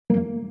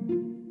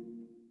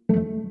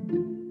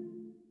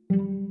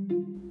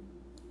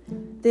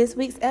This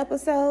week's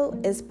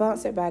episode is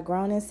sponsored by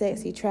Grown and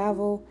Sexy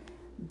Travel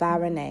by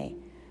Renee,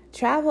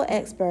 travel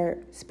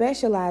expert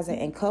specializing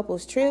in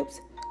couples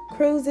trips,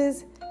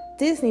 cruises,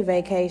 Disney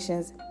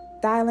vacations,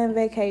 Thailand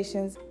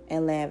vacations,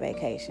 and land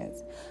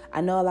vacations.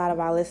 I know a lot of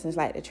our listeners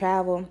like to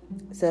travel,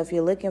 so if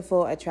you're looking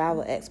for a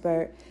travel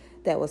expert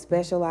that will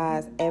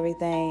specialize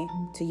everything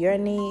to your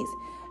needs,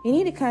 you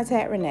need to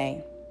contact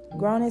Renee,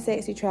 Grown and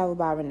Sexy Travel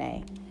by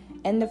Renee.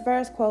 And the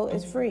first quote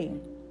is free.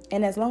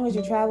 And as long as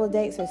your travel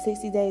dates are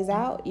 60 days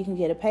out, you can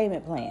get a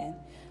payment plan.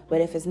 But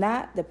if it's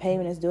not, the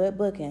payment is due at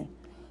booking.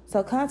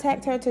 So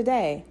contact her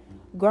today,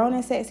 Grown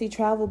and Sexy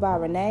Travel by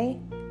Renee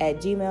at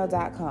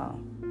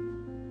gmail.com.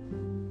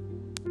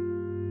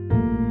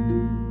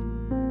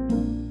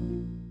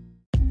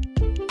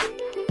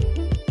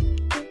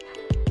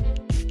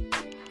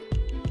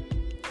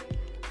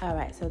 All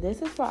right, so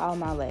this is for all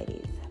my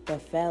ladies,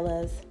 but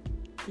fellas,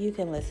 you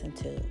can listen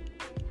too,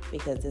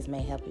 because this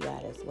may help you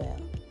out as well.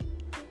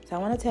 So I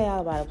want to tell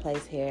y'all about a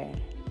place here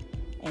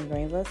in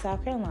Greenville,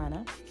 South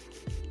Carolina.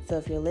 So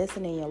if you're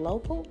listening, you're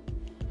local,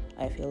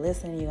 or if you're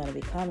listening, you're going to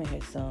be coming here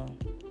soon,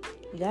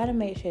 you got to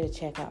make sure to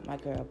check out my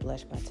girl,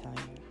 Blush by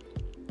Tanya.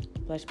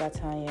 Blush by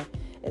Tanya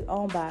is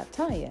owned by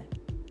Tanya.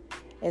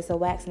 It's a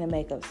waxing and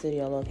makeup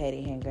studio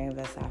located here in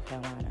Greenville, South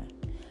Carolina.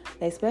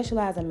 They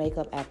specialize in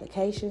makeup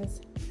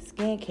applications,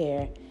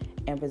 skincare,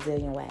 and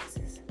Brazilian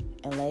waxes.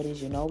 And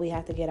ladies, you know we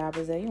have to get our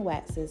Brazilian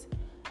waxes,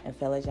 and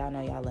fellas, y'all know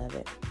y'all love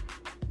it.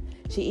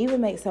 She even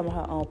makes some of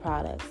her own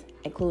products,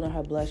 including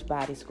her Blush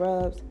Body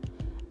Scrubs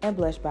and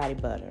Blush Body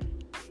Butter.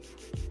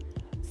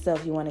 So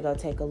if you want to go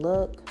take a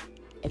look,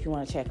 if you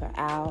want to check her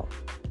out,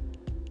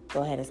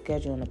 go ahead and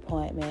schedule an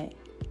appointment.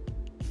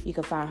 You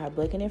can find her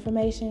booking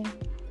information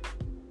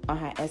on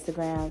her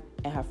Instagram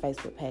and her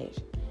Facebook page.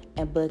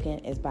 And booking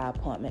is by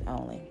appointment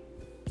only.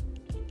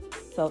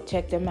 So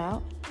check them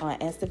out on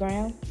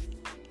Instagram,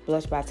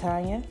 Blush by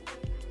Tanya.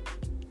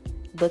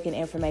 Booking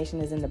information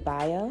is in the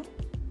bio.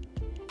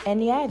 And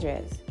the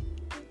address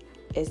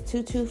is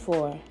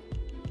 224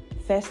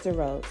 Fester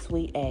Road,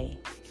 Suite A,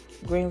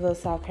 Greenville,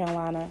 South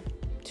Carolina,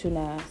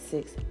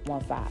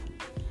 29615.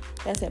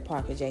 That's at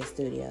Parker J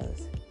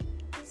Studios.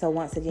 So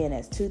once again,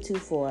 that's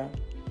 224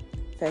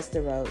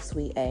 Fester Road,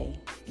 Suite A,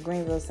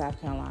 Greenville,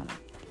 South Carolina,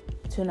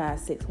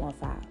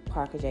 29615,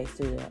 Parker J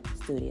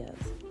Studios.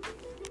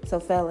 So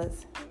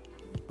fellas,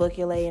 book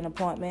your lady an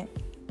appointment.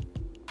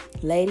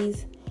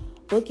 Ladies,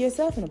 book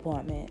yourself an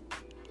appointment.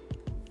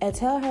 And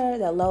tell her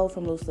that Lo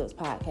from Loose Lips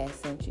Podcast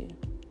sent you.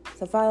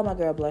 So follow my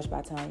girl Blush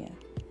by Tanya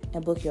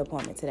and book your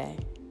appointment today.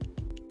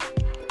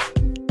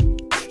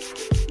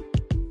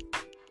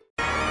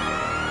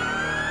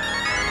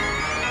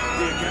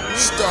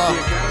 Stop.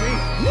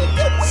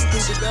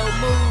 Stupid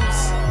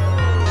moves.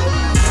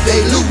 They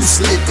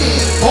loose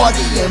living,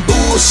 party and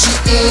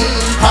bullshitting.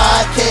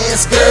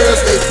 Podcast girls,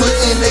 they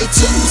putting they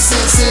 2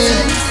 cents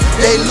in.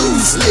 They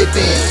loose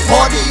living,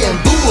 party and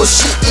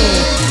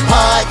bullshitting.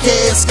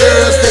 Podcast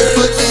girls, they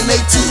putting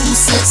they 2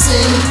 cents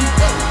in.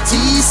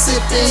 Tea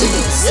sipping,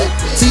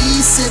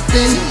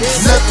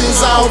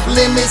 nothing's off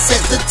limits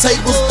at the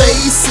tables they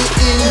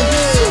sitting.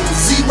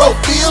 Zero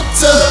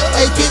filter,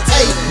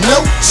 aka no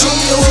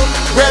chill.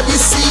 Grab your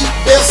seat,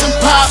 bells and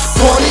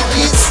popcorn, it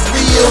gets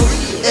real.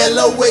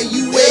 Ella, where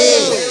you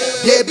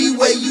at? Debbie,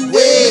 where you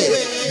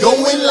at?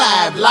 Going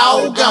live,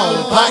 log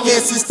on.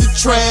 Podcast is the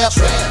trap.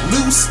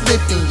 Loose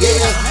lipping,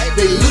 yeah.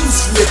 They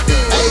loose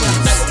lipping, hey.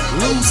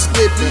 Loose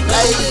lipping,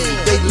 hey.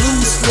 They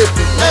loose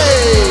lipping,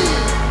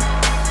 hey.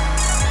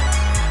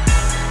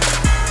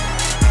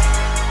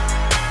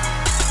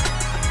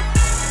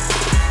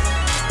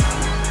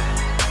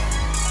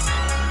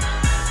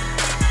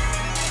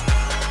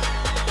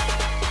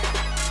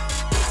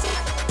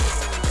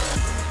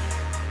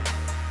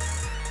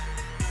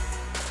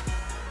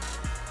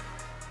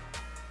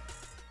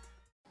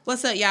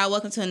 What's up, y'all?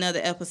 Welcome to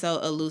another episode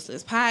of Loose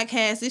Lips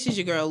Podcast. This is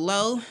your girl,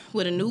 Lo,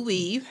 with a new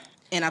weave.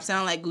 And I'm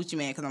sounding like Gucci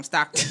Man because I'm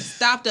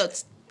stopped up.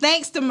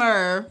 Thanks to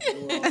Merv.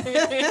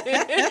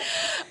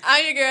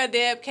 I'm your girl,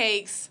 Deb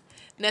Cakes.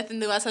 Nothing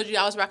new. I told you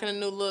I was rocking a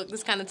new look.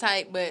 This kind of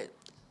tight, but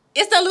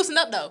it's not loosened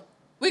up, though.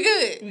 We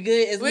good. We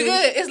good? We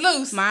good. It's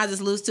loose. Mine's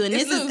is loose, too. And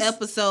it's this loose. is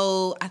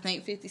episode, I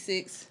think,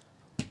 56.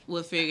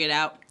 We'll figure it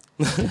out.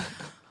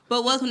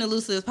 But welcome to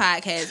Loose Lips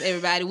Podcast,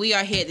 everybody. We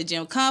are here at the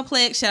Gym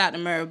Complex. Shout out to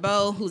Merv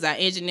Bow, who's our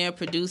engineer,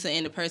 producer,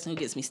 and the person who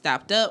gets me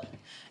stopped up.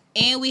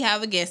 And we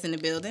have a guest in the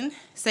building.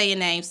 Say your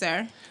name,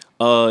 sir.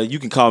 You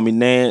can call me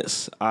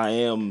Nance. I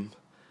am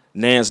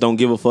Nance Don't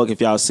Give a Fuck, if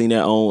y'all seen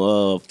that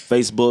on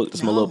Facebook.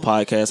 That's my little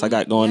podcast I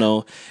got going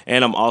on.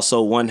 And I'm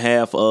also one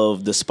half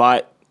of The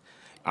Spot.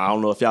 I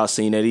don't know if y'all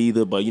seen that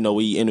either, but, you know,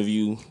 we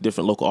interview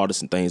different local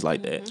artists and things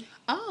like that.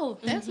 Oh,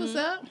 that's what's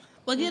up.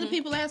 Well, give the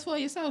people ask for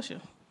your social.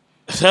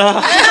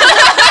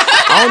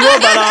 I don't know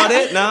about all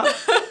that now. But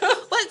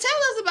tell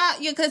us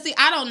about you, because, see,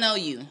 I don't know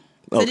you.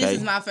 So this Okay.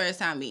 is my first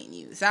time meeting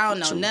you. So I don't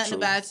know True, nothing true.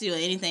 about you or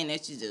anything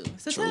that you do.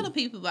 So tell the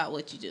people about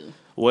what you do.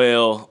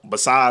 Well,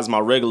 besides my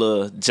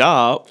regular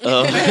job,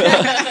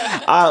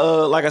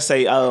 like I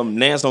say,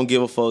 Nance Don't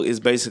Give a Fuck is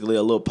basically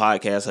a little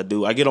podcast I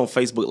do. I get on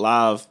Facebook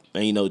Live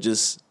and,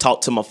 just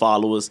talk to my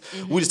followers.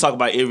 We just talk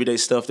about everyday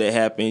stuff that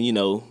happen,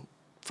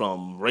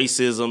 from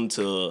racism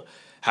to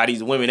how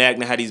these women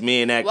acting, how these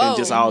men acting, Whoa.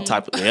 just all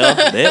type of,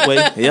 that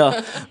way,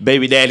 yeah.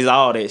 Baby daddies,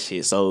 all that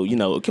shit. So,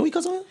 can we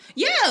cuss on it?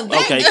 Yeah.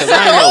 Okay, because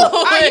I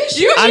know.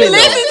 You I didn't know.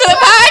 listen to the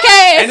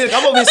podcast. And then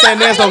I'm over here saying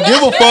Nance don't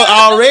give a fuck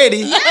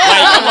already. Like,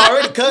 I'm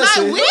already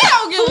cussing. We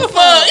don't give a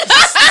fuck.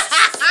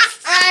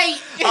 Right.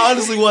 I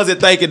honestly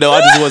wasn't thinking though.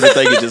 I just wasn't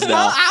thinking just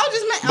now. I was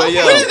just But okay.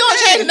 yeah. We just gonna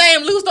change the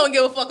name. Loose don't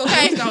give a fuck,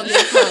 okay? Don't give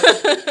a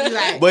fuck. You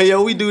right. But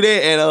yeah, we do that,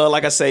 and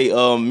like I say,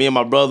 me and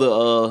my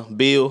brother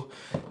Bill,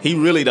 he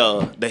really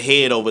the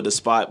head over the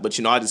spot. But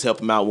I just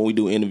help him out when we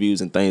do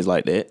interviews and things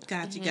like that.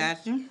 Got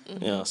you.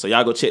 Yeah, so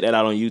y'all go check that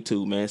out on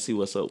YouTube, man. See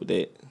what's up with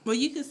that. Well,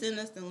 you can send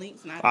us the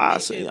links and I I can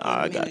make see. sure to I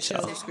put them in got the show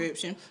y'all.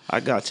 description. I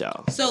got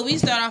y'all. So we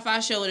start off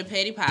our show with a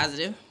petty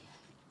positive.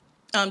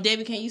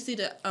 Debbie, can you see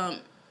the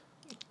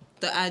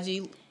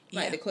IG,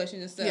 like Yeah. the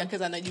questions and stuff? Yeah,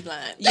 because I know you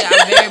blind. Yeah,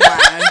 I'm very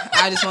blind.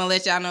 I just want to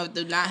let y'all know,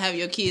 do not have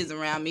your kids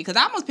around me. Because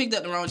I almost picked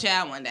up the wrong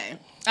child one day.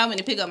 I went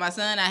to pick up my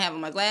son. I have on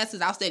my glasses.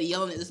 I was steady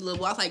yelling at this little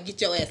boy. I was like, get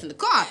your ass in the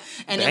car.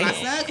 And then my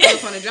Damn. son came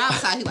up on the driver's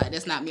side. He's like,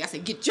 that's not me. I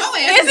said, get your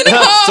ass in the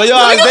car. So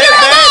y'all is that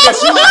bad that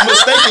you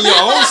mistaking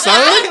your own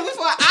son?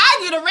 Before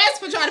I get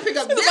arrested for trying to pick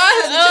up this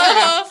other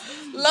child.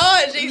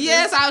 Lord Jesus.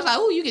 Yes, I was like,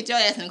 ooh, you get your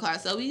ass in the car.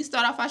 So we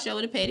start off our show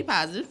with a petty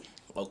positive.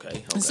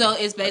 Okay. So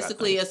it's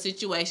basically a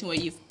situation where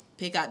you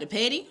pick out the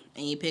petty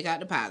and you pick out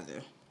the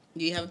positive.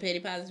 Do you have a petty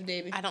positive,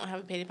 Debbie? I don't have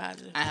a petty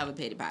positive. I have a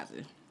petty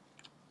positive.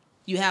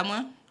 You have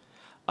one?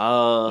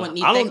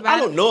 I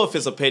don't know if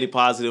it's a petty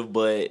positive,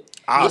 but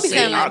I'll be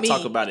sounding like I'll me.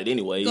 talk about it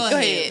anyways. Go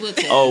ahead. We'll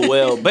tell you. Oh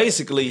well,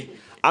 basically,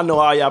 I know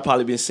all y'all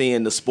probably been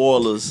seeing the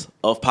spoilers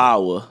of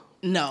Power.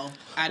 No,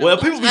 I don't. Well,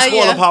 people be Yeah.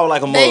 spoiling Power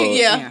like a mug.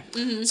 Yeah.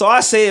 So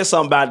I said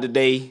something about it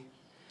today,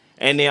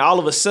 and then all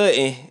of a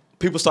sudden,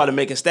 people started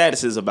making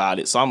statuses about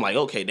it. So I'm like,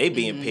 okay, they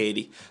being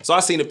petty. So I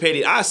seen the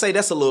petty. I say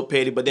that's a little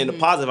petty, but then the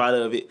positive out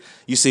of it,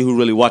 you see who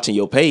really watching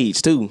your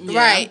page too.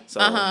 Right. So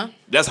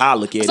that's how I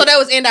look at So it. that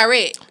was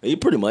indirect. Yeah,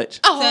 pretty much. So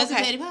Oh, it's a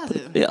okay. petty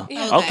positive. Yeah.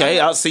 Yeah. Okay.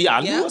 I see. I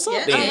knew Yeah, what's up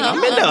yeah, then. yeah, I'm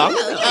in there. I'm in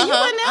yeah, there. yeah, you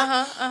went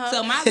there.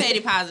 So my petty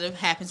positive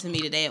happened to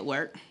me today at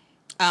work.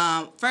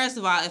 First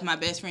of all, if my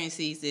best friend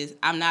sees this,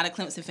 I'm not a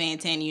Clemson fan,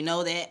 Tanny. You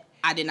know that.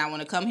 I did not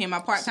want to come here. My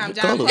part-time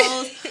job Colors.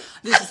 closed.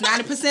 This is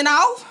 90%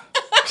 off.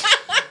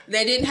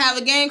 They didn't have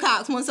a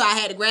Gamecocks one, so I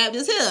had to grab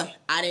this here.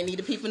 I didn't need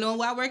the people knowing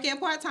where I work at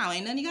part-time.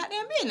 Ain't none of you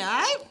goddamn business, all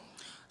right?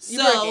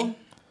 So working.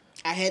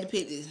 I had to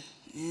pick this.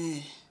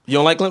 You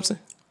don't like Clemson?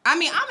 I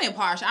mean, I'm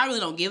impartial. I really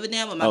don't give a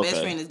damn, but my best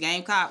Okay. friend is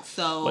Gamecock,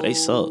 so... But they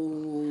suck.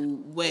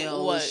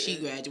 Well, What? she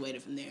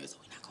graduated from there, so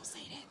we're not going to say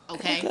that,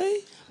 okay? Okay.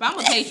 But I'm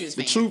a Patriots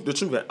fan. The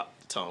truth.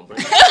 Tom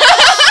Brady.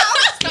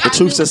 The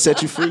truth shall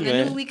set you free, I knew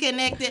man. we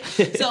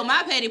connected. So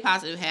my petty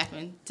positive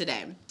happened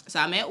today. So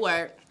I'm at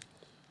work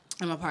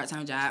in my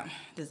part-time job.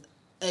 This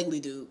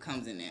ugly dude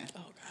comes in there. Oh,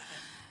 God.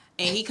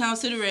 And he comes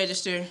to the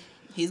register.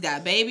 He's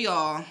got baby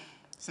oil,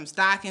 some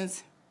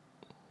stockings,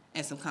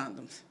 and some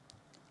condoms.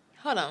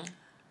 Hold on.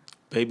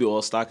 Baby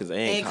oil stockings and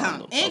And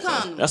condoms. and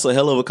condoms. That's a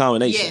hell of a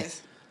combination.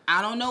 Yes.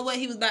 I don't know what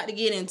he was about to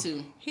get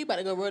into. He about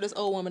to go roll this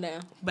old woman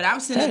down. But I'm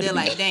sitting there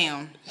like,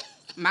 damn,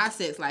 my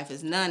sex life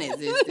is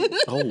non-existent.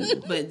 Oh.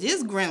 But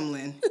this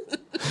gremlin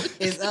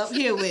is up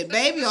here with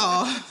baby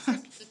oil,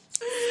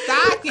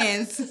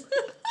 stockings,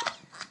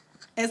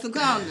 and some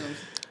condoms.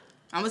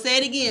 I'm going to say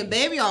it again.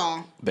 Baby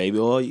oil, Baby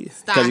oil, yeah. Because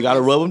Stockings. you got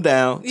to rub them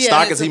down. Yeah,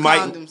 Stockings, and he some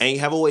might condoms. ain't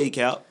have a wage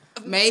count.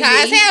 maybe,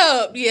 Tie his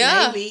hair up.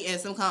 Yeah. maybe, and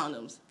some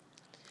condoms.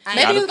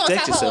 Maybe Gotta he was gonna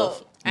protect tie her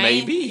yourself. up. I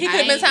ain't- Maybe. He could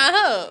have been tying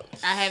her up.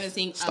 I haven't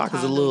seen Stockings a a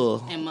condom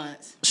little- in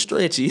months.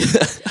 Stretchy.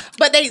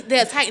 But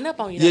they'll tighten up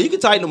on you. Yeah, though. you can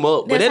tighten them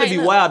up, but They'll that'd be tighten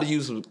up. wild to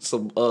use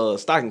some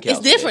stocking caps. It's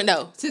different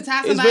though. To tie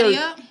It's somebody very,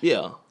 up?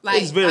 yeah.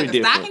 Like, it's very like a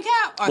different. stocking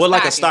cap or well,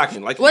 like a stockings?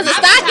 stocking. Like Was it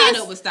I stockings?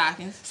 tied up with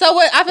stockings. So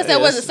what? I said,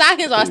 was it Yes.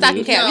 stockings or a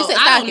stocking cap? No, You said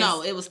I stockings. don't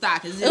know. It was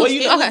stockings. It Well, was,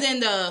 you- it was okay. in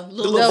the The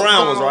little, little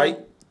brown ones, ball- right?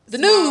 The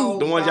small new.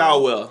 The ones ball.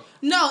 y'all wear.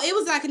 No, it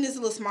was like in this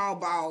little small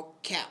ball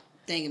cap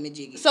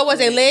thingamajiggy. So was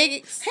it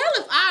leggings? Hell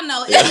if I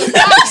know. It was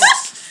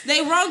stockings. They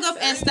rung up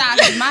as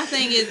stockings. My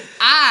thing is,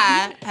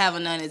 I have a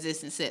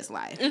non-existent sex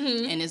life.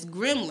 And this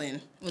gremlin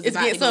was It's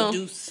about to getting go some.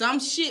 do some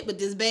shit with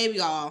this baby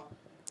all.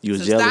 You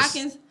was Some jealous.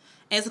 stockings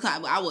and some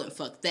condoms. Well, I wouldn't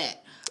fuck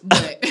that.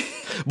 But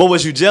But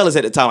was you jealous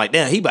at the time? Like,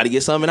 damn, he about to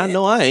get something, and I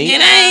know I ain't.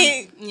 It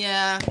ain't.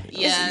 yeah.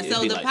 It'd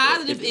So be the like that.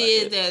 positive It'd be like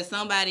is that. there's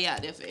somebody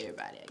out there for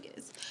everybody, I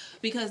guess.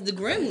 Because the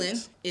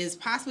gremlin is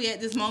possibly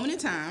at this moment in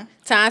time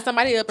Tying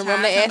somebody up and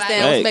run their ass somebody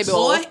down with else. baby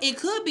Or oil. it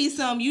could be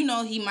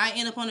he might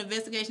end up on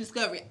investigation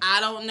discovery. I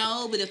don't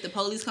know, but if the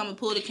police come and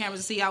pull the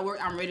cameras to see how I work,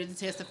 I'm ready to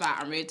testify.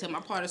 I'm ready to tell my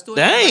part of the story.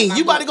 Dang,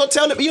 you about to go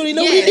tell them you don't even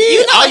know what he Yeah. did. You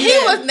know, Oh, he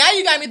yeah. was. Now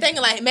you got me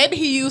thinking like maybe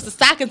he used the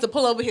stocking to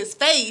pull over his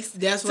face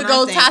That's to what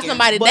go I'm tie thinking.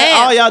 somebody But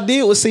down. all y'all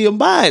did was see him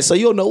buy it, so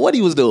you don't know what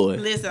he was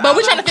doing. Listen, But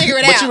we're trying to figure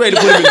it But out. you ready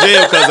to put him in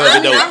jail because of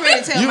it, though. I'm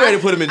ready to tell You my- ready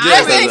to put him in jail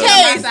Just because in of it.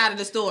 case. my side of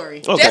the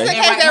story. Okay. Just in And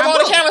case write they my roll the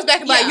book. cameras back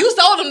and be like, Yeah. you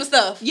sold him the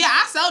stuff. Yeah,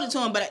 I sold it to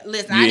him, but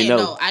listen, You I didn't didn't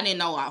know. know. I didn't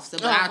know, officer,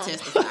 but Uh-huh. I'll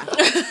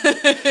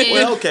testify.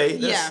 Well, okay.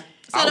 Yeah.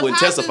 I the wouldn't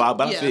testify,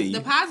 but I yeah, feel you.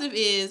 The positive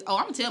is,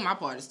 I'm gonna tell my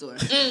part of the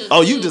story.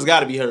 Oh, you just got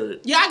to be heard.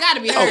 Yeah, I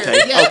gotta be heard.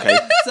 Okay, Yeah. okay.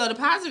 So the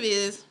positive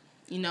is,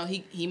 he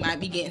might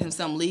be getting him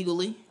something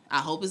legally. I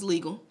hope it's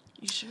legal.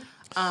 You sure?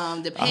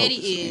 The petty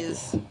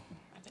is,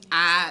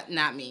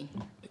 not me.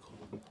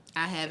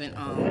 I haven't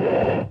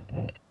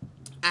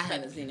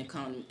seen a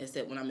condom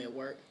except when I'm at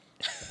work.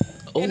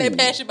 And they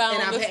pass you by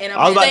on this.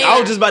 I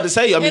was just about to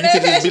say, I mean, you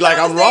could just be like,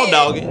 I'm raw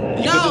dogging.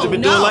 You could just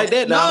been doing like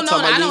that now. I'm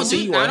talking about you didn't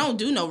see I one. don't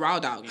do no raw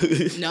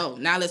dogging. No,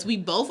 now unless we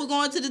both are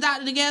going to the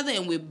doctor together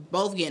and we're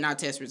both getting our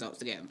test results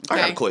together. I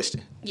got okay? a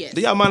question. Yes.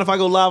 Do y'all mind if I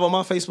go live on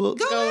my Facebook?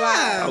 Go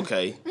live.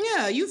 Okay.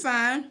 Yeah, you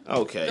fine.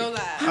 Okay. Go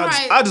live.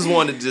 I just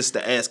wanted just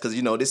to ask because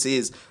this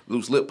is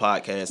Loose Lip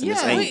Podcast and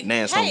this Yeah, ain't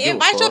Nance Don't Hey, Give a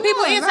invite your Fuck.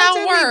 people into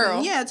our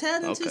world. Yeah,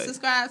 tell them to Okay.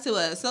 subscribe to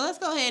us. So let's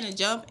go ahead and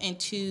jump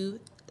into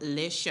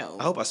this show.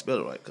 I hope I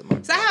spelled it right. 'Cause my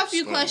So I have a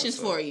few slang questions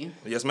myself. for you.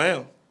 Yes,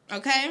 ma'am.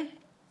 Okay?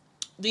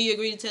 Do you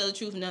agree to tell the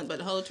truth and nothing but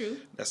the whole truth?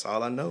 That's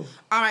all I know.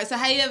 All right, so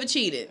how you ever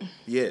cheated?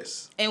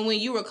 Yes. And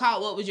when you were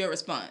caught, what was your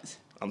response?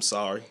 I'm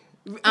sorry.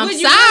 I'm Would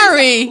you sorry.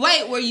 really-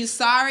 wait, were you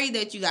sorry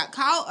that you got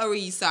caught or were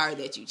you sorry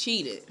that you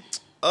cheated?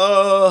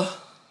 A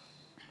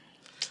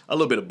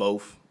little bit of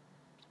both.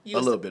 A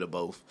little bit of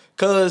both.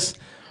 Cause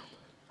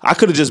I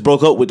could have just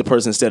broke up with the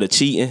person instead of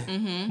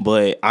cheating,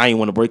 but I ain't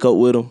want to break up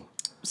with them.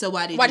 So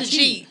why did Why you did you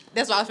cheat?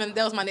 That's what that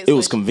was my next It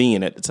was question.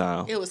 convenient at the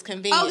time. It was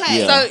convenient. Okay.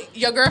 Yeah. So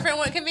your girlfriend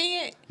wasn't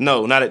convenient?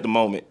 No, not at the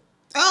moment.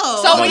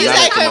 Oh, So No, when you not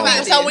say at the moment.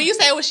 convenient, so when you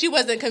say she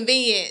wasn't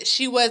convenient,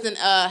 she wasn't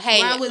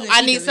hey, Why wasn't I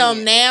she need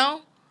something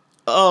convenient?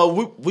 now.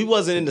 We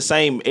wasn't in the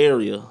same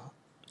area.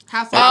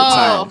 how Oh, far?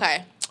 time.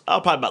 okay.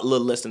 Probably about a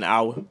little less than an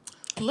hour.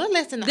 A little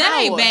less than an That hour.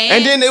 ain't bad.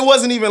 And then it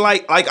wasn't even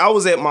like I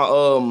was at my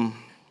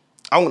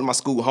I went to my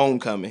school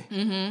homecoming,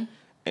 and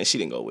she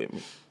didn't go with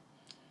me.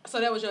 So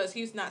that was your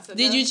excuse not to.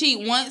 Did you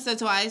cheat once or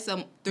twice?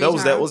 Three That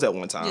was times? that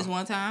one time. Just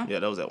one time? Yeah,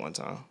 that was that one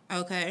time.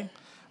 Okay.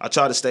 I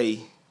try to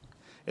stay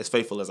as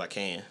faithful as I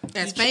can.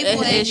 As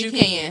faithful as you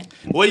can.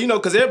 Well,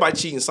 because everybody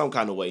cheating some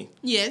kind of way.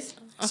 Yes.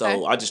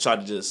 So I just try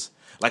to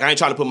I ain't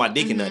trying to put my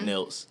dick in nothing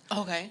else.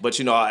 Okay. But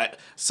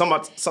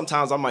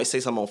sometimes I might say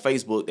something on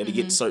Facebook that'll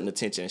get certain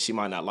attention. And she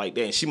might not like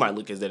that, and she might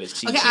look as that as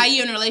cheating. Okay, are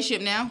you in a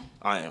relationship now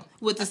I am.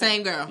 with the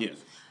same girl Yes.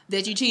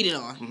 that you cheated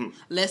on?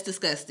 Let's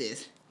discuss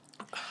this.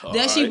 All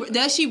Does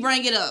right. she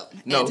bring it up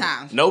No, at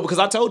times? no, because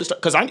I told her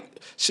because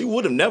she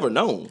would have never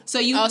known. So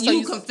you Oh, so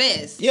you-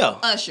 confess? Yeah.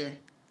 Usher.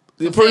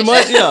 Pretty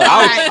much, yeah.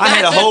 I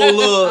had a whole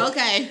little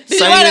Okay. Did you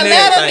singing write a and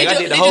letter? everything. I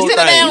did the Did whole you sit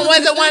thing. down? You Was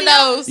was it in one the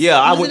of those?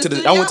 Yeah, I Was went it to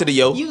the the I went to the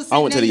yo. studio? You was I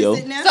went to the sitting yo.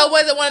 there, you sitting there? So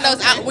was it one of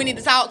those we need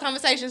to talk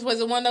conversations? Was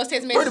it one of those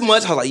text messages? Pretty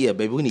much, I was like, yeah,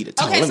 baby, we need to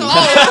talk. Okay, Let so me-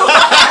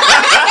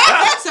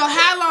 so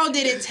how long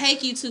did it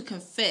take you to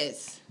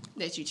confess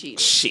that you cheated?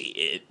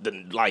 Shit,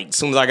 as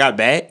soon as I got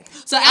back,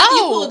 So after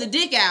you Oh. pulled the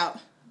dick out,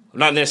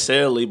 not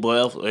necessarily,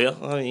 but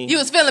I mean, You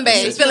was feeling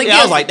bad. You was feeling yeah, I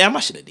was guilty. like, damn, I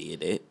should have did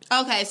that.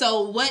 okay,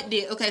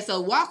 so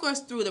walk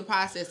us through the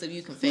process of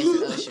you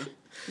confessing, Usher.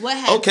 What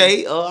happened?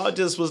 Okay, I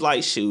just was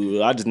like,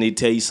 shoot, I just need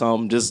to tell you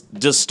something.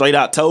 Just straight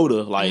out told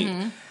her, like,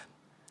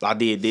 I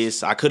did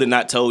this. I could have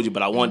not told you,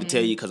 but I wanted to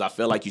tell you because I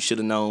felt like you should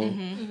have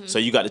known. So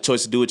you got the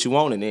choice to do what you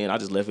want, and then I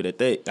just left it at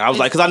that. And I was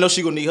like, because I know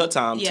she gonna need her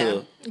time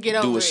to Get do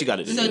over what it. she got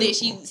to do. So did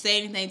she say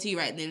anything to you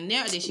right then and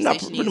there, or did she No, say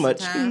she pretty needed much.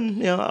 some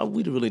time? Yeah,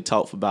 we didn't really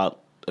talk for about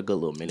a good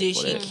little minute. Did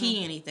for she that.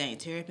 key anything,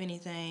 tear up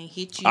anything,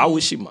 hit you? I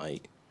wish she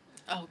might.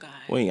 Oh God.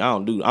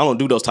 I don't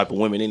do those type of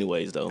women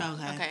anyways though.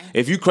 Okay.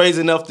 If you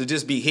crazy enough to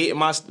just be hitting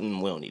my, we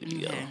don't need to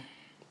be there.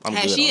 I'm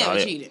Has good she on all ever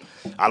that. cheated?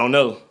 I don't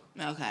know.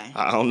 Okay.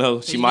 I don't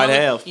know. She You might know,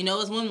 have. You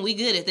know, as women, we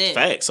good at that.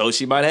 Facts. So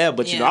she might have,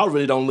 but Yeah. I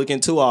really don't look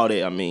into all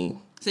that. I mean,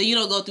 So you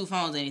don't go through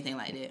phones or anything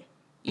like that.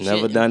 You never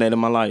shouldn't. done that in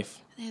my life.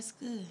 That's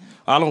good.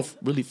 I don't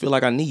really feel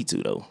like I need to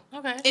though.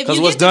 Okay. If Because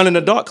you what's get the- done in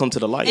the dark come to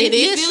the light. If It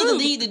you is feel true. the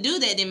need to do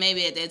that, then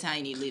maybe at that time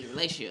you need to leave the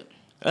relationship.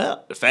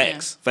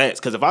 Facts.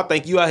 Because if I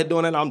think you out here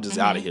doing that, I'm just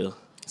out of here.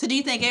 So do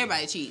you think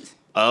everybody cheats?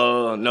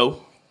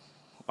 No.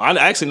 I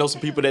actually know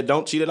some people that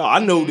don't cheat at all. I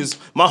know this.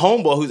 My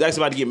homeboy who's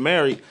actually about to get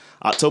married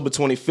October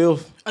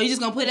 25th. Are you just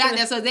gonna put it out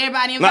there so is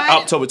everybody Not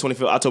invited? October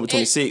 25th. October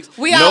 26th.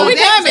 We no, all we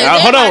coming.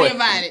 Hold on. Everybody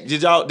invited.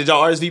 Did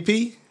y'all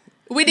RSVP?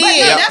 We did. But no,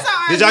 Yeah. that's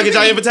our Did y'all get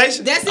y'all RSVP.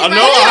 invitation? That's it Oh, right no,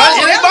 there. it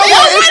ain't my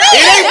wedding.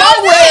 It ain't my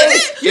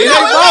wedding. It ain't my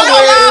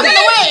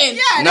wedding.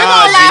 Yeah, Nah, We're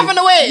gonna G. laugh in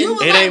the wedding. You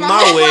was It like, ain't my my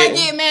homeboy wedding.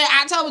 get married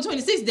October October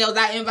 26th, there was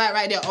our invite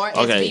right there. Or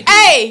Okay.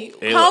 Hey,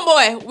 Yeah.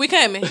 homeboy, we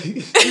coming. You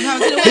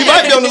coming to the He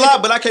might be on the wedding?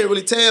 lot, but I can't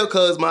really tell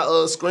because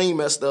my screen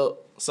messed up.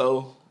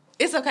 So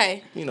It's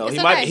okay. he It's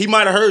might okay.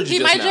 have heard you He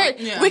just might now. heard.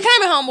 Yeah. We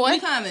coming, homeboy. We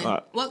coming. All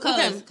right. What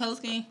coming. colors? Color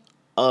scheme?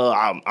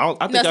 I think No, y'all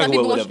some can wear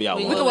people whatever y'all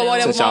we want. can wear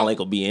whatever Since y'all want. ain't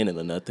gonna be in it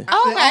or nothing.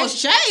 Oh, okay. Oh,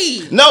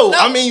 shade. No, No.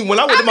 I mean when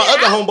I went to my I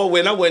mean, other I- homeboy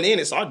wedding, I wasn't in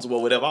it, so I just wear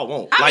whatever I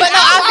want. I- Like, But no,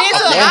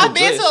 I I've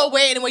been dress. to a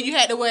wedding where you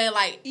had to wear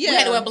like you had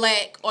to Yeah. wear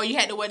black or you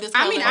had to wear this.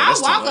 I mean, color. I'll that's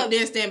too walk much. up there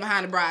and stand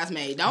behind the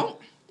bridesmaid. Don't.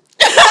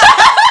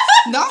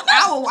 No,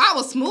 I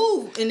was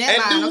smooth in that And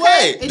line. do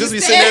Okay? what? It Just be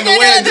stand- sitting there in the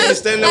wedding, just be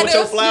just- standing there with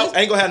your just- flowers.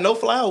 Ain't gonna have no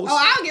flowers. Oh,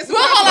 I'll get some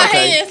We'll hold flowers. our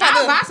Okay. hands.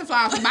 I'll buy some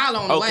flowers from Bilo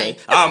on the Okay,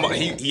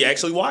 way. he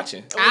actually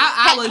watching.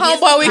 I will get Homeboy,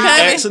 some we flowers.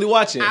 coming. Actually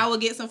watching. I will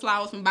get some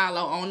flowers from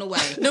Bilo on the way.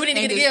 Do we need to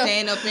and get a just gift?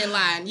 stand up in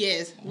line.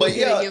 Yes. But We'll get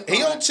a yeah, gift he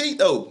card. don't cheat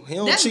though. He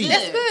don't That's cheat. good.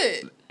 That's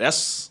good.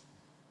 That's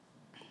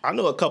I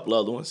know a couple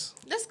other ones.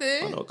 That's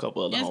I know good. a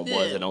couple other That's homeboys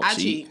good. that don't I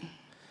cheat. cheat.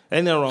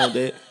 Ain't nothing wrong with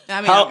that.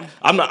 I mean, how,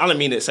 I don't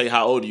mean to say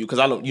how old are you because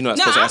I don't. You're not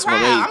No, supposed to I'm ask my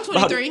proud. age. I'm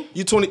But how- 23.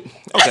 You 20?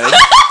 Okay.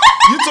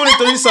 You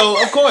 23,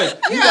 so of course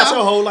you got Yeah.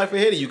 your whole life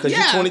ahead of you because Yeah.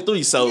 you're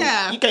 23. So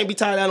Yeah. you can't be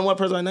tied down to one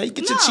person right now. You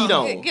get your No. cheat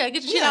on. Yeah, get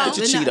your shit Yeah, on. Get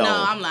your but cheat no, on.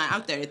 no, I'm lying.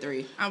 I'm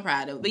 33. I'm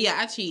proud of it. But yeah,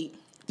 I cheat.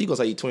 You gonna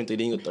say you 23?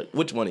 Then you 30.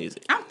 Which one is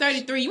it? I'm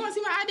 33. You want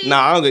to see my ID?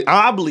 Nah,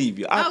 I believe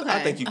you. I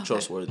Okay. think you're Okay.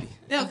 trustworthy.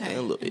 Okay.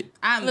 A little bit.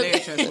 I'm very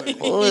trustworthy.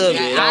 A little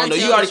bit. I don't know.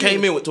 You already came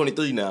in. in with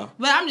 23 now.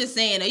 But I'm just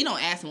saying, though, you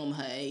don't ask a woman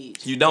her age.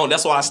 You don't.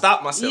 That's why I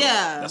stopped myself.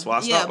 Yeah. That's why I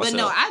stopped Yeah, but myself.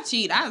 no, I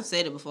cheat. I've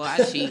said it before. I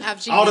cheat. I've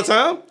cheated. All the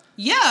time?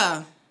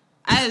 Yeah.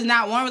 There's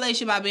not one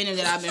relationship I've been in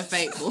that I've been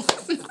faithful.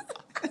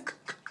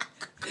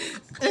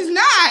 It's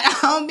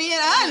not. I'm being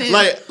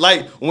honest.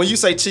 Like when you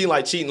say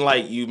cheating,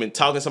 like you've been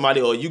talking to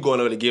somebody or you going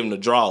over to give them the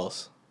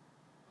draws.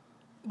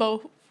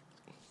 Both.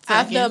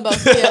 Thank I've you. done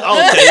both.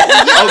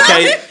 Yeah.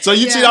 Okay. So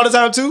you cheat all the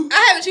time too?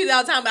 I haven't cheated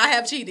all the time, but I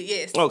have cheated.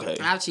 Yes. Okay.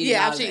 I've cheated.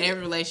 Yeah, out I've of cheated.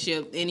 every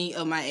relationship, any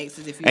of my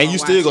exes. If you And don't you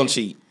still watch gonna it.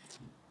 cheat?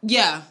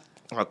 Yeah.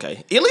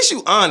 Okay. At least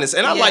you honest,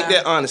 and I like Yeah.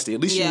 that honesty. At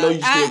least Yeah. you know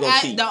you still gonna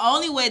cheat. The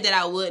only way that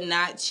I would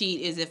not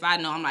cheat is if I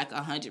know I'm like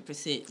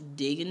 100%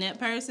 digging that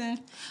person.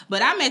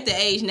 But I'm at the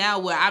age now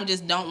where I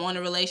just don't want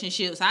a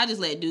relationship, so I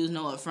just let dudes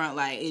know up front,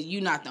 like,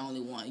 you're not the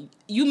only one.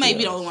 You may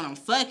be the only one I'm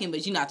fucking,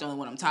 but you're not the only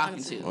one I'm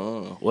talking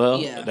to.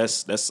 Well, Yeah.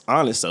 that's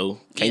honest. So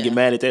can't Yeah. get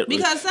mad at that.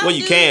 Because some well,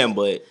 you dudes- can,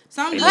 but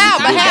Some dudes, How?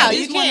 But But I how?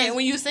 just You wanna- can't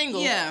when you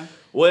single. Yeah.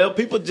 well,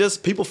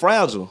 people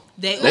fragile.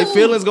 They Their ooh.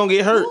 feelings gonna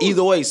get hurt Ooh.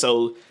 either way.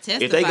 So if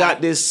they Testify.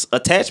 got this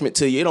attachment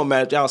to you, it don't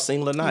matter if y'all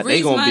single or not. They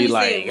Reese gonna Money be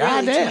like, said,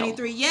 God really, damn,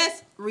 23.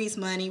 Yes, Reese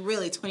Money,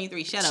 really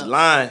 23. Shut up.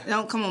 lying.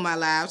 Don't come on my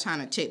live trying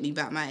to check me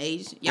about my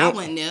age. Y'all Mm.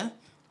 wasn't there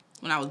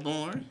when I was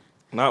born.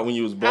 Not when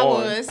you was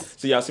born. was.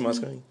 So y'all see my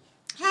screen?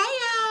 Hey y'all.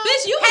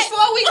 Bitch, you was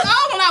 4 weeks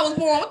old when I was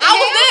born. What the I was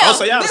hell? there. Oh,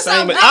 so y'all the This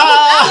same. a-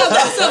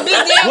 that's a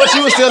big deal. What,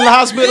 you was still in the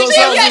hospital or She-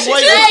 something? yeah, Just she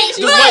waiting, changed.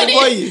 just waiting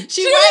for you.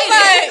 She She was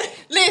waited. like,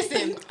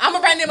 listen, I'm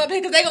gonna bring them up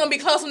here because they're gonna be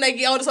close when they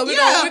get older. So we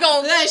Yeah.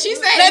 gonna Yeah, she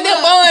said, let them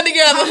look, bond My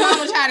together.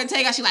 mama tried to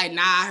take her. She like,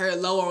 nah, I heard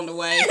low on the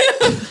way.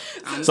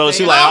 So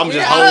she like, I'm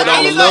just holding on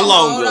a he's little like,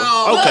 hold longer.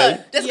 on. Okay.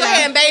 Look, just go Yeah.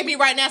 ahead and bathe me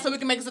right now so we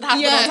can make it to the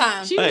hospital on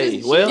time. She Hey,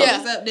 just, well. she Yeah.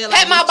 just up there Pat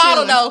like, my just bottle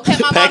chilling. though. Pat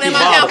my Pack bottle in your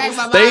my bottle. Pack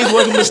pampers. my Things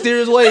working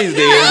mysterious ways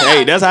then.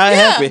 Hey, that's how it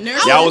happened.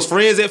 Nurse- Y'all was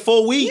friends at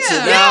 4 weeks.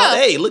 And Yeah. now,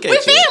 hey, look at We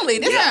you. family.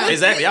 This Yeah.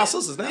 Exactly. Y'all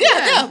sisters now.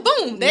 yeah,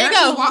 boom. There you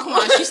Nurse was go. walking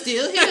while she's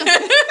still here.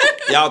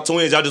 Y'all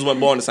twins. Y'all just weren't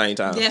born at the same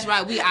time. That's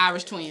right. We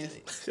Irish twins.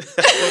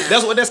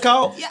 That's what that's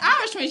called? Yeah,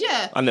 Irish twins.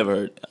 Yeah. I never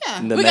heard. Yeah.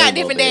 the We name got of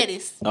different it.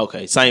 daddies.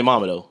 Okay. Same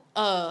mama,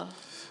 though.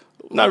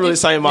 Not really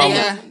same mama.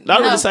 Yeah. Not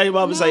really No. same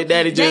mama, same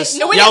daddy. Just,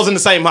 no, we y'all didn't- was in the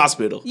same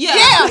hospital. Yeah.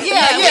 Yeah. We the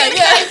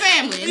same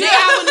family. And they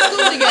all went to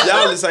school together.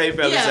 Y'all in the same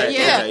family. Yeah, same.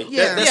 yeah, Okay.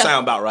 yeah. That Yeah.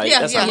 sound about right.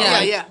 Yeah, That yeah, sound about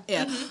yeah, right.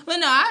 yeah. Yeah. But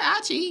no,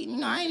 I cheat. You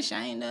know, I ain't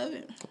ashamed of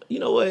it. You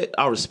know what?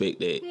 I respect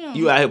that.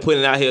 You out here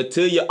putting it out here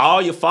to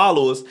all your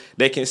followers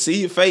that can see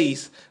your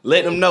face.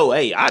 Let them know,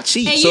 hey, I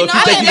cheat. And So you if know,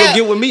 you think I you gonna think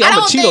get with me, I I'm don't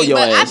gonna cheat on think, your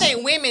but ass. I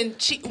think women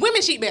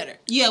cheat better.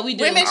 Yeah, we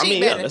do. Women I cheat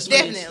mean, yeah, better, that's-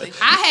 definitely.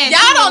 I had Y'all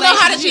two don't know how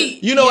to relationships.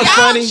 cheat. You know what's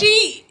Y'all funny?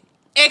 cheat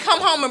and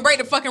come home and break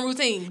the fucking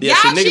routine. Yeah,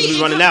 see, Y'all niggas cheat be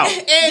and running come- out.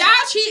 And- Y'all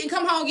cheat and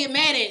come home and get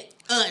mad at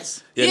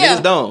us. Yeah, Yeah.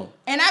 niggas don't.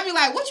 And I be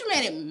like, what you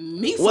mad at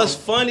me for? What's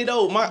funny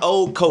though, my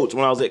old coach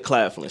when I was at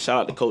Claflin,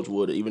 shout out to Coach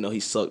Woodard, even though he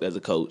sucked as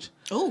a coach.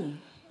 Ooh.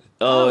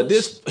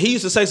 He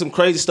used to say some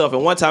crazy stuff,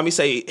 and one time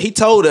he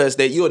told us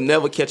that you'll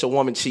never catch a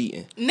woman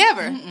cheating.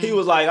 Never. He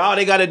was like, all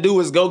they gotta do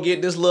is go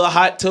get this little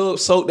hot tub,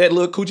 soak that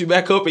little coochie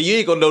back up, and you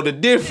ain't gonna know the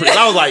difference.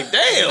 I was like,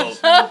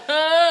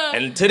 damn.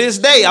 And to this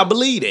day, I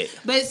believe it.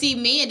 But see,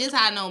 men, this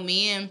how I know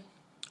men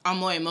are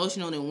more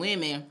emotional than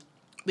women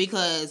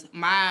because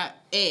my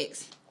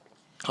ex.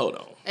 Hold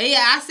on.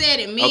 Yeah, I said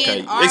it. Men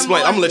Okay, are explain.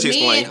 more, I'm gonna let you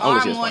explain. Men I'm gonna are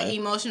let you more explain.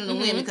 emotional than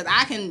women because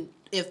I can,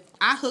 if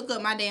I hook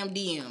up my damn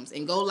DMs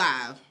and go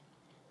live,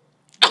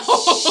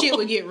 shit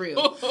would get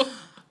real.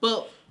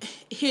 But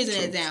here's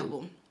an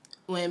example.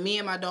 When me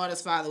and my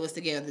daughter's father was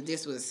together,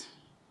 this was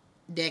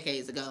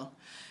decades ago,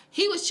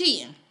 he was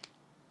cheating.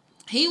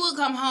 He would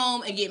come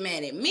home and get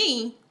mad at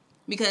me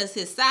because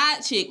his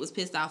side chick was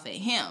pissed off at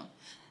him.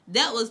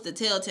 that was the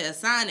telltale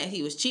sign that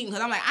he was cheating.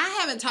 Because I'm like, I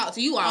haven't talked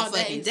to you all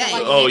fucking day.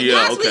 Oh,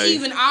 yeah, Possibly okay.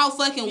 even all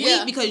fucking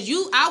week because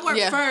I work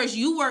first,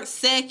 you work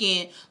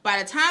second.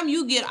 By the time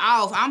you get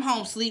off, I'm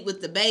home sleep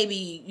with the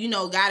baby. You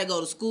know, gotta go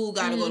to school,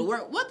 gotta go to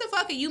work. What the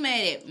fuck are you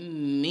mad at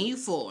me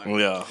for?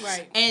 Yeah.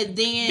 Right. And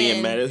then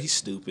Being mad at he's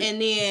stupid.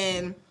 And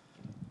then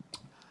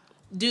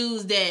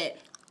dudes that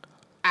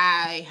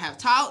I have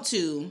talked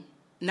to,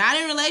 not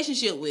in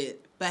relationship with,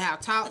 but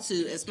have talked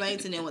to, explain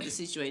to them what the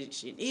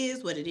situation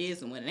is, what it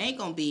is, and what it ain't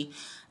gonna be.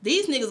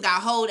 These niggas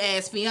got whole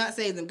ass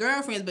fiancés and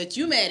girlfriends, but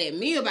you mad at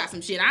me about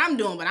some shit I'm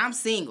doing, but I'm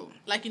single.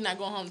 Like you're not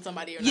going home to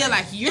somebody else. Yeah,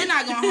 like you're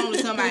not going home to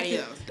somebody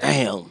else.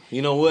 Damn.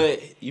 You know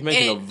what? You're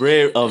making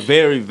a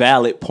very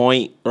valid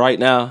point right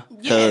now.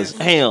 Because,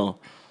 damn.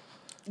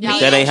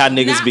 That ain't how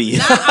niggas be. We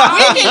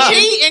can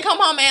cheat and come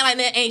home and like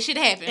that ain't shit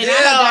happen. And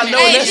I know.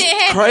 Ain't That's shit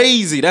happen.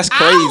 crazy. That's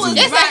crazy.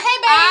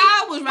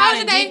 I was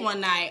riding day? dick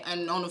one night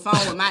and on the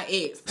phone with my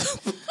ex.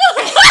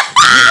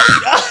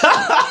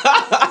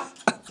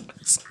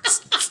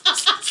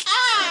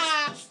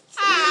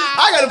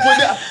 I gotta put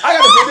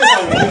this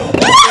over here.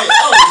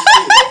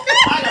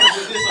 I gotta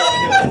put this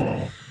over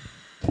here.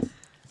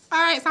 All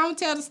right, so I'm gonna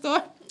tell the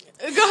story.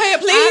 Go ahead,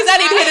 please. I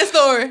need to hear the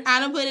story. I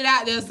done put it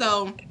out there,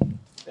 so.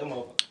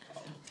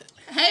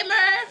 Hey,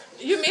 Merv.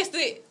 You missed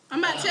it. I'm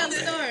about to tell the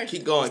story.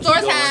 Keep going. Story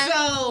time.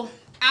 So,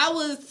 I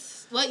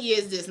was, what year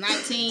is this?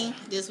 19?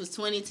 This was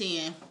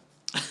 2010.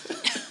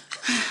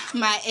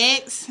 My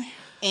ex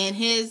and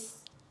his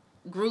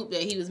group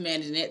that he was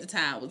managing at the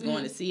time was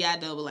going to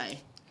CIAA.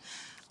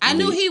 I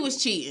knew he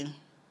was cheating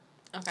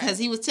because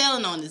he was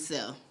telling on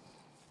himself.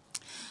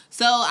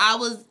 So,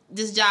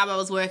 this job I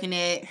was working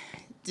at,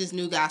 this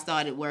new guy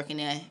started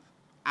working at.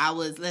 I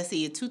was, let's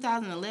see, in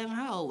 2011,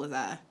 how old was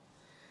I?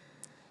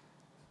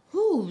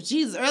 Ooh,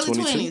 Jesus, early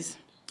 20s.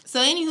 So,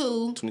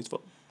 anywho,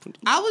 24.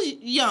 I was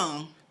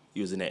young.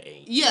 You was in that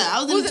age. Yeah,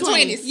 I was in the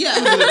 20s. Yeah.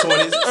 In the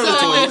 20s. Early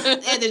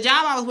 20s. At the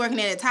job I was working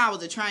at the time, I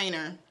was a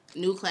trainer.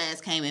 New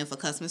class came in for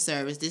customer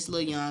service. This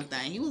little young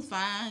thing. He was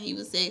fine. He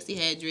was sexy,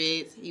 had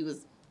dreads. He was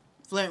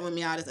flirting with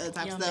me, all this other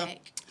type of stuff.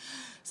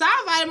 So I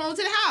invited him over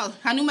to the house.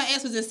 I knew my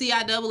ex was in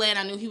CIAA, and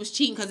I knew he was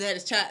cheating because they had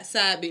his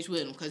side bitch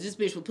with him. Because this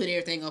bitch would put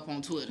everything up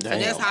on Twitter. Damn. So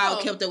that's how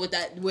I kept up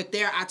with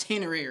their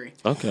itinerary.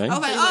 Okay. I was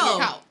like, So you wouldn't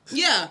get oh, caught.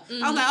 yeah.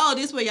 I was like, oh,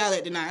 this where y'all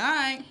at tonight. All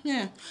right,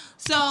 yeah.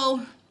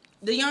 So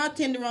the young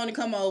tenderoni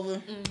come over.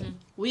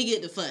 We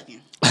get to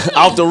fucking.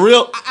 Off the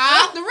rip.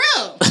 Off the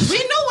rip. We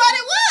knew what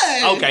it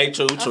was. Okay,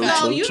 true.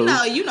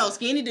 So you know,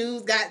 skinny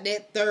dudes got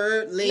that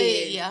third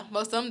leg. Yeah,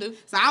 most of them do.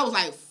 So I was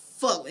like,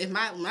 fuck, if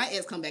my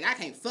ex come back, I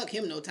can't fuck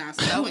him no time.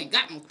 So you ain't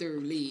got no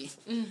third leg.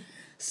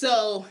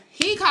 So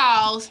he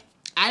calls.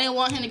 I didn't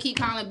want him to keep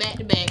calling back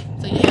to back.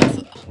 So you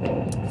answer.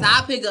 So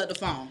I pick up the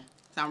phone.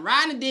 So I'm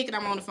riding the dick and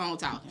I'm on the phone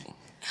talking.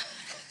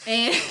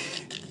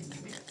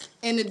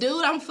 And the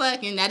dude I'm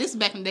fucking, now this is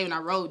back in the day when I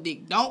rode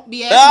dick. Don't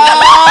be asking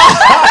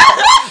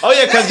Oh,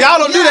 yeah, because y'all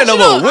don't do that no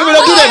more. Women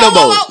don't do that no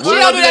more. She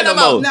don't do that no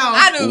more. No.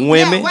 I do.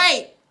 Women. Now,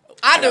 wait.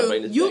 I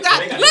do. You got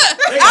Look,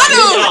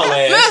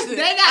 I do. Listen,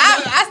 They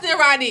got I still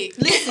ride dick.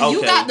 Listen,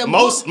 you got the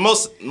most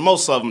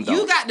of them don't.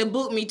 You got to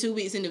book me 2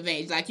 weeks in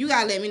advance. Like, you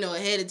got to let me know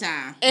ahead of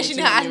time. And she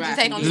know how I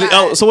take on the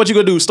Oh, side. so what you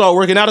gonna do? Start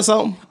working out or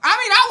something? I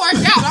mean, I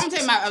work out. But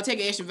I'm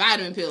taking an extra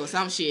vitamin pill or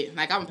some shit.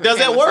 Like, I'm Does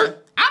that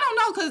work? I don't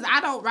know, because I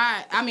don't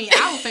ride. I mean, I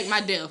don't fake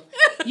my death.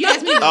 You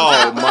ask me.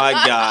 Oh my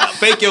God!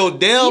 Fake your You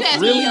death?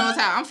 ask me Really? on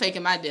time. I'm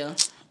faking my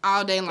death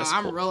all day long.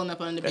 I'm rolling up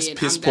under the That's bed.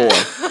 piss I'm poor.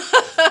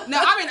 dying. No,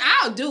 I mean,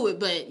 I'll do it,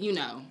 but, you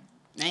know.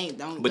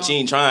 But you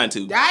ain't trying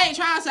to. I ain't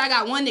trying to. I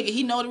got one nigga.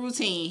 He know the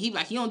routine. He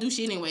like, he don't do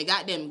shit anyway.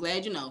 Goddamn,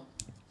 glad you know.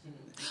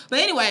 But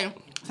anyway,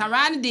 so I'm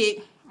riding the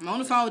dick. I'm on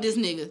the phone with this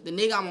nigga. The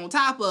nigga I'm on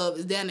top of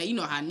is down there. You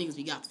know how niggas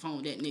be got the phone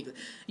with that nigga.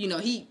 You know,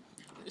 he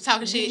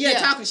Talking shit.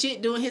 talking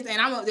shit, doing his, and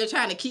I'm up there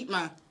trying to keep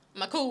my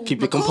cool.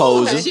 Keep your cool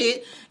composure. and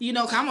shit. You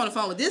know, 'cause I'm on the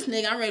phone with this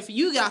nigga. I'm ready for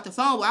you to get off the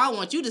phone, but I don't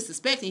want you to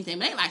suspect anything.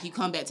 But ain't like you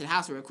come back to the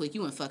house real quick.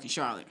 You in fucking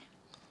Charlotte.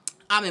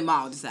 I'm in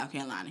Malden, South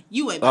Carolina.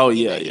 You ain't. Oh,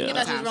 yeah, yeah. You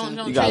got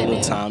You got a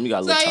little time.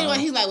 So anyway,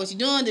 he's like, "What you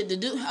doing?" The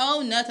dude,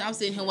 oh, nothing. I'm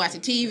sitting here watching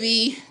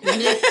TV. The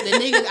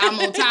nigga I'm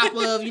on top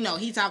of, you know,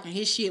 he talking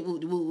his shit.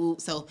 Whoop, whoop, whoop.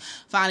 So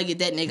finally get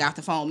that nigga off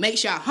the phone. Make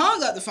sure I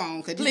hung up the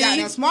phone because you got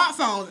them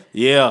smartphones.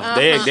 Yeah,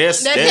 they'll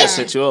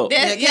set you up. I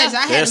had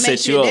They'll to make set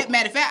you sure. up. That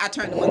matter of fact, I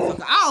turned the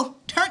motherfucker off,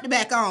 turned it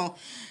back on.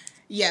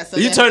 Yeah, so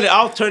You turn it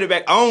off, turn it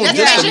back on That's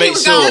just to right. make She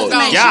was sure.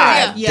 gone.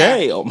 God Yeah.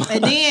 damn.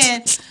 And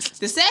then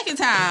the second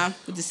time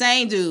with the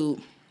same dude,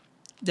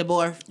 the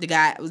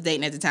guy I was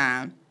dating at the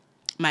time,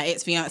 my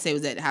ex-fiance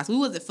was at the house. We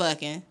wasn't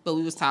fucking, but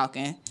we was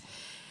talking.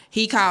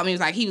 He called me, was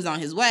like he was on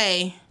his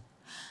way.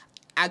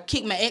 I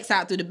kicked my ex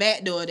out through the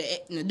back door.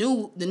 The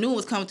new one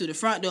was coming through the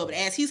front door, but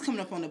as he's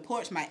coming up on the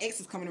porch, my ex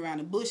is coming around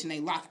the bush, and they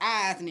lock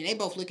eyes, and then they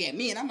both look at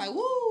me, and I'm like,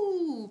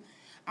 woo!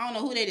 I don't know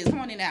who that is. Come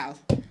on in the house.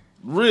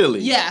 Really?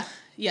 Yeah,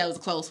 it was a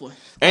close one.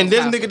 And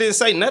this nigga didn't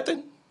say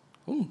nothing?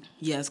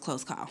 Yeah, it's a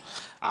close call.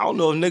 I don't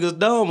know if niggas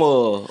dumb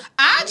or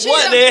what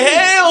cheated. the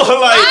hell?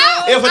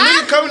 Like, if a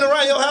nigga coming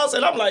around your house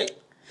and I'm like, you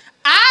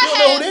don't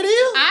know who that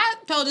is? I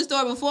told told this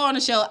story before on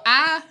the show.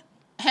 I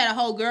had a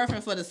whole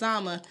girlfriend for the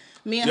summer.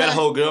 Me and You her. had a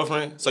whole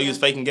girlfriend, so you was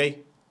faking gay.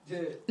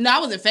 No, I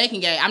wasn't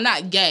faking gay. I'm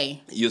not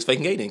gay. You was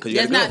faking gay then, because you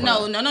had That's a not.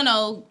 girlfriend.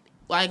 No.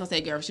 Well, I ain't gonna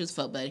say girl. She was a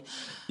fuck buddy.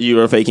 You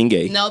were faking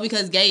gay. No,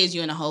 because gay is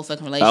you in a whole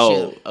fucking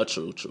relationship.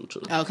 True.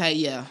 Okay,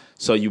 yeah.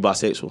 So you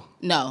bisexual?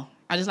 No,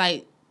 I just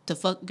like to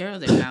fuck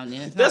girls every now and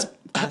then. It's That's-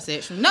 not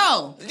bisexual.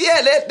 No.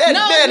 Yeah, that No, it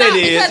it's not, is.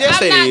 because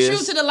Yes, I'm it not is.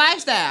 true to the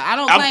lifestyle. I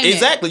don't claim that.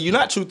 Exactly, you're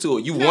not true to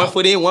it. You No. one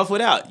foot in, one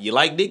foot out. You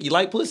like dick, you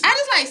like pussy. I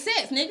just like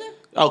sex, nigga.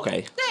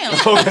 Okay. Damn.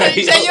 Okay.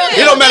 You say you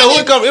It don't matter who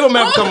it come. It don't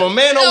matter if it come a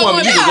man or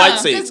woman. You just Yeah. like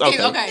sex. Just keep-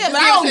 Okay. Yeah,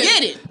 but I don't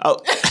get it. Oh,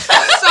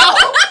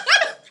 So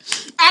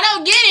I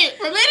don't get it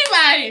from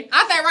anybody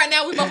I think right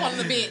now we both on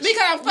the bench. because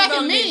I'm We both on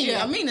fucking the bench, mean.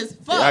 yeah. I'm mean as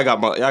fuck. y'all got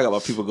my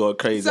people going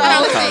crazy So, on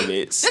the let's see.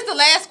 comments. This the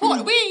last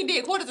quarter. We ain't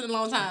did quarters in a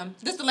long time.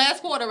 This the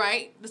last quarter,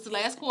 right? This the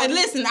last quarter. And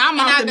listen, I'm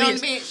And off I've the been on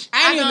bench. the bench. I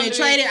ain't I've even been been on the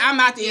traded. bench. I'm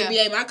out the Yeah.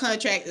 NBA. My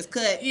contract is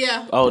cut.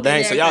 Yeah. Oh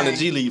dang! So y'all in the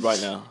everything. G League right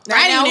now?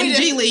 I now ain't even in we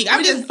the G just- League. we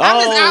I'm just- just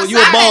outside. you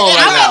a ball And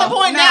right I'm now. at the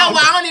point No. now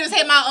where I don't even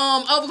take my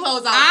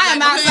overclothes off. I am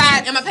Like, my hoodie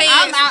outside. and my pants.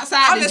 I'm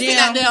outside I'm the just gym.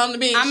 sitting out there on the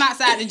bench. I'm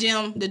outside the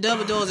gym. The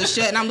double doors are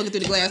shut, and I'm looking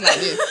through the glass like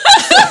this.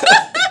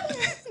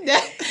 Yeah, I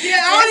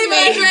don't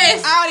even undress.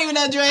 I don't even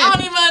undress. I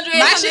don't even undress.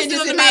 My I'm shit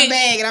just on in the my bench.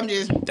 bag, and I'm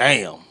just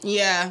Damn.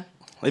 yeah.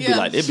 It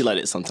be like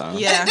that sometimes.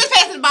 Yeah. Just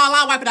pass the ball.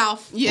 I'll wipe it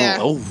off. Yeah.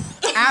 Oh,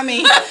 I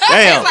mean,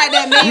 damn. it's like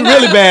that meme. You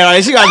really bad.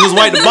 Like, she got to just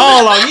wipe the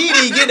ball off. You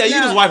didn't even get that.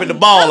 You just wiping the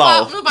ball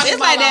off. It's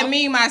like that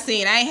meme I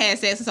seen. I ain't had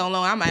sex in so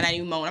long. I might not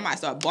even moan. I might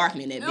start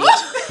barking in that bitch.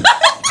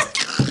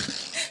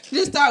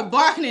 Just start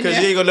barking in Because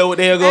there. you ain't going to know what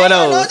the hell I going ain't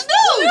know on. what to do.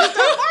 Just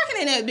start barking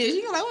in that bitch.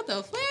 You like, what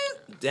the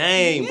fuck?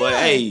 Dang, but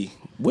Yeah. hey,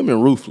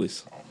 women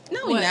ruthless.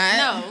 No, we not.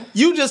 No.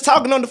 You just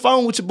talking on the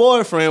phone with your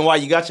boyfriend while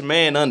you got your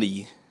man under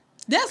you.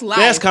 That's life.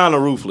 That's kind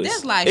of ruthless.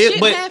 That's life. Shit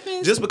but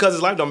happens. just because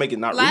it's life don't make it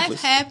not Life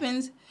ruthless.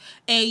 happens,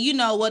 and you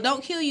know what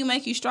don't kill you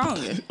make you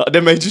stronger.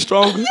 That made you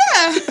stronger?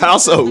 Yeah. How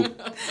so?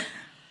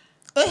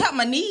 It helped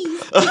my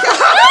knees.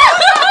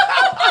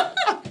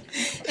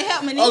 It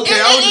helped my knees.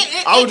 Okay,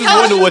 I was just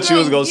wondering what you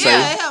was going to say.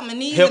 Yeah, it helped my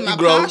knees Help and you my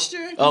grow?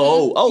 posture.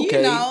 Oh, okay.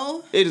 You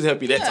know. It just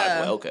help you that type of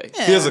way. Yeah. Okay.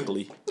 Yeah.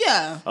 Physically.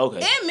 Yeah. Okay.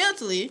 And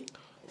mentally.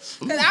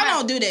 Because I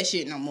don't do that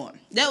shit no more.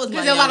 That was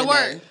my It's a lot of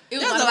younger work. days. It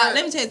was That's a a lot of lot. work.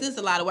 Let me tell you, this is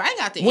a lot of work. I ain't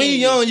got the When you're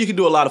energy. young, you can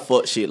do a lot of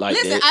fuck shit like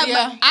Listen, that.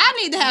 Yeah. I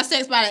need to have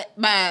sex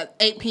by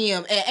 8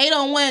 p.m. At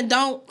 8:01,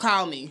 don't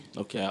call me.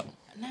 Okay. Not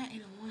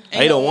 801.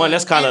 801,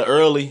 that's kind of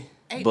early.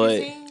 But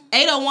 8:15.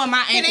 8:01,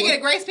 my Can ankle. they get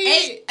a grace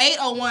period?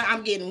 8:01,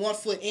 I'm getting 1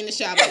 foot in the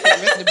shower, put the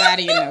rest of the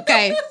body in there,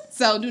 okay?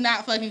 So do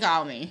not fucking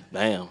call me.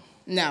 damn.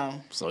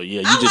 No. So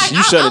yeah, I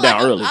you shut it down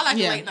like early. I like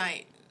Yeah. a late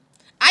night.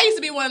 I used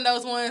to be one of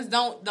those ones.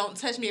 Don't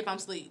touch me if I'm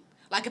asleep.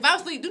 Like if I'm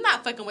asleep, do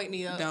not fucking wake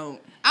me up.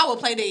 Don't. I will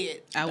play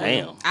dead. I will.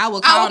 Damn. I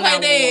will I call will play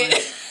 911.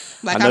 dead.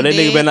 Like I know I'm that nigga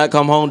dead. better not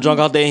come home drunk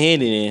out there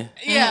handy then.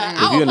 Yeah, If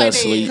I you will in play that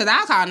sleep. dead. Because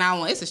I'll call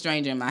 911. It's a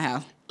stranger in my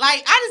house.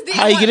 Like I just did.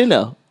 How you get in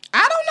there?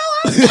 I don't know.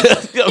 came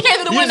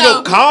through the You window.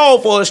 just call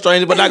for a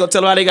stranger, but not gonna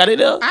tell them how they got in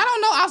there. I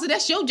don't know, officer.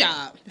 That's your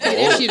job. Pick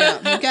that shit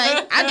up,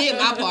 okay? I did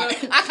my part.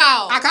 I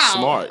called. I called.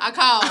 Smart. I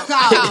called. I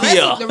called.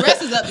 Yeah. The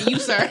rest is up to you,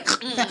 sir.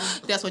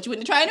 That's what you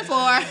went to training for.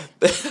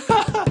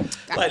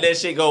 Like that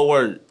shit go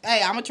work.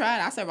 Hey, I'm going to try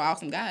it. I serve an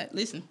awesome God.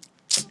 Listen.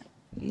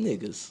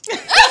 Niggas.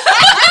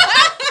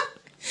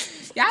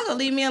 Y'all gonna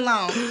leave me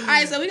alone. All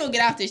right, so we gonna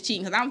get off this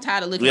cheating because I'm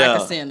tired of looking like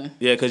a sinner.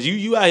 Yeah, because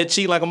you out here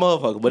cheating like a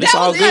motherfucker, but it's That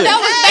all was- good. that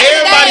was back in the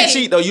Everybody day.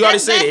 cheat though. You already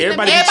That's said back it. in the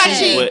Everybody day. be Everybody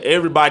cheating, cheat. but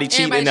everybody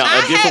cheating in a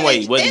Everybody different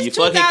way. Whether it's you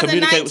fucking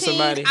communicate with 2019.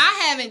 somebody, I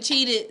haven't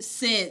cheated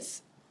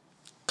since.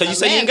 because you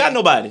say you ain't got 11.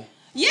 nobody.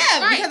 Yeah,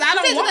 Right. because I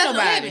don't Since want 2011.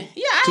 nobody.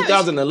 Yeah, I haven't-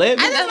 2011. I,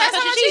 that's the last That's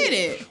time when you I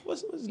cheated.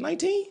 What's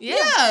 19? Yeah.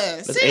 Yeah,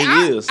 That's 8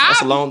 years.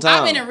 That's a long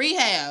time. I've been in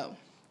rehab.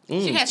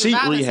 She had to Cheat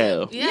revive rehab.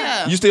 herself. Yeah.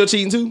 Yeah. You still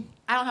cheating too?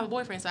 I don't have a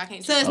boyfriend, so I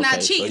can't. So it's cheat. not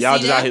Okay, so cheating. y'all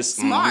See, just out that's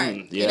here- smart.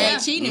 yeah. It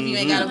ain't cheating if you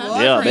ain't got a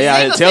boyfriend. Yeah, they out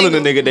here Single, telling the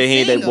single. nigga that he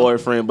ain't that Single.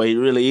 boyfriend, but he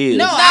really is.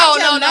 No, No, I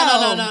tell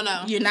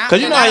no. You're not. Cause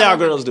you know how gonna- y'all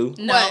girls do.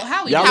 No, What?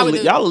 how we? Y'all How will, we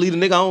do? y'all will lead a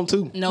nigga on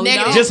too. No,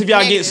 Negative. no. Just if y'all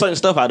Negative. get certain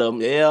stuff out of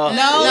them. Yeah. No,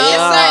 No, it's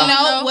certain,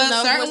 no, well,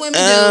 no, certain no. women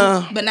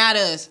Uh, do, but not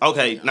us.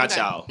 Okay, not Okay.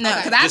 y'all. No, Okay.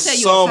 because I Just tell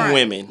you some upfront.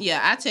 women. Yeah,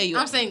 I tell you.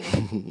 I'm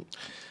single.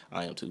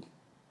 I am too.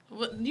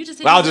 What, you just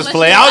said I'll just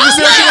play. I was just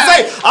saying what you say.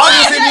 I was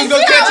just saying you was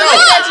gonna catch on.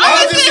 I was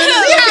just saying you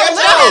was gonna catch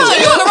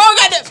on. the wrong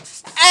goddamn.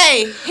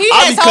 Hey, he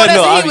I'll had be told cutting us up. that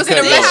I'll he was be in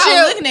a cutting up. I'm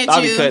relationship. looking at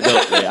I'll be you. cutting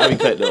up. Yeah, I'll be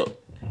cutting up.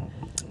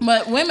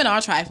 But women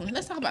are trifling.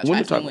 Let's talk about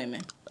Women trifling trifling.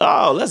 women.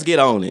 Oh, let's get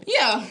on it.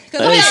 Yeah, because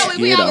Let's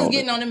we get always on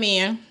getting it. on the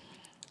men.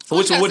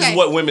 Which you is say?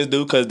 what women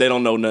do because they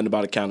don't know nothing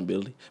about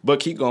accountability. But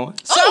keep going.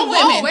 Some Oh,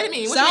 women. wait a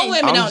minute. What Some you mean?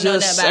 women I'm don't know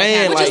just that about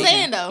saying, What you accountability.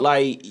 saying, though?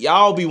 Like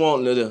y'all be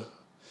wanting to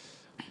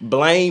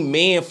blame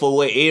men for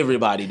what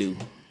everybody do.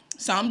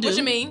 Some do. What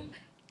you mean?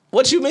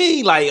 What you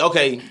mean? Like,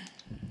 okay,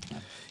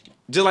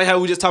 just like how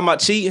we just talking about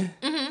cheating.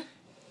 Mm-hmm.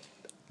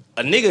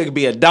 A nigga could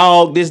be a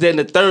dog, this, that, and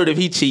the third if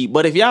he cheat.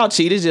 But if y'all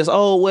cheat, it's just,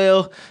 oh,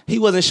 well, he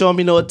wasn't showing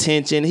me no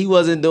attention. He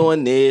wasn't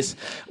doing this.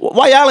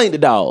 Why y'all ain't the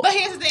dog? But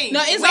here's the thing.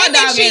 No, it's Women all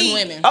dog ass cheat,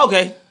 women.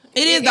 Okay.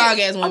 It is It dog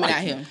is. ass women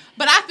out here.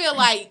 But I feel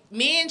like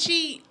men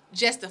cheat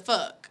just to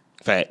fuck.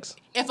 Facts.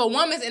 if a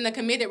woman's in a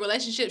committed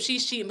relationship,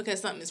 she's cheating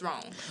because something is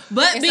wrong.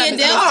 But And being something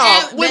is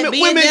devil's, wrong.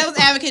 women- devil's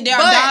advocate, there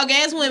are dog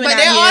ass women But out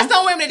there here. are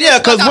some women that Yeah,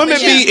 just because fuck off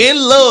women and be in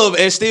love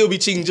and still be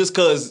cheating just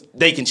because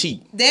they can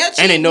cheat. They'll cheat.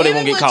 And they know they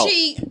Women won't get will caught.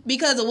 cheat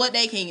because of what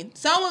they can.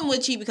 Some women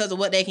would cheat because of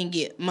what they can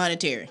get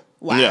monetary.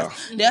 Wow. Yeah.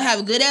 They'll have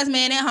a good ass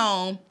man at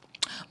home,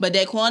 but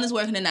Daquan is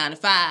working a 9 to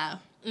 5.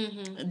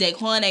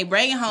 Daquan ain't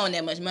bringing home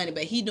that much money,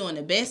 but he doing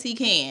the best he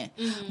can.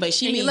 But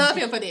she And you mean- love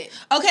him for that. Okay,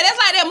 that's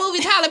like that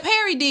movie Tyler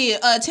Perry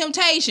did,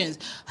 Temptations.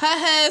 Her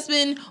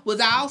husband was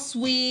all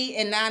sweet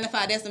and 9 to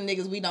 5. That's some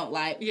niggas we don't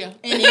like. Yeah.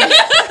 And then,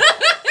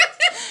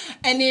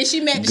 and then she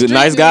met the Good street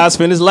nice nigga. guys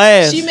finish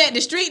last. She met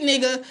the street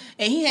nigga,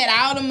 and he had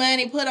all the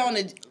money put on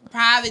a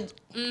private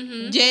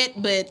jet,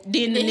 but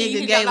then the Then nigga he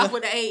gave got off her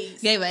with the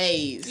AIDS.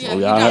 AIDS. Yeah. Oh,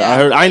 yeah, I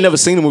heard. I ain't never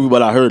seen the movie,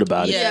 but I heard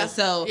about it. Yeah, Yeah.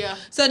 so Yeah.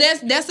 so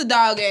that's a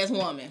dog ass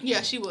woman.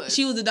 Yeah, she was.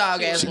 She was a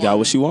dog ass She woman. got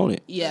what she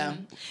wanted. Yeah.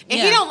 And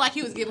yeah. he don't like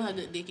he was giving her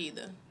good dick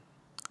either.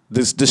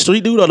 The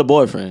street dude or the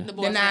boyfriend? The the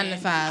boyfriend. 9 to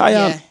 5. How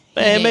y'all? Yeah.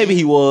 Man, He maybe did.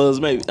 he was.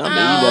 Maybe. I mean, He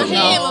he wasn't.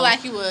 didn't No. look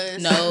like he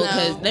was. No,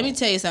 because let me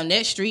tell you something.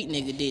 That street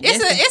nigga did. It's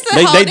That's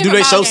a whole They do different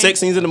they show ballgame. sex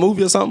scenes in the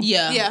movie or something?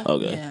 yeah. Yeah.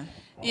 Okay. Yeah.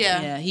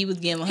 Yeah. Yeah. He was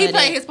giving her He that.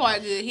 played his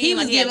part good. He ain't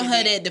was like had giving to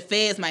her be- that the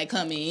feds might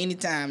come in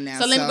anytime now.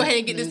 So let me go ahead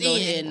and get let me this go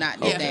in. ahead and knock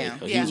Yeah. this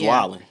down. He was Yeah.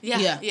 wilding. Yeah.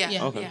 Yeah. Yeah.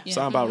 Yeah. Okay. Yeah.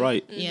 Sound about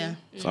right. Yeah.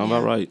 Sound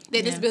about right.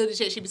 That disability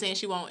check she be saying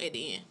she won't at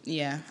the end.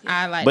 Yeah.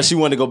 I like But that. she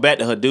wanted to go back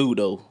to her dude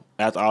though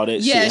after all that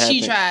shit Yeah, happened.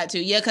 she tried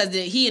to. Yeah, because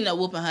he ended up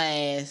whooping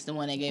her ass, the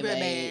one that gave Real her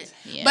bad. AIDS.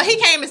 Yeah. But he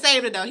came and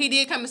saved her though. He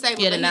did come and save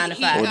her. Yeah, but the 9 to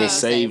he, 5. Or they Saved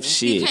saved him.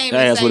 He shit. came That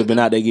and ass would have saved been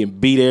him. out there getting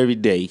beat every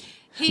day.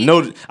 He-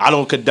 No, I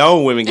don't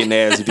condone women getting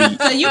their ass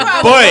beat. So you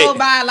probably But- go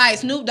by like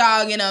Snoop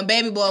Dogg and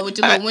Baby Boy with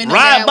your little window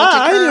Ride down by. with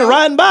your I ain't even curl.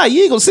 riding by.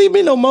 You ain't gonna see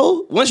me no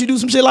more. Once you do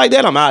some shit like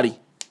that, I'm outie.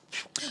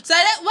 So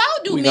that, why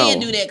do We men gone.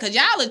 do that? Because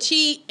y'all will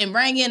cheat and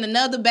bring in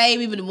another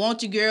baby, but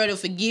want your girl to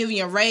forgive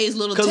you and raise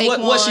little Because Taquan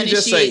what she and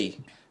just shit. say?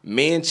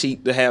 Men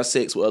cheat to have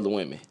sex with other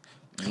women.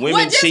 Women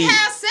Well, just cheat.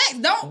 have sex.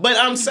 Don't. But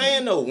I'm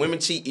saying though, women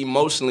cheat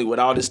emotionally with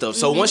all this stuff.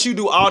 So once you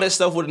do all that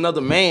stuff with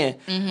another man,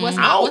 What's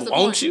I what's don't the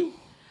want point? you.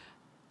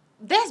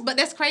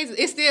 That's crazy.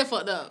 It's still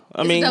fucked up.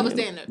 I It's mean, a double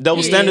standard.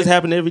 double standards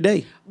happen every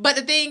day. But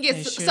the thing is,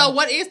 That's true. so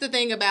what is the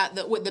thing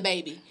about with the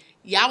baby?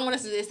 Y'all want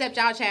us to accept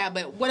y'all child,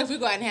 but what if we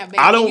go out and have a baby?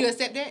 I don't. You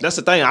accept that? That's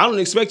the thing. I don't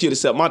expect you to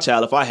accept my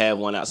child if I have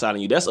one outside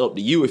of you. That's up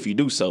to you if you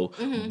do so.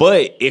 Mm-hmm.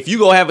 But if you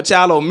go have a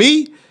child on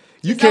me,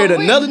 you carried over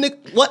with. another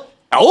nigga. What?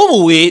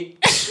 Over with.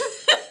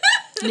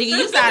 Nigga,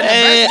 you signed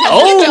And a birth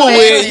over certificate.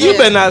 with. You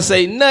better not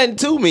say nothing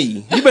to me.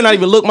 You better not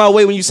even look my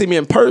way when you see me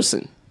in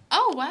person.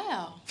 Oh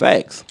wow.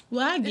 Facts.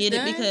 Well, I get it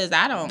done? because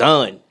I don't.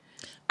 Done.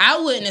 I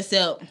wouldn't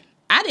accept.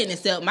 I didn't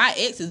accept my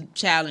ex's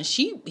child, and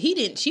he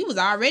didn't. She was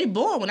already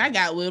born when I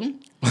got with him.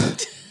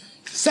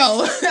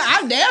 So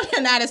I'm damn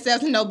sure not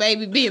accepting no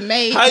baby being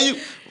made. How you?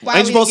 while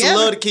Ain't you we supposed to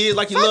together. love the kids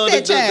like you Fuck love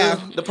that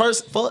child. the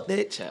person? Fuck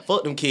that child.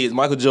 Fuck them kids.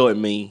 Michael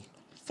Jordan mean.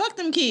 Fuck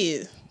them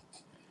kids.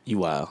 You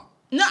wild.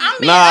 No, I'm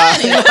being Nah.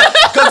 honest.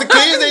 Because the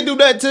kids ain't do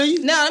that to you.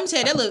 No, let me tell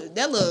you,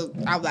 that look,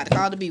 I was about to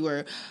call the B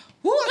word.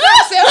 Who was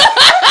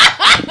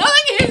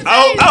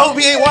I I hope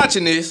he ain't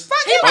watching this.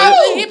 He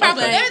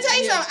probably. Let me tell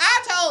you Yeah. something.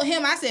 I told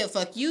him, I said,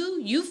 fuck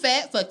you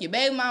fat, fuck your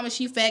baby mama,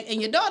 she fat,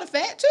 and your daughter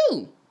fat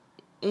too.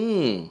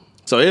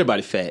 So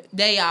everybody fat.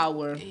 They all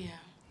were. Yeah.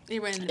 He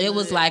ran in the It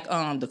was blood.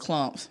 like the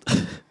clumps.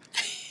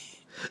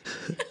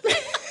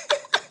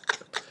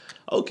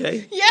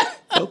 Okay. Yeah.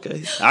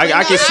 Okay.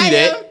 I can see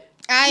that.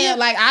 I am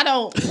like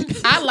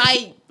I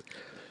like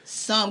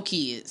some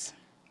kids.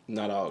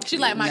 Not all. She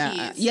like my Nah,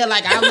 kids. yeah,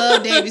 like I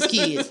love David's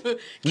kids.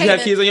 You have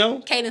kids of your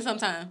own? Kaden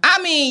sometime.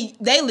 I mean,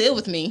 they live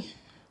with me.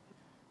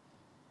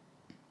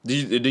 Do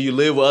you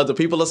live with other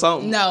people or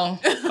something? No,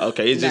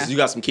 Okay, it's just Nah. you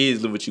got some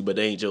kids live with you, but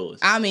they ain't yours.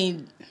 I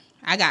mean,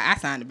 I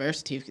signed the birth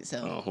certificate,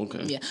 so Oh,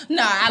 okay. yeah.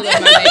 No, I love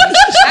my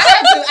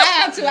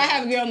babies. I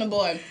have a girl and a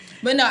boy,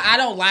 but no, I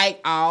don't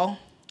like all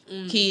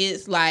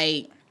kids.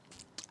 Like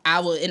I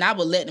would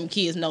let them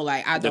kids know,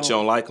 like I That you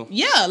don't like them?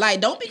 Yeah,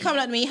 like don't be coming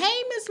up to me,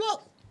 hey Miss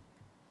Look.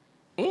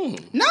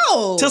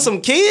 No. To some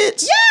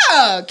kids?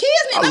 Yeah, kids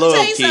need. I Let me love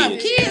tell you something.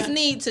 kids. Kids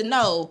need to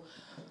know.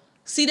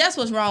 See, that's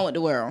what's wrong with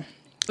the world.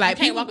 Like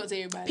Can't people, walk up to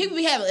everybody. people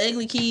be having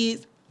ugly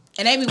kids,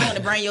 and they be wanting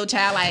to bring your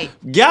child. Like,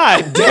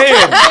 God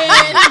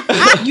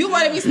damn. you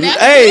want to be snapping.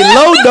 Hey,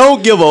 Lo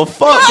don't give a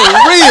fuck for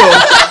real.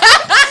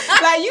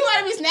 Like you want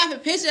to be snapping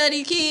pictures of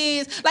these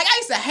kids. Like I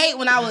used to hate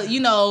when I was,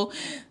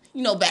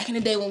 back in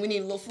the day when we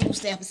needed a little food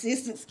stamp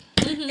assistance,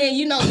 and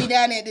be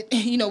down at the,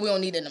 we don't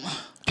need it no more.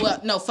 Well,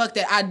 no, fuck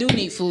that. I do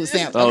need food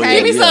stamps. Oh, Okay,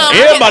 Give me yeah, some.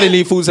 yeah. Everybody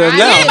need food stamps I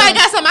now. need Anybody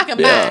got something I can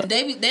Yeah. buy?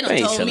 They They done ain't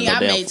told selling me no I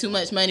damn made food. too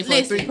much money for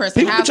Listen, a 3-person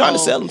People household. be trying to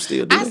sell them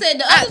still, do I they? said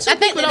the I other two think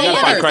people that don't they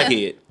Gotta find are. work.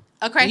 crackhead.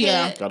 A crackhead?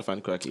 Yeah. Gotta find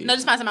a crackhead. No,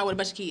 just find somebody with a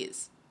bunch of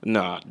kids.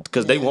 Nah,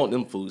 because they want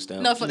them food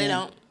stamps. No, fuck they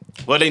don't.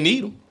 Well, they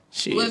need them.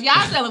 Shit. Well, if y'all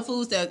selling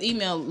food stamps,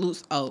 email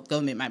Luce. Oh,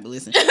 government might be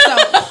listening. So,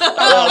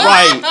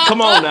 right.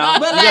 Come on now.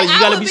 But You like,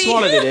 gotta be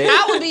smarter than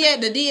that. I would be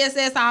at the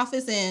DSS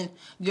office and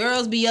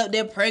girls be up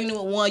there pregnant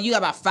with one. You got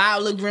about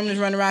 5 little gremlins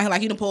running around here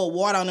like you done poured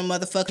water on them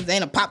motherfuckers. They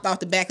done popped off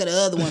the back of the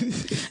other one.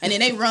 And then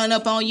they run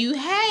up on you.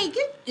 Hey,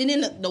 and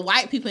then the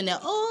white people in there,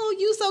 oh,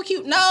 you so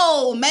cute.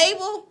 No,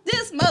 Mabel,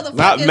 this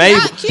motherfucker is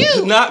not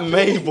cute. Not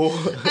Mabel.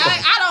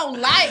 I don't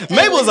like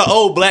Mabel's an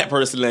old black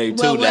person name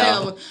too now.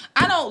 whatever.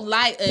 I don't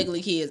like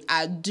ugly kids.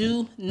 I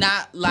do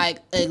not like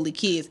ugly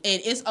kids.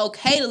 And it's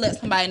okay to let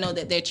somebody know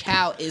that their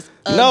child is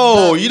ugly.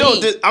 No, you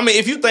don't. I mean,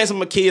 if you think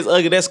some kid's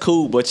ugly, that's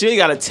cool. But you ain't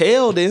gotta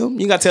tell them.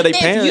 You gotta tell their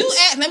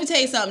parents. Let me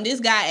tell you something. This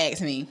guy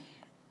asked me.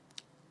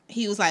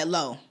 He was like,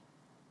 "Lo,"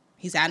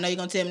 he said, "I know you're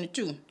gonna tell me the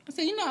truth." I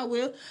said, "You know I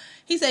will."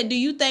 He said, "Do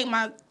you think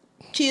my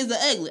kids are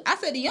ugly?" I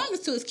said, "The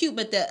youngest two is cute,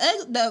 but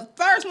the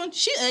first one,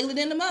 she ugly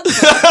than the mother."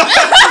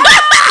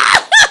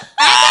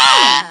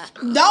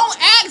 Don't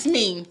ask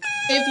me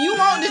if you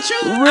want the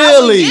truth.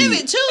 Really? I will give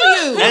it to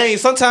you. Hey,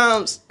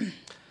 sometimes.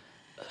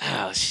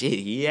 Oh shit!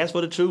 He asked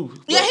for the truth.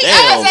 Yeah, he Damn.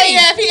 asked me.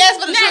 Yeah, if he asked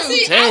for the Now, truth.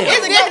 see, Damn. I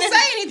wasn't gonna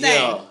say anything,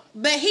 Yeah.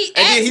 but he And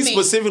asked then he me.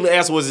 specifically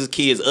asked, "Was his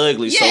kids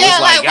ugly?" So Yeah,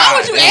 it's like, like, why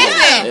would you God ask damn.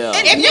 that? Yeah.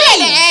 And If you had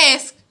to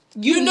ask,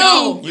 You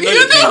know. You know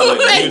your kids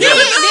ugly. You know.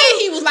 Then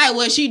he was like,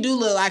 "Well, she do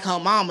look like her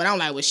mom," and I'm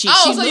like, "Well, she." Oh,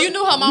 she so look- you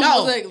knew her mama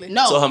no, was ugly.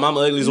 No, So her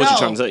mama ugly is what you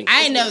trying to say?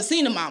 I ain't never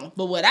seen the mama,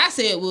 but what I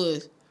said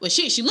was, "Well,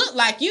 shit, she looked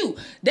like you."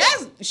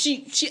 That's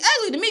she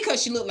ugly to me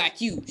because she looked like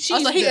you.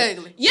 She's so he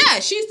ugly. Yeah,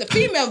 she's the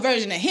female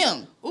version of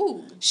him.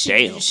 ooh,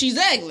 Damn. She's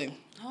ugly.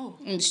 oh,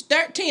 And she's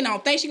 13. I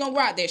don't think she gonna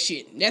rock that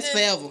shit. That's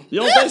forever.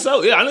 You don't think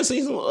so? Yeah, I done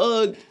seen some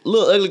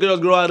little ugly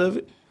girls grow out of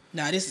it.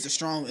 Nah, this is a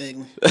strong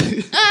ugly.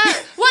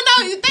 well,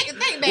 no, you think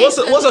back. What's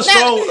a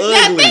strong now, ugly?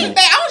 Now think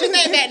back. I want you to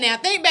think back now.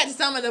 Think back to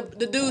some of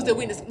the dudes that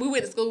we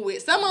went to school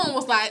with. Some of them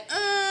was like,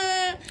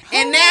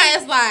 and now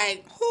it's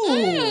like,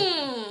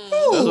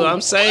 That's what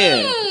I'm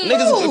saying.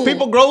 Niggas,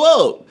 people grow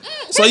up.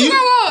 So people you,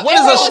 grow up. what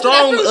They is grow a up to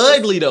strong their fruit.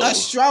 ugly though? A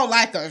strong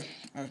like a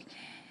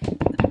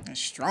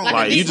strong. Like a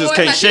Like, deep you just voice,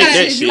 can't like she shake got-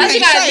 that shit. Like she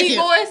got a Shake deep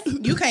it.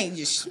 voice. You can't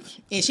just,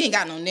 and she ain't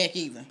got no neck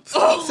either.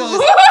 So it's,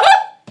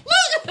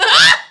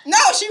 no,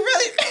 she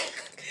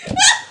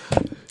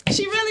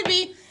really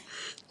be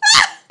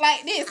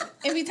like this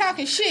and be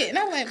talking shit. And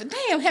I'm like, but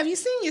damn, have you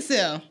seen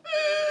yourself?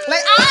 Like,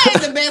 I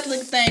ain't the best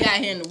looking thing out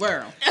here in the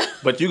world.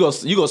 But you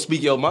gonna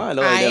speak your mind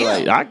though. I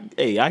Like,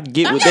 am. I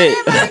get I'm with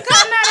not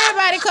that.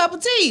 everybody cup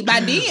of tea. My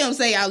DM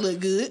say I look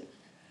good.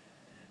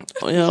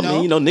 Yeah, I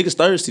mean, niggas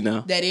thirsty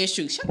now. That is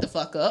true. Shut the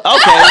fuck up. Okay.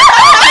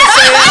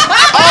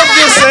 I'm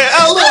just saying.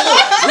 Oh,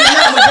 look. We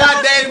got my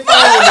goddamn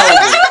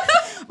phone over.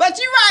 But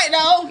you're right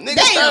though.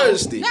 Niggas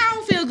thirsty. Nah, I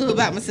don't feel good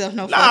about myself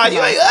no Nah, fucking you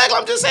more. ain't ugly.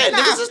 I'm just saying, Nah.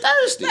 niggas is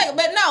thirsty. Like,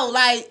 but no,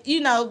 like,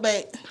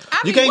 but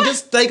I You mean, can't what?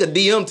 just take a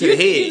DM to the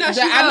head. know,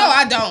 I know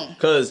I don't.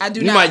 Cause I do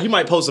you not.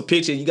 might post a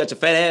picture and you got your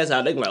fat ass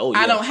out. They be like, oh yeah,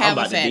 I don't have I'm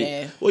about a fat to be.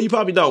 ass. Well, you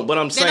probably don't, but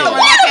I'm They saying. don't run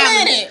Wait our a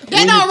family. minute. They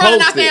When don't you run in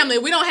our post it. family.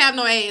 We don't have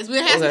no ass. We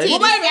have some Okay. titties. Well,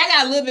 baby, I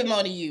got a little bit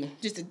more than you.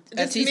 Just a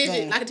Just teaspoon.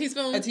 midget, like a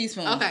teaspoon. A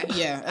teaspoon. Okay.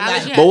 Yeah. I'll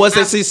let you Like, But once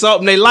they have- see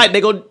something they like, they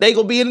go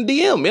be in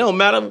the DM. It don't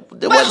matter what's but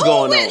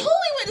going who on. we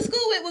went to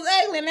school with was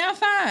ugly and now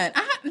fine.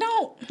 I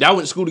don't. Y'all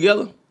went to school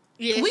together?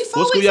 Yes. We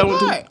 4 What school weeks y'all went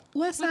to? apart.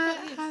 West Side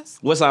High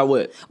School. West Side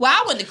what? Well,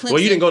 I went to Clemson.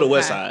 Well, you didn't go to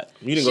West High. Side.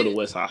 You didn't go to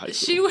West Side High School.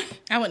 She went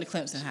I went to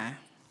Clemson High.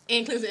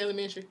 in Clemson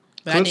Elementary.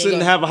 But I Clemson didn't didn't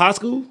go. have a high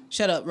school?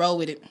 Shut up. Roll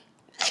with it.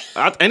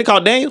 Ain't it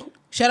called Daniel?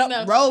 Shut up.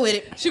 No. Roll with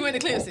it. She went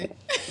to Clemson.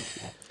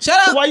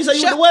 Shut up. Why you say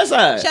you went Shut- to West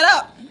Side? Shut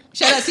up.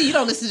 Shut up. See, you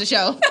don't listen to the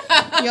show.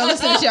 You don't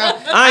listen to the show.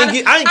 I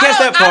ain't catch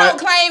that I don't part.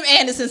 claim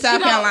Anderson,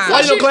 South don't- Carolina.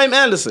 Why you don't claim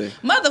Anderson?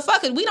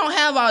 Motherfuckers, we don't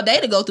have all day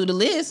to go through the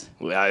list.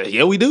 Well,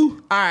 yeah, we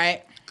do. All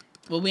right.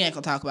 Well, we ain't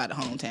gonna talk about the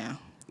hometown.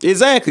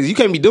 Exactly. You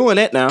can't be doing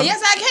that now. Yes,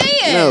 I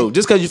can. No,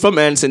 just because you're from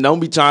Anderson, don't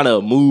be trying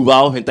to move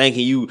off and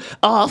thinking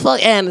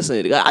fuck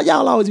Anderson.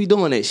 Y'all always be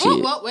doing that shit. Oh,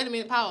 well, wait a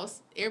minute. Pause.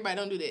 Everybody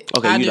don't do that.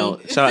 Okay, I you do.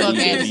 don't. Shout out Fuck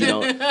to you, Anderson. you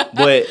don't.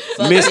 But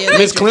Fuck Miss the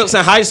electric.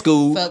 Clemson High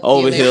School Fuck the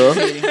over here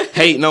electric.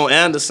 hating on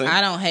Anderson. I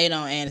don't hate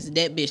on Anderson.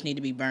 That bitch need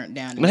to be burnt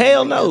down.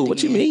 Hell no.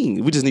 What you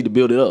mean? We just need to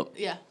build it up.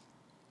 Yeah.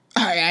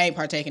 All right, I ain't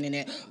partaking in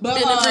that. But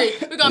Build a bridge.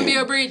 We're gonna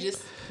build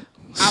bridges.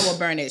 I will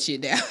burn that shit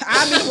down.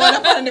 I'll be the one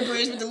up under the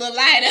bridge with the little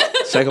lighter.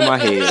 Shaking my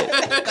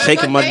head.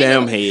 Shaking my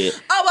damn head.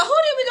 Oh, but who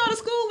did we go to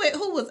school with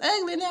who was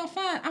ugly now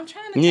fine? I'm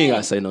trying to You ain't think.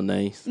 gotta say no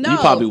names. No. You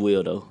probably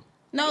will though.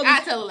 No,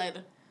 I'll tell her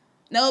later.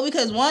 no,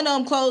 because one of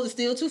them clothes is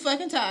still too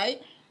fucking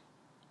tight.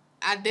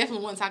 I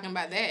definitely wasn't talking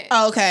about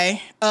that.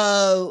 Okay.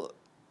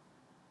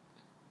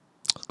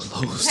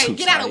 Clothes Hey, too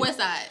get tight. out of West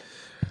Side.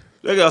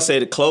 They gotta say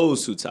the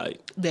clothes too tight.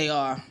 They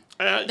are.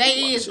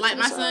 They is like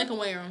my son can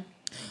wear them.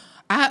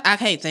 I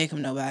can't think of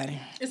nobody.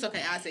 It's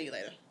okay. I'll tell you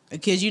later.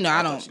 Because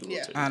I don't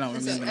Yeah. I don't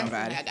It's remember okay.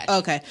 nobody. I got you.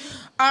 Okay.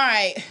 All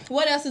right.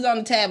 What else is on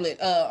the tablet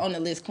on the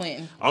list,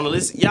 Quentin? On the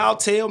list, y'all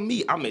tell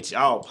me. I'm at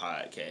y'all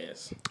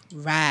podcast.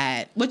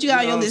 Right. What you got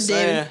on You know your what I'm list,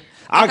 saying? Debbie?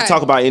 I Okay. can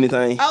talk about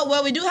anything. Oh,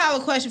 well, we do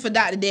have a question for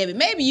Dr. Debbie.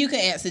 Maybe you can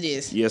answer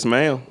this. Yes,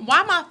 ma'am.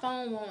 Why my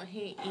phone won't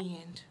hit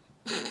end?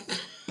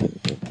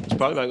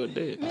 probably gotta go to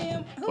bed.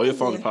 Ma'am, who Or your is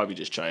phone this? is probably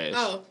just trash.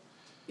 Oh.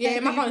 Yeah,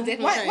 my phone is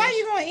definitely Why trash. are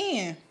you going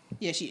in?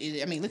 Yeah, she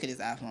is. I mean, look at his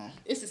iPhone.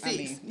 It's a 6. I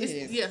mean, it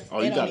is. Yeah.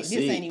 Oh, you got a This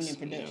ain't 6.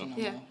 even in production no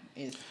Yeah. more.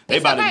 It's, They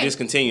about okay. to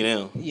discontinue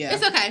now. yeah.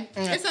 It's okay.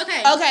 It's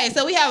okay. Okay,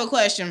 so we have a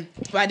question.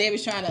 While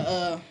Debbie's trying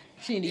to,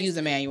 she need to use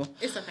a manual.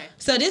 It's okay.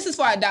 So this is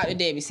for our Dr.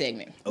 Debbie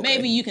segment. Okay.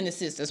 Maybe you can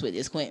assist us with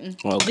this, Quentin.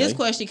 Okay. This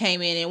question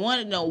came in and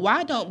wanted to know,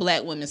 why don't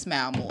black women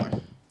smile more?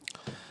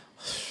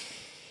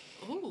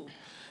 Ooh.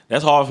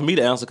 That's hard for me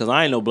to answer because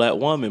I ain't no black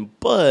woman,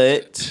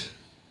 but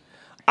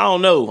I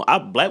don't know.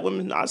 Black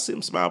women, I see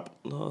them smile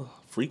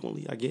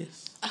frequently, I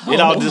guess. It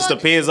all just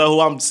depends on who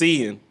I'm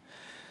seeing.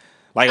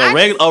 Like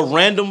a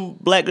random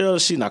black girl,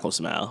 she's not gonna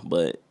smile,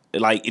 but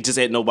like it just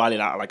ain't nobody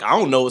that I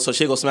don't know, so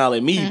she gonna smile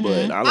at me,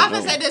 but I I don't was know.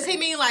 gonna say, does he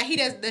mean like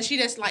she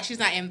just like she's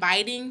not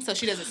inviting, so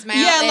she doesn't smile?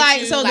 Yeah, at like,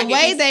 you? so Like, the if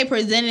way he's- they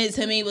presented it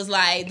to me was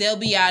like, they'll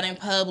be out in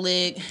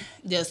public,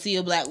 they'll see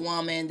a black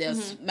woman, they'll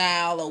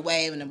smile or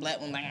wave, and the black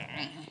woman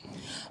like,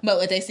 But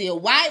when they see a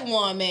white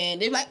woman,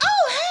 they're like,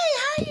 oh, hey,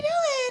 how you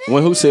doing?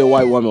 When who said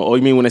white woman? Or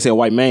you mean when they say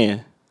white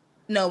man?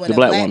 No, when The a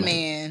black black woman.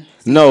 man.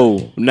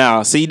 No,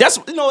 nah. See, that's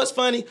it's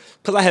funny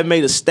because I had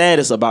made a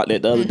status about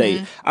that the other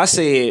day. I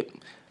said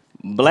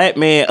black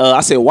man.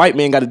 I said white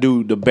men got to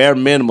do the bare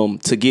minimum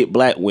to get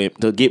black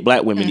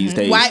women these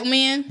days. White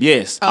men?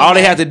 Yes. All they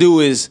Okay. have to do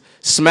is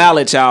smile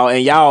at y'all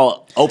and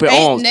y'all open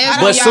Ain't arms. never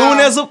But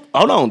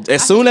y'all-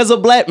 as soon as a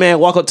black man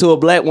walk up to a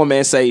black woman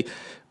and say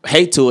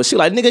hey to her, she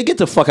like, nigga, get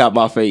the fuck out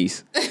my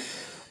face.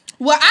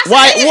 Well, I said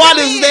Why it to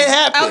does men. that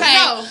happen? Okay.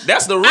 No.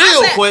 That's the I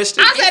real said-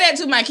 question. I say that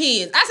to my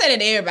kids. I say that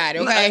to everybody,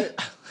 okay?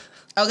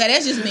 Okay,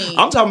 that's just me.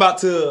 I'm talking about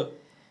to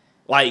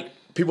like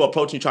people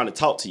approaching you trying to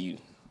talk to you.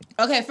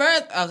 Okay,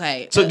 first,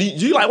 okay. So do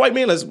you like white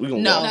men? We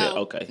gonna No. go off there. No.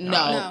 Okay. No,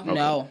 Alright.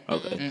 no.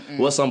 Okay.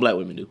 What some black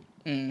women do?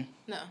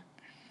 No.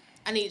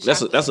 I need That's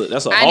chocolate.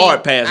 a I hard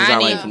need- pass I I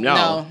need- from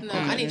y'all. no. No,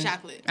 I need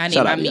chocolate. I need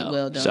Shout my out meat y'all.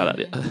 well done. Shout out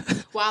y'all.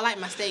 Well, I like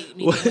my steak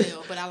medium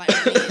well, but I like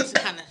my meat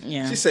kind of.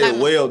 Yeah. She said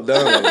well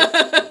done.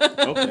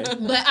 Okay.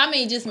 But I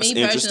mean, just me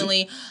That's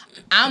personally,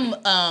 I'm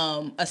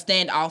a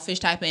standoffish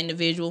type of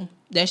individual.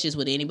 That's just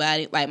with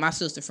anybody. Like my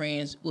sister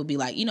friends would be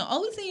like,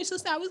 oh, we seen your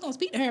sister out, we was gonna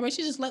speak to her, but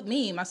she just let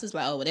me. And my sister's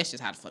like, oh, well, that's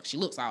just how the fuck she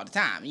looks all the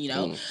time.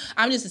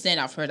 I'm just a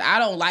standoff person. I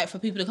don't like for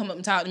people to come up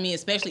and talk to me,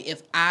 especially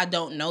if I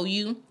don't know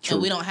you True.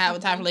 and we don't have a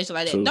type of relationship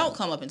like that. True. Don't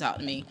come up and talk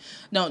to me.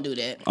 Don't do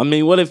that. I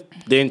mean, what if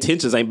their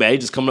intentions ain't bad? They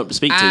just coming up to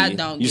speak to I you.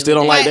 don't You give still a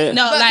don't like damn. that?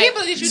 No. But like-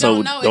 people that you So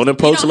don't know, don't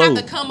approach you don't low.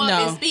 have to come up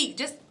No. and speak.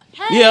 Just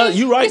hey. Yeah,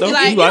 you right, Just be though.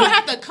 like, You you right. don't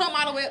have to come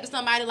all the way up to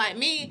somebody like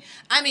me.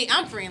 I mean,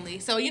 I'm friendly,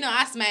 so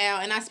I smile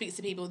and I speak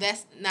to people.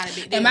 That's not a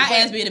big deal. And my But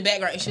ass be in the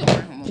background. She'll bring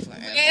her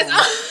motherfucking ass.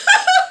 it's-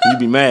 You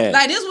be mad.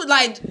 Like this was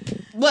like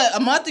what, a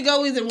month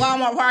ago we was in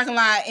Walmart parking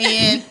lot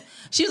and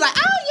she was like,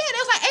 oh yeah, they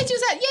was like, hey, she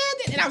was like,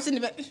 yeah, and I was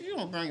sitting there, you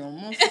don't bring your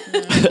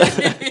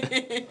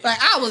motherfucking like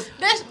I was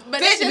That's Fit to be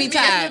just me.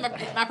 That's tired.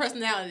 just my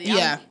personality.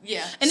 Yeah.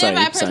 Yeah. and Same,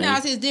 everybody's same.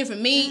 personality is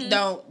different. Me,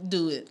 don't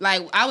do it.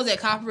 Like I was at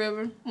Copper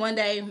River one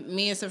day,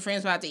 me and some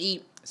friends were out to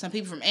eat. Some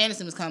people from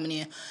Anderson was coming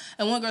in,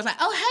 and one girl's like,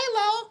 "Oh,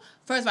 hey, Lo."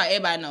 First of all,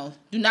 everybody knows,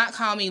 do not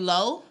call me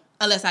Lo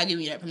unless I give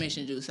you that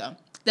permission to do so.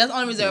 That's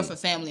only reserved for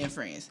family and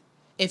friends.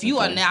 If you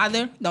are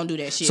neither, don't do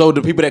that shit. So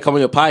the people that come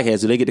on your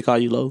podcast, do they get to call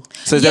you Lo?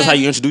 Since that's Yeah. how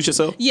you introduce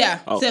yourself? yeah.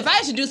 Okay. So if I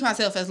introduce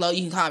myself as Lo,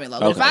 you can call me Lo.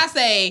 But if Okay. I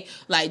say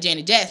like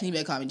Janet Jackson, you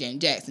better call me Janet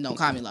Jackson. Don't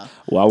call me Lo.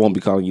 Well, I won't be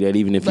calling you that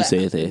even if you But-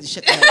 said that.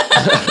 Shut the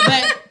hell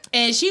up.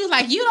 And she was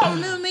like, "You don't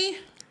remember me?"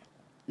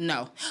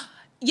 No.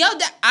 Yo,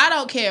 I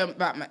don't care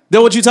about my.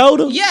 That what you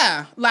told her?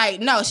 Yeah, like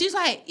no. She's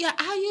like, yeah,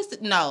 I used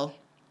to no.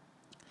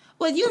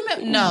 Well, you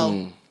remember?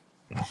 No,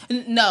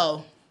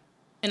 no.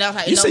 And I was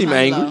like, You no, seem I'm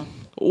angry. low.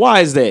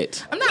 Why is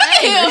that? I'm not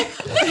angry.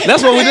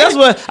 That's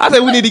what I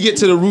think we need to get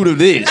to the root of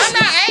this. I'm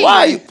not angry.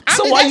 Why?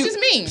 That's just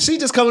me. She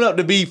just coming up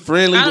to be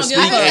friendly I to don't give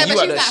speak, a fuck. and But you out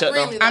she's there not shut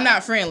friendly, down. I'm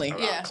not friendly.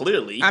 Yeah.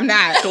 Clearly, I'm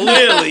not.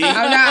 Clearly,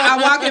 I'm not.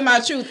 I walk in my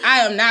truth. I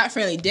am not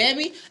friendly.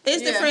 Debbie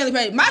is the Yeah. friendly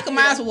person. Michael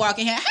Myers will walk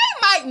in here. Hey,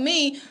 Mike,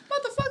 me,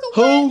 motherfucker.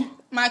 Who? What?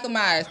 Michael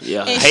Myers.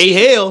 Yeah. And Hey,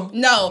 hell.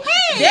 No.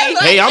 Debbie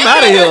like, Hey, I'm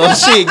out of here.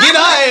 Shit, get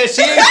her ass.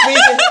 She ain't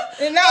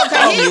speaking. No, cause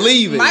I'll be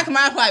leaving. Michael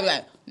Myers probably be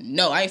like,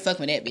 no, I ain't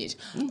fucking with that bitch.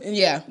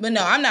 Yeah, but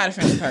no, I'm not a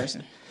friendly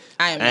person.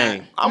 I am Dang.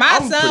 not.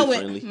 I'm pretty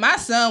friendly. My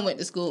son went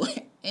to school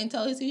and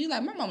told his he's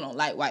like, my mom don't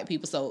like white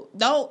people, so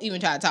don't even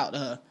try to talk to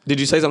her. Did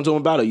you say something to him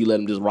about it, or you let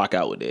him just rock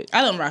out with that?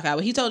 I let him rock out,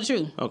 but he told the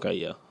truth. Okay,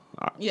 yeah.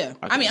 Yeah,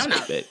 I I can mean, I'm respect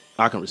not. that.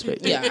 I can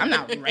respect that. Yeah, I'm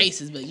not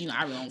racist, but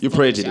I really don't. You're fuck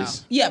with y'all.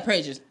 prejudiced. Yeah,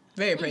 prejudiced.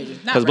 Very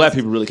prejudiced. Not Because black racist.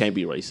 people really can't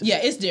be racist. Yeah,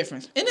 it's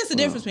different, and it's the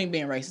difference between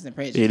being racist and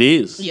prejudiced. It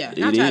is. Yeah, it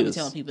I try to be is.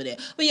 telling people that.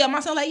 But yeah, my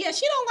son like, yeah,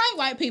 she don't like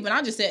white people, and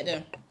I just sat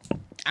there.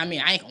 I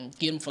mean, I ain't gonna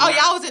get him for. Oh, life.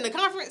 y'all was in the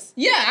conference?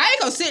 Yeah, I ain't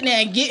gonna sit there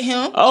and get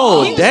him.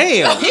 Oh,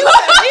 damn. He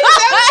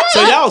was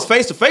So y'all was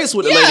face to face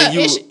with the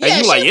lady,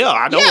 and you like, yeah,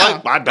 I don't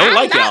like I'm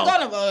like not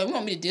y'all. Gonna, you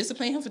want me to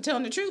discipline him for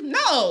telling the truth?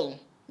 No,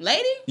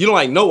 lady. You don't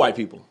like no white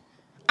people.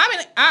 I mean,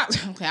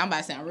 okay, I'm about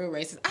to sound real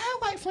racist. I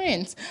have white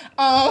friends.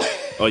 Oh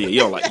yeah, you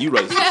don't like you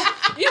racist.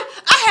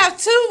 I have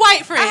 2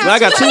 white friends. I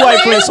got 2 white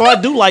friends, so I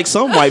do like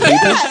some white people.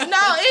 no,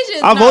 it's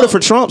just I no. voted for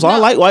Trump, so I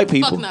like white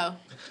people. Fuck no.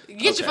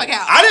 Get your fuck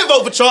out. I didn't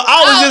vote for Trump.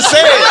 I was just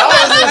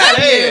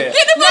saying.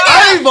 Get the fuck I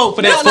out. didn't vote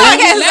for that. No, fool.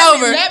 podcast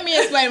is over. Let me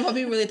explain what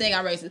people really think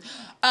I'm racist.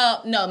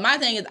 No, my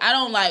thing is I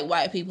don't like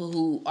white people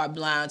who are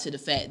blind to the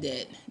fact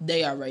that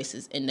they are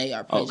racist and they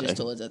are prejudiced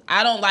towards us.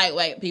 I don't like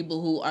white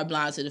people who are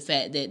blind to the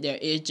fact that there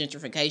is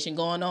gentrification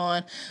going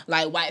on.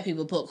 Like white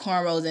people put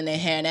cornrows in their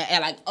hair and act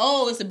like,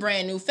 oh, it's a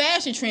brand new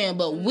fashion trend,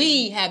 but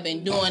we have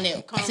been doing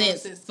it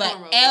since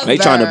forever. They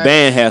trying to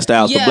ban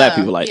hairstyles for black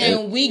people like that.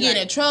 And we get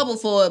in trouble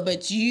for it,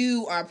 but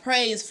you are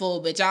praised for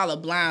it, but y'all are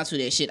blind to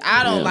that shit.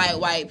 I don't like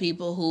white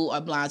people who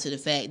are blind to the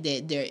fact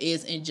that there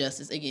is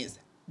injustice against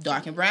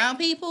dark and brown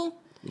people.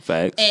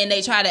 Facts. And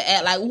they try to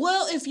act like,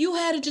 well, if you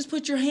had to just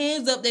put your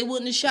hands up, they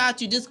wouldn't have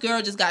shot you. This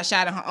girl just got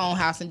shot in her own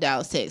house in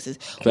Dallas, Texas,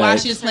 while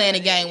she was playing a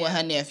game with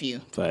her nephew.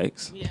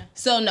 Facts. Yeah.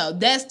 So no,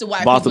 that's the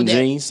white Botham people.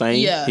 Jeans,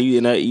 same. Yeah. He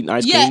in there eating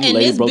ice cream. Yeah, and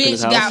lady this broke in bitch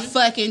his house. got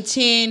fucking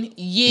 10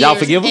 years. Y'all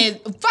forgive him?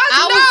 Fuck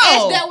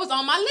That no. was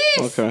on my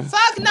list. Okay.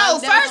 Fuck no. That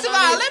was First on of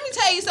my all, list. let me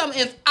tell you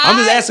something. I'm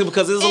just asking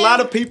because there's a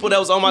lot of people that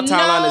was on my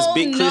timeline as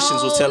big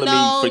Christians was telling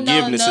me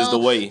forgiveness is the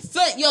way.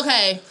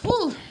 Okay.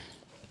 Whew.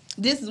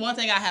 This is one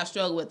thing I have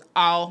struggled with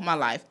all my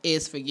life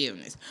is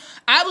forgiveness.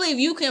 I believe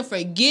you can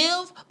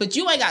forgive, but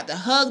you ain't got to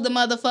hug the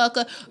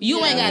motherfucker.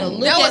 You ain't got to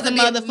look at the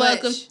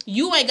motherfucker. Much.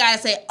 You ain't got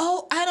to say,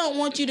 oh, I don't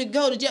want you to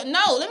go to jail. No,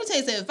 let me tell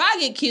you something. If I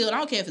get killed, I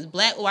don't care if it's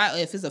black or white or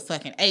if it's a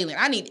fucking alien.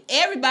 I need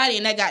everybody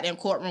in that goddamn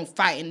courtroom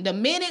fighting. The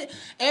minute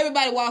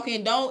everybody walk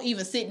in, don't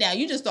even sit down.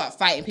 You just start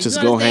fighting people. Just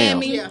you go understand ham.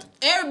 me? Yeah.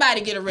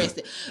 Everybody get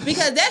arrested.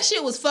 Because that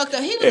shit was fucked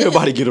up.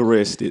 Everybody get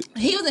arrested.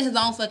 He was in his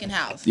own fucking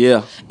house.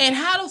 Yeah. And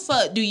how the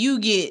fuck do you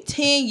get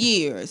 10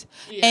 years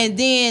Yeah. and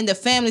then the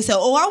family say,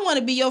 oh, I want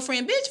to be your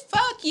friend? Bitch,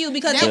 fuck you.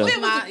 Because That if was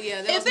it was, my-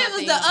 yeah, that if was it my was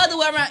thing. the other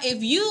way around,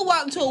 if you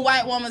walked into a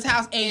white woman's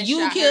house and you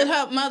shot killed her.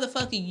 her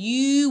motherfucker,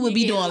 you would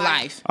be get doing life.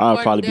 life. I'd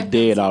Or probably be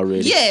definitely. dead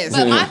already. Yes.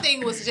 But my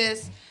thing was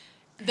just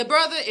the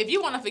brother. If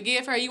you want to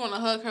forgive her, you want to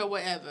hug her,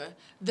 whatever.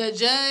 The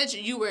judge,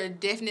 you were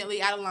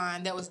definitely out of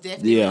line. That was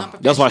definitely Yeah.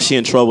 unprofessional. That's why she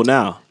in trouble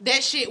now.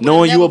 That shit. was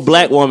Knowing you a never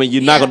black flew. woman,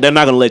 you're not Yeah. gonna, they're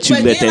not gonna let you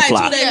But let then, that like,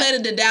 fly. 2 days Yeah. later,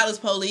 the Dallas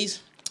police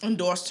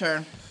endorsed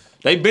her.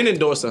 They've been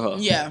endorsing her.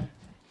 Yeah.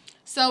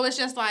 So it's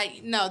just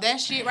like, no, that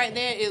shit right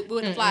there, it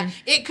wouldn't fly.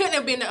 It couldn't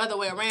have been the other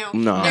way around.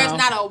 No. There's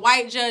not a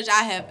white judge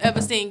I have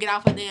ever seen get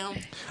off of them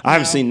I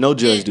haven't seen no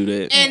judge do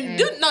that. and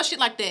do no shit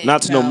like that.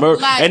 Not to no No.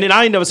 murder. Like- And then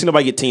I ain't never seen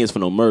nobody get 10s for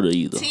no murder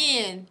either.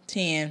 10.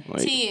 10.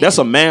 Like, 10. that's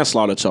a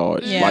manslaughter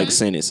charge, Yeah. like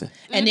sentencing.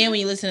 And then when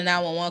you listen to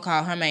 911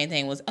 call, her main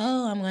thing was,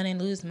 oh, I'm going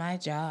to lose my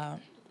job.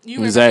 You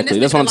remember Exactly.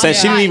 this That's what I'm nigga saying.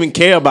 lost She didn't his even life.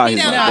 care about He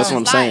his done life. That's lost what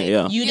I'm his saying.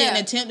 life. Yeah. You didn't Yeah.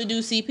 attempt to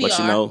do CPR. But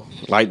you know,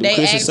 like the They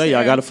Christians asked say, I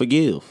her- gotta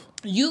forgive.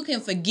 You can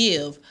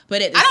forgive,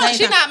 but at the I don't. same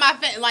She time, not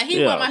my fan. Like he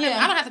Yeah. was my fan.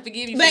 Yeah. I don't have to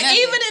forgive you. but for nothing.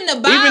 even in the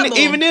Bible,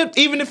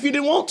 Even if you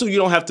didn't want to, you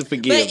don't have to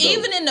forgive. but though.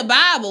 even in the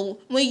Bible,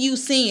 when you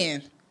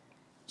sin,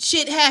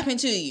 shit happened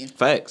to you.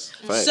 Facts.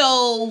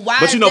 So why?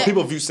 But you know, that-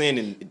 people view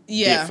sinning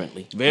Yeah.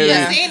 differently. Very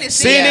Yeah. Sin is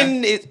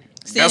sinning. Sin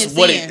That's is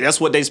what sin. that's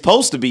what they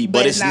supposed to be,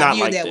 but it's not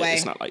viewed like that that. way.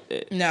 It's not like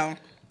that. No.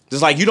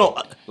 Just like you don't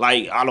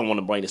like. I don't want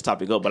to bring this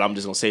topic up, but I'm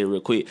just gonna say it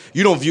real quick.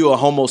 You don't view a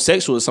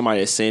homosexual as somebody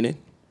that's sinning,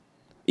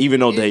 even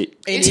though they It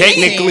is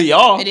technically sin.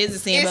 are. It is a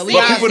sin, It's but we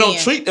sin. But all people don't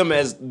sin. treat them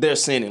as they're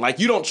sinning. Like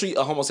you don't treat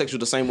a homosexual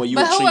the same way you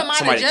But would who treat am I to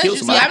somebody that judge kills you?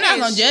 somebody. Yeah, I'm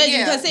not gonna judge you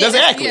Yeah. because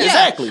Exactly,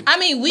 exactly. I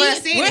mean,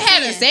 But sin we're is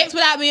having sin. sex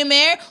without being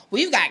married.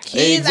 We've got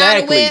kids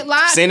Exactly. out of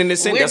wedlock. Sinning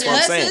is sin. We're That's what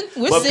I'm saying.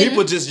 cussing. We're But sinning.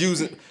 people just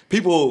using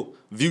people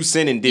view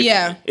sinning differently.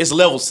 Yeah. It's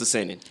levels to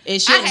sinning.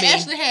 It shouldn't be.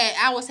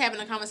 I was having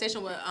a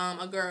conversation with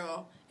a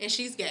girl, and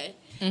she's gay,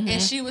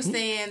 and she was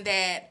saying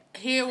that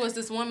here was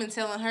this woman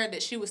telling her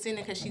that she was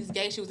sinning because she's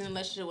gay. She was in a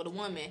relationship with a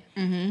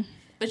woman,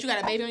 but you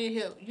got a baby on your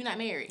hip. You're not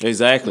married.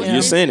 Exactly. Yeah.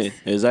 You're sinning.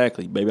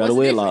 Exactly. Baby out of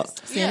What's the wedlock.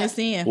 difference? Sin is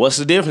sin. What's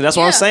the difference? That's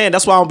what I'm Yeah. saying.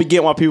 That's why I don't be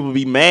getting why people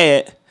be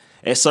mad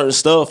at certain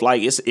stuff.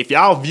 Like it's if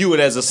y'all view it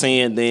as a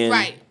sin, then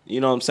Right. you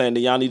know what I'm saying,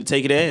 then y'all need to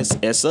take it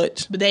as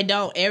such. But they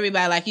don't.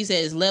 Everybody, like you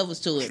said, is levels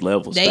to it.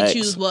 Levels, They facts.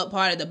 choose what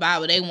part of the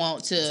Bible they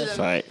want to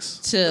Facts.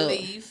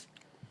 Believe.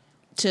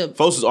 Folks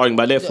was arguing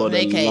about that for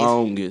They the case.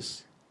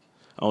 longest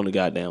on the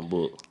goddamn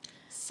book.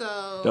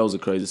 So That was a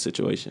crazy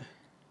situation.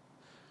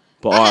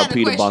 But I had a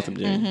R.I.P. to question. Botham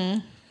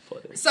Jean.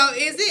 So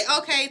is it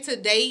okay to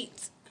date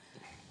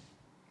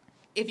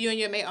if you and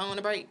your mate are on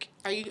a break?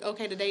 Are you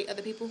okay to date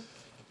other people?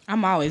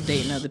 I'm always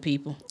dating other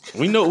people.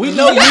 We know you,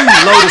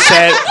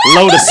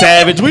 Loda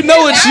Savage. We know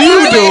what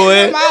you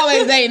doing. I'm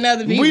always dating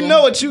other people. We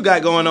know what you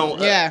got going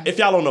on. Yeah. If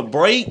y'all on a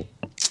break,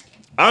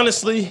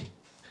 honestly,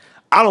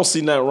 I don't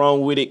see nothing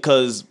wrong with it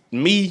because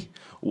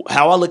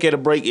how I look at a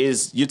break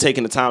is you're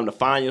taking the time to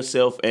find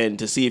yourself and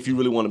to see if you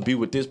really want to be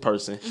with this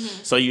person.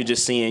 So you're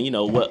just seeing,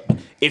 what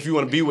if you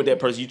want to be with that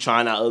person, you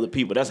trying out other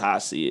people. That's how I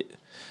see it.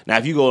 Now,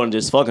 if you go and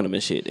just fucking them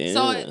and shit, then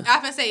So I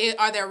often say,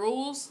 are there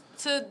rules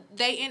to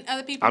dating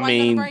other people I while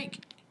you're on mean, a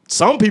break?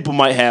 some people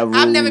might have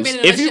rules. I've never been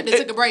in a If you- relationship that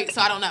took a break,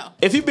 so I don't know.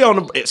 If you be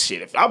on the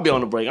shit, if I'll be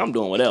on the break, I'm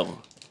doing whatever.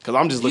 Cause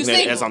I'm just looking at it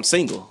single? as I'm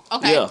single.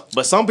 Okay. Yeah.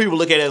 But some people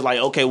look at it as like,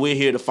 okay, we're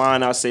here to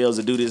find ourselves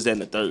and do this, that,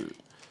 and the third.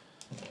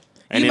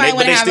 And You then might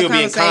wanna they have a still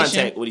be in conversation.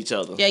 contact with each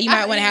other. Yeah, you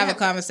might want to have a yeah.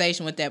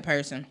 conversation with that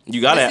person.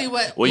 You gotta. see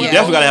what- Well, you what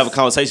definitely gotta have a goals-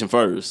 conversation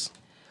first.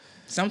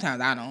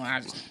 Sometimes I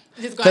don't.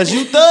 Just go Cause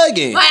ahead. you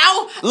thugging. Like,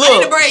 I need a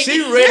Look, break. she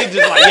ready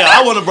just like, yeah,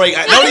 I want to break.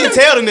 Don't even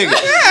tell the nigga.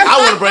 I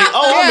want to break.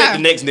 Oh, I'm at the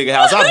next nigga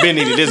house. I've been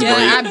needed this Yeah,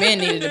 I've break. been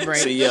needed a break.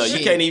 See, yeah, you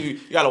Shit. can't even.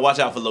 You gotta watch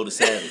out for Lotus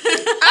Savage.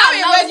 I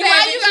mean, Lotus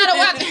why you gotta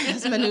Savage. watch?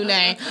 That's my new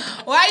name.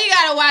 Why you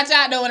gotta watch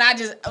out though? When I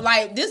just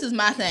like, this is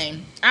my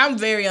thing. I'm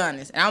very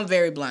honest and I'm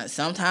very blunt.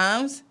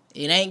 Sometimes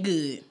it ain't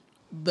good,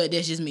 but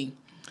that's just me.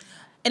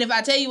 And if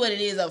I tell you what it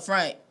is up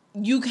front,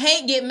 you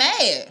can't get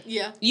mad.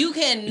 Yeah. You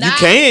cannot. You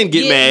can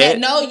get mad.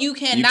 No, you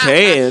cannot.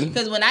 can.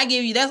 Because when I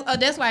give you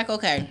that's like,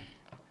 okay.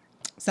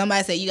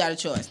 Somebody say you got a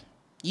choice.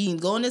 You can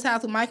go in this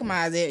house with Michael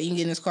Myers or you can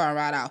get in this car and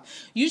ride off.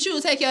 You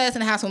choose to take your ass in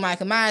the house with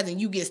Michael Myers and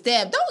you get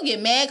stabbed. Don't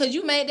get mad because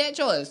you made that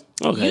choice.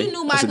 Okay, You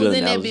knew that's a Michael was good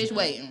in analogy. that bitch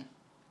waiting.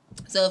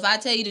 So if I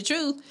tell you the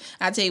truth,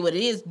 I tell you what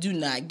it is. Do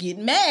not get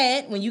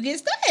mad when you get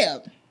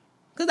stabbed.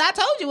 Because I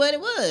told you what it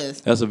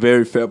was. That's a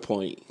very fair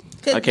point.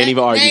 'Cause I can't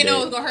even argue They ain't know it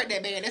was that. gonna hurt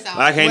that bad. That's all.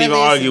 I can't Well, even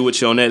listen. argue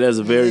with you on that. That's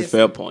a very Listen.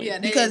 fair point. Yeah,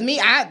 they- Because me,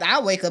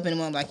 I wake up in the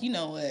morning like, you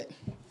know what?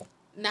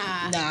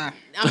 Nah. Nah.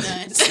 I'm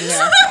done.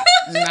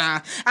 Nah.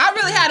 I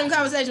really had them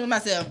conversations with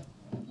myself.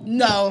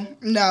 No.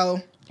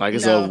 Like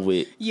it's No. over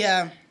with.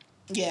 Yeah.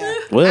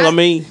 Well, I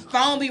mean,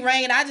 Phone be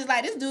ringing. I just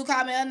like, this dude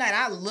called me the other night.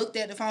 I looked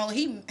at the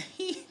phone.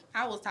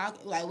 I was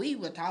talking, like we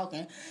were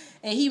talking,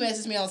 and he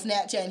messaged me on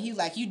Snapchat, and he was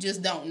like, "You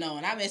just don't know."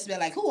 And I messaged him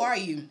like, "Who are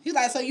you?" He's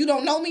like, "So you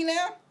don't know me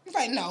now?" He's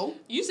like, "No."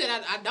 You said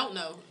I don't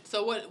know.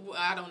 So what?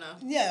 I don't know.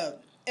 Yeah.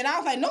 And I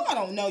was like, "No, I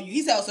don't know you."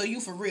 He said, "So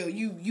you for real?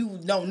 You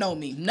don't know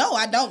me?" "No,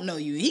 I don't know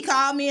you." He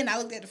called me, and I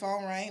looked at the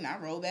phone ring, and I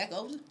rolled back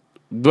over.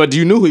 but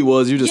you knew who he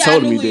was. You just Yeah, I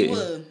told knew me who he that.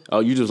 was. Oh,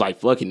 you just like,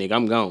 fuck it, nigga.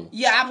 I'm gone.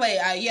 Yeah,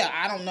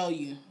 I don't know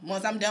you.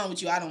 Once I'm done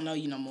with you, I don't know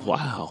you no more.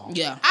 Wow.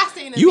 Yeah. I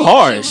seen You She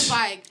harsh. was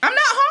like, I'm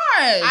not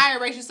hard. I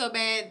erase you so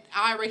bad.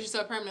 I erase you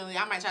so permanently.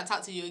 I might try to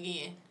talk to you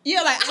again.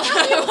 Yeah, like,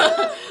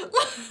 I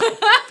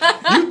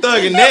You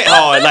thugging that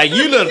hard. Like,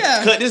 you done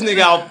Yeah. cut this nigga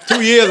out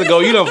 2 years ago.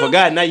 You done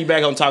forgot. Now you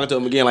back on talking to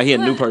him again like he a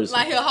new person.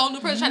 Like he a whole new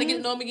person trying to get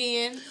to know him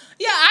again.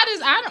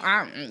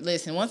 Yeah,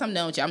 listen, once I'm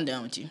done with you, I'm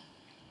done with you.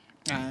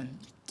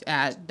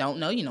 I don't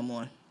know you no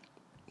more.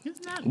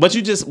 It's not. But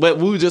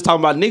we were just talking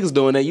about niggas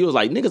doing that. You was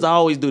like, niggas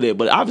always do that.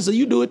 But obviously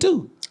you do it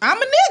too.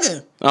 I'm a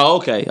nigga. Oh,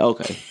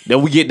 okay.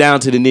 Then we get down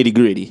to the nitty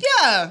gritty.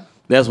 Yeah.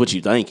 That's what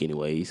you think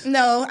anyways.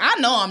 No, I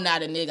know I'm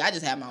not a nigga. I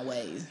just have my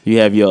ways. You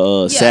have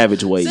your Yeah.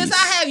 savage ways. Since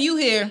I have you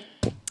here,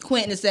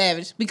 Quentin the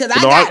Savage, because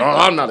No,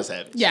 I I'm not a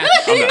savage. yeah,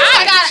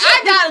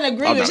 I got an I'm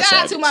agreement. not a Shout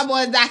out to savage. my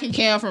boys Doc and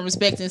Cam from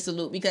Respect and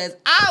Salute, because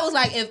I was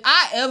like, if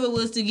I ever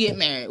was to get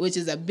married, which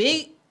is a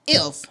big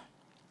if,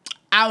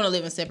 I want to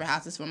live in separate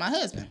houses from my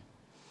husband.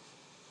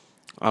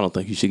 I don't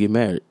think you should get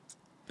married.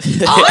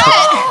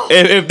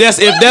 if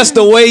that's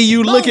the way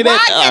you But looking why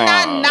at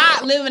can I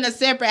not live in a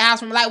separate house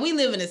from, like, we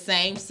live in the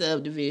same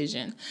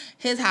subdivision.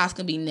 His house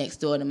can be next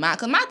door to mine.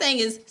 Because my thing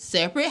is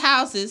separate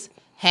houses,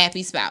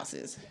 happy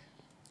spouses.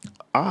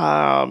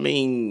 I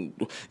mean,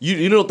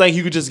 you don't think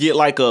you could just get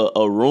like a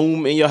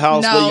room in your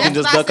house No. where you can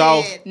That's just what duck I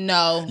off? said.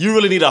 No. You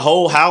really need a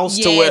whole house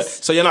to where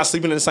Yes. so you're not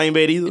sleeping in the same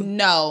bed either?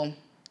 No.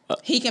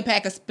 He can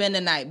pack a spend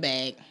the night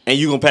bag. And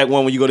you gonna pack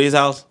one when you go to his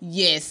house?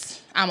 Yes.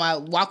 I'm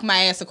going to walk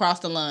my ass across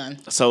the lawn.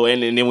 So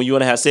and then when you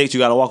wanna have sex, you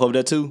gotta walk over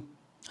there too?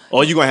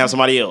 Or you gonna have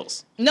somebody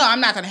else? No,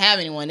 I'm not going to have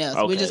anyone else.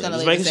 We're Okay, just going to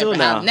just live in making sure separate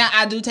now. houses. Now,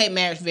 I do take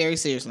marriage very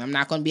seriously. I'm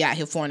not going to be out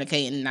here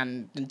fornicating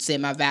and say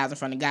my vows in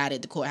front of God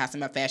at the courthouse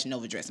in my Fashion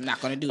Nova dress. I'm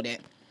not going to do that.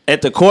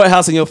 At the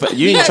courthouse in you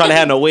ain't trying to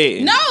have no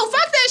wedding. No,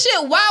 fuck that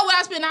shit. Why would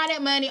I spend all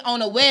that money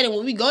on a wedding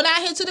when we go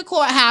down here to the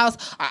courthouse?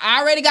 I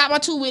already got my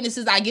 2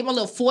 witnesses. I get my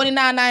little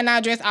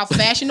 $49.99 dress off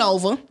Fashion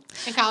Nova.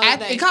 And call it a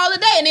day. And call it a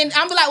day. And then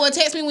I'm be like, well,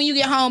 text me when you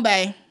get home,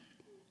 babe.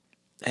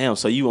 Damn,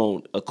 so you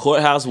want a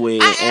courthouse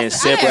wedding and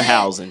separate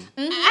housing.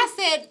 I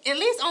said, at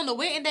least on the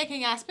wedding day, can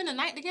y'all spend the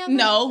night together?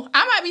 No,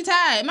 I might be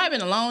tired. It might have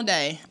been a long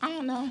day. I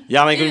don't know.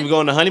 Y'all ain't gonna be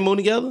going on the honeymoon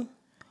together?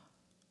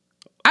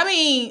 I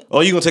mean,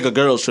 Or you gonna take a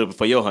girls trip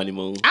for your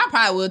honeymoon? I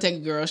probably will take a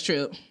girl's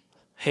trip.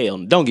 Hell,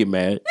 don't get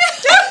married.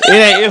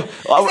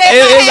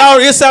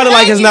 It sounded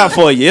like it's not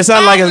for you. It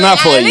sounded like it's not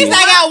for At you. least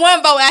I got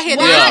one vote out here.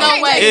 Why? There's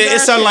no way.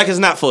 It sounded like it's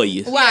not for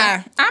you.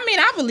 Why? I mean,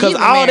 I believe Because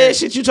in all that marriage.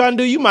 shit you trying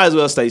to do, you might as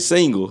well stay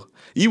single.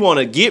 You want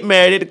to get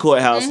married at the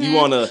courthouse. You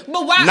want to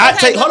But why- not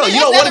okay, take. Hold but on, you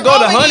there's don't want to go to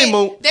Nothing wrong with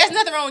honeymoon. it. There's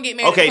nothing wrong with getting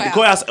married. Okay, at the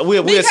courthouse.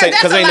 We'll Because say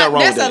because that's ain't a nothing lot,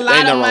 wrong that's with a that. lot Ain't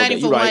of nothing wrong money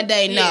with for that. You one right.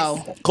 day.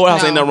 Yes. No.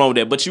 Courthouse ain't No. nothing wrong with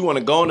that. But you want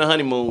to go on the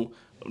honeymoon,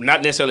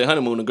 not necessarily a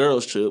honeymoon, a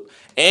girls trip,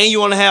 and you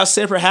want to have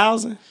separate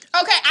housing. Okay,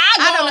 I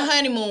go don't- on a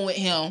honeymoon with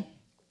him.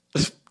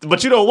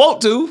 But you don't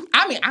want to.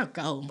 I mean, I'll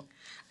go.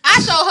 I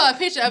showed her a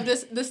picture of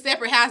the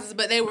separate houses,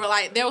 but they were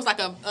like there was like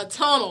a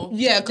tunnel.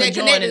 Yeah, that conjoining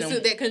connected them. to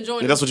that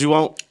conjoined. That's what you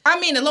want. I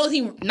mean, as long as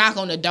he knock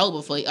on the door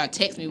before or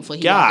text me before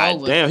he walk God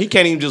over. damn, he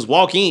can't even just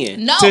walk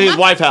in No, to his my-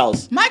 wife's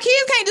house. My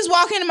kids can't just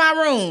walk into my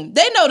room.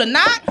 They know to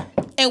knock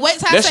and wait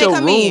till I That's say your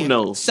come room, in.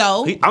 though.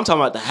 So I'm talking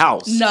about the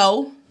house.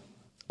 no,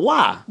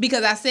 Why?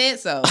 because I said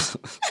so.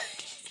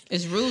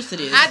 It's rules to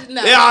this.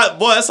 No. Yeah,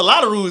 boy, that's a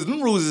lot of rules.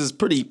 Them rules is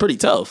pretty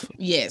tough.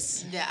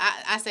 Yes. Yeah,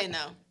 I say no.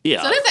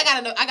 Yeah. So this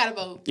I gotta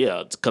vote.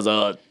 Yeah, because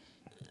I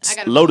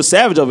gotta Loaded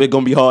Savage of it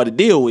gonna be hard to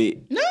deal with.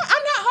 No,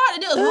 I'm not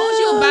hard to do. As long as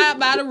you abide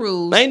by the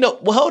rules. Ain't no.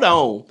 Well, hold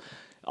on.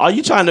 Are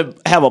you trying to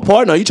have a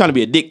partner? Or are you trying to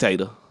be a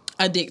dictator?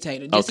 A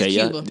dictator. Just Okay, as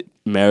yeah. Cuba.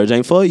 Marriage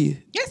ain't for you.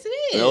 Yes, it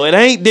is. No, it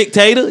ain't,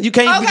 dictator. You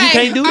can't. Okay. You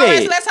can't do All right,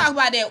 that. so let's talk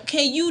about that.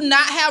 Can you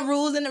not have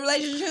rules in the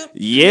relationship?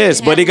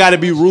 Yes, but it got to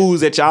be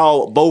rules that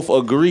y'all both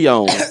agree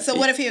on. So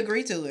what if he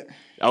agreed to it?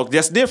 Oh,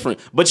 that's different.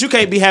 But you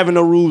can't be having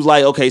no rules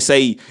like, okay,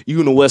 say you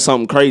gonna wear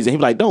something crazy. He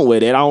be like, don't wear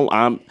that. I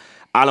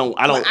don't.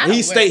 don't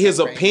He state wear his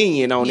stuff crazy.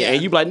 opinion on it, Yeah.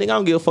 and you be like, nigga, I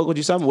don't give a fuck what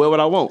you say. I'm wear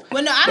what I want.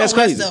 Well, no, I That's don't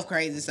wear crazy. stuff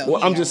crazy. So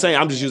Well, he I'm don't. just saying.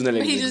 I'm just using that as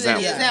an He just an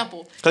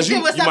example. example. 'Cause If it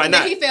you was might something not-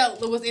 that he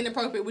felt was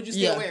inappropriate, would you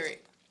still Yeah. wear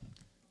it?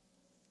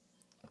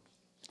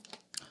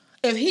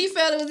 If he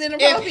felt it was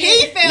inappropriate. If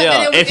he felt that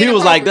Yeah, it was if he was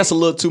like, inappropriate. that's a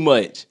little too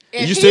much,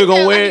 If you he still gonna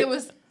felt wear like it? it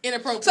was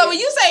inappropriate. So when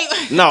you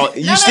say No,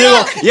 you No, still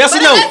no. gonna, yes or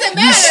But it no? doesn't You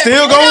matter.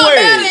 still It gonna don't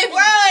wear matter it?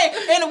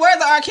 if- Wait, in the words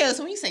of R. Kelly,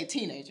 so when you say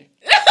teenager.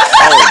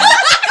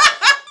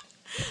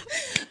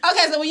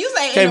 Okay, so when you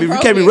say You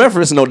inappropriate, can't be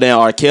referencing no damn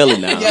R. Kelly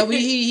now. yeah,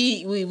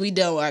 we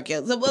done with R.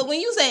 Kelly. So, but when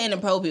you say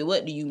inappropriate,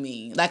 what do you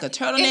mean? Like a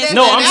turtleneck? doesn't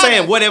No, I'm matter.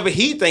 saying whatever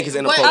he think is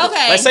inappropriate.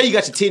 okay. Like say you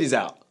got your titties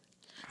out.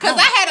 Because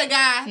I had a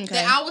guy Okay.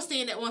 that I was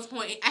seeing at one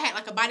point. I had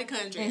like a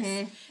bodycon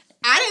dress.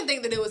 I didn't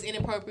think that it was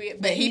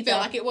inappropriate, but he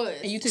felt like it was.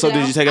 And you took So it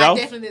did off? you take it I off?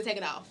 definitely did take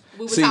it off.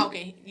 We were See-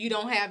 talking. You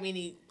don't have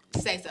any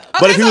say so.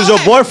 But if he was your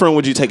boyfriend,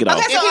 would you take it off?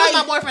 Okay, If so he was are my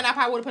you- boyfriend, I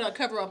probably would have put a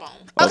cover up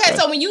on. Okay, Okay.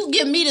 so when you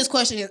give me this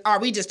question, are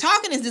we just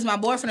talking? Is this my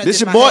boyfriend or This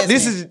is your my boy. husband?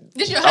 This is.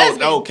 This your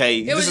husband. Oh, okay.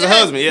 It This was is your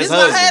husband. Yes, This is my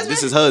husband. husband?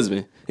 This is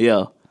husband.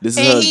 Yeah. This is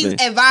And husband.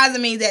 he's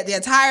advising me that the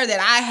attire that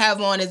I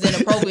have on is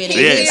inappropriate in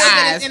Yes. his Feels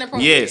that eyes. it's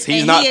inappropriate. Yes, he's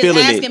And not he is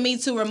feeling asking it. me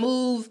to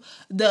remove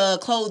the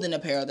clothing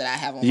apparel that I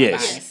have on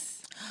Yes. my body.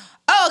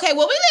 Oh, okay.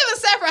 Well, we live in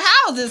separate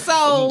houses,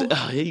 so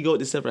Oh, here you go with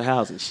the separate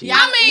house and shit. Y'all,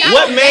 y'all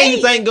What don't man you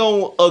date. think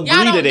gonna agree Y'all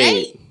to don't that?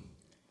 date.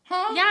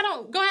 huh? Y'all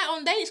don't go out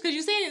on dates because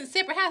you said in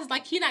separate houses.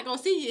 Like he not gonna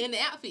see you in the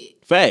outfit.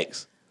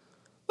 Facts.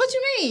 What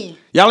you mean?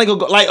 Y'all ain't gonna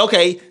go like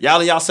okay, y'all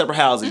in y'all separate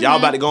houses. Y'all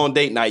about to go on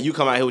date night. You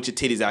come out here with your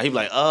titties out. He be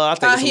like, I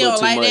think it's a he little don't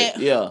too like much. that?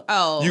 Yeah.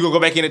 Oh. You gonna go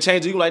back in and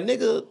change it? You like,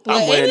 nigga, I'm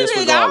Well, wearing any this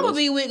nigga I'm gonna regardless.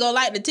 be with gonna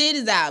like the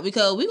titties out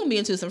because we gonna be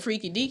into some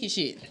freaky deaky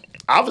shit.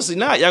 Obviously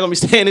not. Y'all gonna be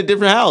staying in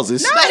different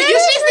houses. But that you,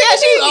 is she said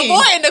she was freaky.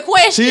 avoiding the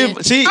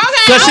question. She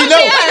Okay, cause she I'm know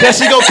saying- that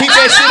she gonna keep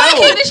that shit I'ma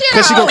on. keep the shit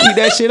Cause she on. gonna keep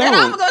that shit on. And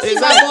I'm gonna go see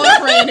Exactly. my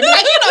boyfriend and be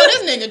like, you know,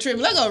 this nigga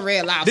tripping. Let's go to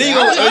Red Lobster. Then you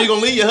I don't gonna, know. you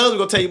gonna leave your husband,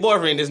 gonna tell your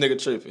boyfriend this nigga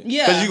tripping.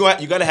 Yeah. Cause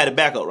you gotta have the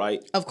backup,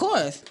 right? Of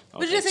course.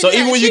 But you just So said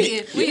even when you cheating.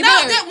 get- When you No,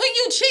 married. that when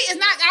you cheat, it's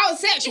not out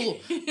sexual.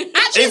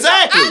 I cheat.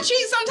 Exactly. I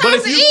cheat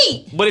sometimes to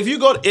eat. But if you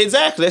go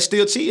exactly, that's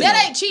still cheating. That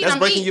though. ain't cheating. That's I'm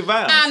breaking eating. your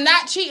vows. I'm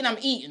not cheating. I'm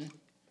eating.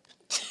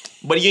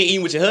 But you ain't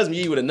eating with your husband.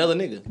 You eat with another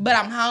nigga. But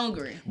I'm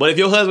hungry. But if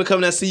your husband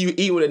come down and see you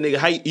eat with a nigga,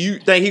 how you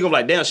think he gonna be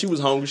like, damn, she was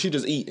hungry, she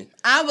just eating.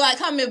 I'm like,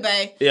 come here,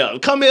 babe. Yeah,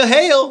 come here,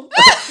 hell.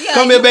 Yeah.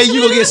 Come here, baby,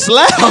 you gonna get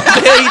slapped. What the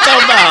hell you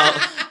talking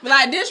about? But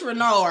like this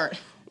Renard.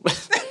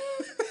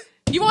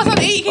 You want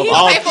something to eat? He Of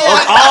gonna pay for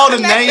it.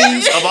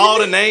 all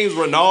the names,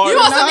 Renard. You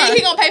want something to eat?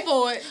 He gonna pay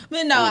for it.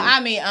 But no,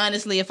 I mean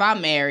honestly, if I'm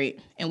married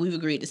and we've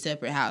agreed to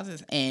separate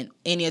houses, and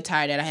any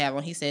attire that I have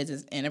on, he says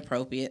is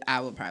inappropriate,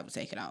 I would probably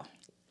take it off.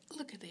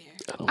 Look at there.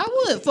 I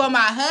would for my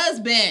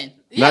husband.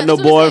 Not no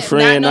that's what I said.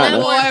 boyfriend. Not Not no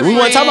no boyfriend. We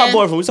want to talk about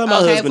boyfriend. We talking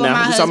about Okay, husband for now.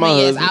 my We talking about husband,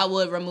 yes, husband. I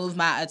would remove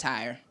my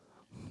attire.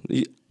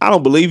 I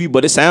don't believe you,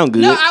 but it sound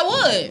good. No,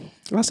 I would.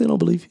 I still don't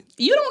believe you.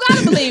 You don't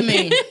gotta believe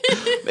me.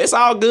 It's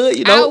all good,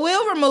 you I know.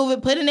 will remove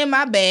it, put it in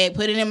my bag,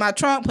 put it in my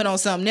trunk, put on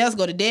something else,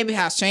 go to Debbie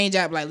house, change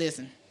out, be like,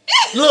 listen.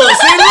 Look,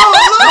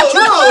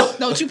 look.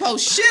 Don't you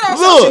post shit on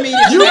social Look, media.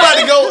 you about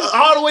to go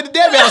all the way to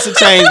Debbie house and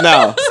change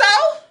now.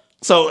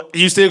 So So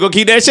you still gonna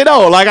keep that shit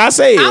on, like I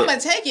said. I'm gonna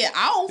take it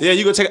off. Yeah,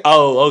 you gonna take.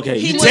 Oh, okay.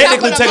 You was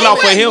technically not take it gonna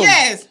off for be him. with-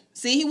 Yes.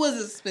 See, he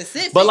wasn't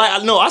specific. But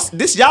like, no,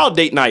 this y'all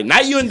date night,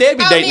 not you and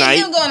Debbie I date mean, night.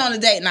 him going on a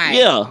date night.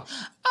 Yeah.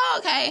 Oh,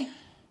 okay.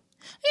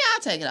 Yeah,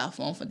 I'll take it off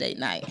for him for date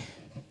night.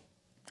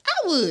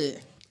 I would.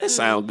 That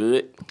sound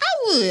good. I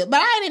would. But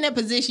I ain't in that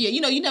position yet.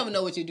 You know, you never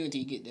know what you're doing until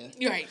you get there.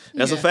 You're right.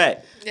 That's a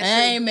fact. That's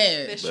I ain't true.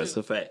 married. That's That's true.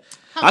 a fact.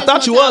 How I much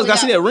thought you more time was. we I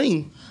see got? that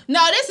ring.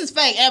 No, this is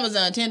fake.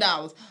 Amazon,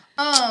 $10.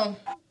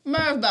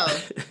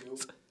 Mervo,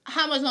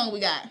 how much longer we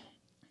got?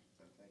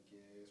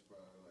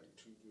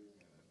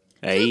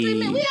 Hey, 3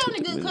 minutes. We 2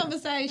 having a good minutes.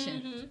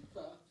 conversation.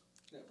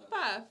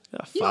 5. Yeah,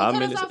 You 5 gonna cut us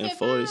minutes off and at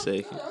 40 5?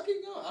 seconds. I'll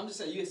keep going. I'm just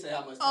saying, you can say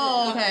how much.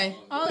 Oh, okay.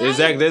 Okay.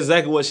 Exactly. That's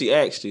exactly what she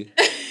asked you.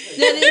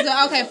 That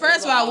is okay.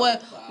 First of all,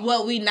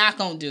 what we not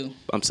gonna do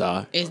I'm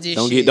sorry. is this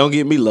Don't shit.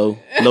 get me low.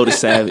 Loaded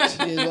Savage.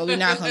 Is what we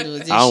not gonna do is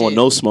this I don't shit. want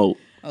no smoke.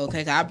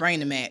 Okay, 'cause I'll bring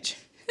the match.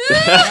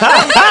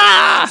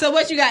 So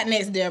what you got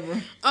next,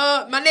 Deborah?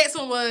 My next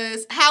one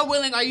was, how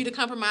willing are you to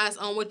compromise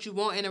on what you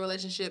want in a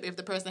relationship if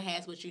the person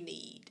has what you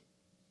need?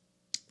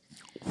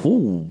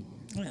 Ooh.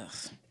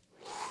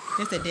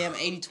 That's the damn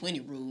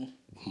 80-20 rule.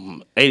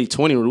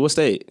 80-20 rule. What's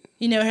that?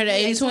 You never heard of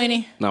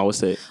 80-20? No, what's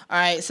that? All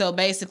right, so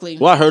basically,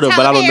 Well, I heard of it,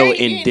 but I don't know Tyler Perry?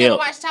 in You ain't never depth.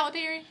 watched Tyler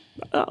Perry?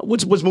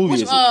 Which movie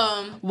is it?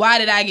 Why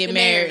did I get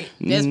married?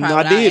 That's probably I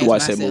what did asked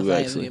watch that myself, movie,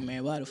 like, actually. get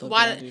married. Why the fuck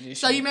Why? did I do this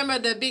So shit? you remember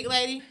the big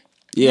lady?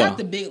 Yeah. Not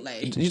the big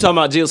lady. You talking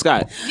about Jill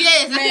Scott?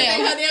 Yes, I can't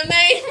think her damn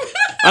name.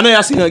 I know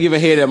y'all seen her giving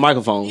head at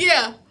microphone.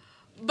 Yeah,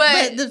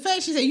 But the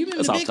fact she said, you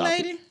remember That's the off big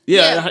topic. lady?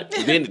 Yeah,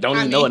 then don't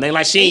even know her name.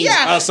 Like she ain't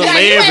Yeah. a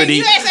celebrity.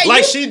 You ain't say like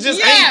you- she just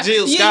yeah. ain't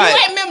Jill You Scott.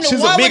 ain't remember the She's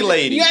one a big with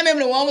lady. You ain't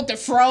remember the one with the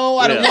fro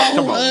or the one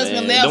Come who on,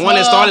 husband man. left The one that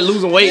her? started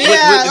losing weight with the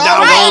Yeah,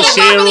 doggone right.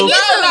 sheriff.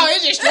 No,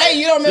 it's just straight.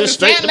 You don't remember Just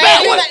the straight fat to the back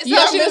lady? one. So You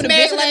don't she was remember the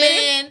married big to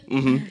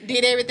the lady? man,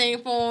 did everything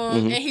for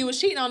him, and he was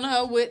cheating on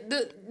her with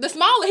the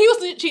small. He was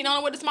cheating on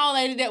her with the small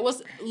lady that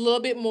was a little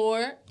bit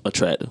more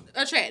Attractive.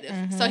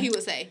 so he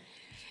would say.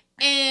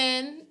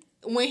 And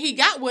when he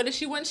got with her,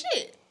 she wasn't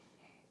shit.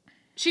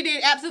 She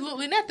did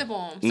absolutely nothing for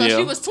him. So Yeah.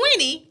 she was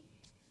 20,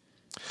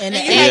 And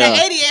and you had Yeah. an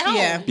 80 at home.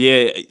 Yeah.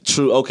 Yeah,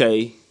 true.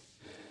 Okay.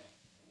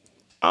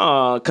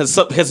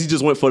 Because he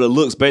just went for the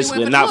looks, He went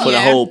basically, for not the for the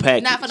look. whole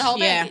package. Not for the whole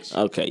Yeah. package.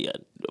 Okay, yeah.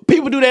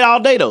 People do that all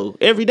day though,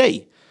 every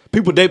day.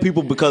 People date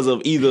people because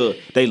of either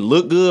they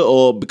look good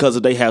or because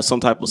of they have some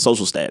type of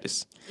social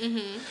status.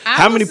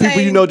 How many people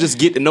you know just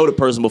get to know the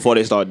person before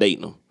they start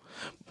dating them?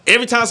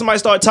 Every time somebody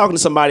start talking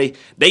to somebody,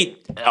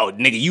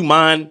 nigga, you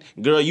mine,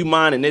 girl, you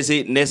mine, and that's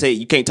it, and that's it.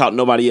 You can't talk to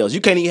nobody else.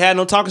 You can't even have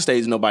no talking stage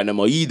with nobody no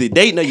more. You either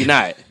dating or you're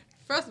not.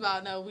 First of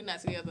all, no, we're not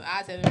together.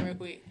 I'll tell them real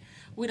quick.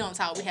 We don't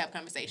talk, we have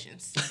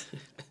conversations.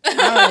 I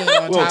don't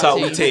even We don't talk,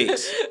 we to you.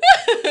 text.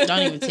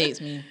 Don't even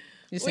text me.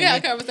 Just We send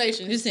have me,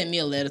 conversations. just send me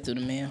a letter through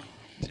the mail.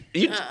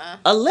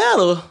 A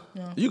letter?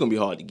 You're going to be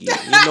hard to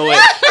get. You know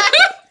what?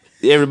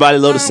 Everybody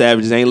love the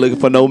Savages. Ain't looking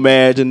for no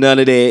marriage or none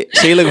of that.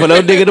 She ain't looking for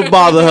no nigga to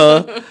bother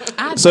her.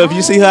 So if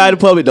you see her out in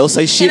public, don't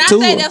say shit And to I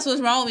think her. that's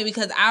what's wrong with me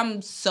because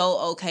I'm so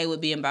okay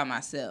with being by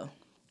myself.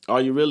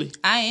 Are you really?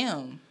 I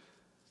am.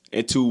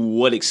 And to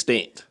what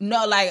extent?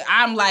 No,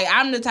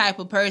 I'm the type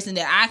of person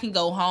that I can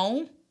go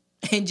home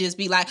and just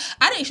be like,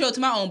 I didn't show up to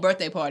my own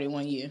birthday party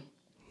one year.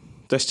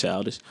 That's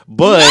childish.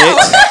 But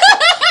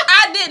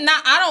I did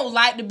not. I don't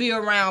like to be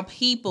around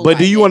people.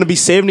 do you want to be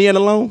 70 and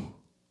alone?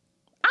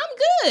 I'm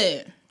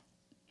good.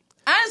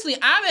 Honestly,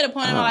 I'm at a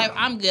point in my life.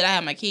 I'm good. I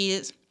have my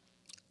kids.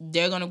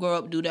 They're gonna grow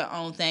up, do their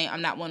own thing.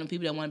 I'm not one of the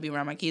people that want to be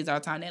around my kids all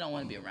the time. They don't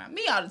want to be around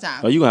me all the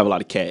time. Oh, you gonna have a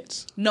lot of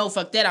cats. No,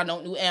 fuck that. I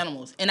don't do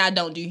animals, and I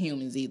don't do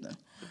humans either.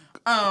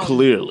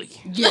 Clearly.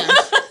 Yeah.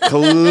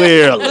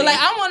 Clearly. But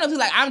I'm one of those,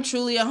 I'm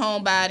truly a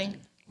homebody.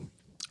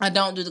 I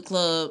don't do the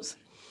clubs.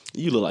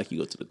 You look like you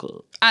go to the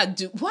club. I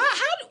do. Why?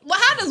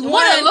 How does one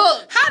What a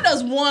look. How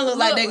does one look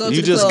like they go to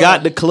You the just club?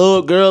 got the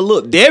club, girl.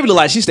 Look, Debbie look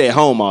like she stay at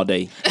home all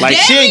day. Like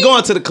she Debbie- ain't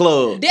going to the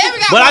club. Debbie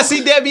got but I one-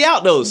 see Debbie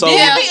out though. So Debbie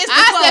Yeah, is the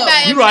I club. step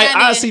out You every right, now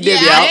and I then. see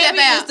Debbie yeah, out. I step Debbie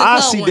is out. the I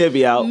club see one.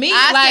 Debbie out. Me,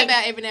 I step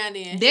out every now and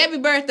then. Debbie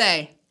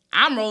birthday.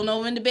 I'm rolling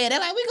over in the bed. They're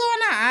like, we going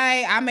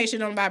out. I make sure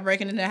nobody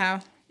breaking in the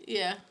house.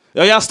 Yeah.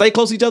 Oh, y'all stay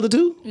close to each other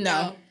too?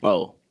 No.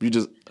 Oh, you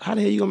just how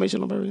the hell you gonna make sure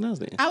nobody recognize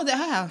then? I was at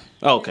her house.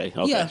 Oh, okay.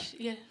 Yeah.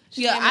 Yeah.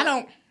 Yeah, I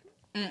don't.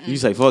 You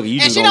say fuck it, you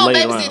And just she gonna don't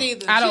lay babysit around.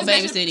 either. I don't She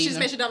just babysit She either. just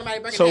make sure don't nobody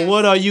break in the So house.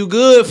 what are you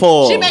good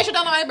for? She make sure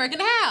don't nobody break in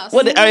the house.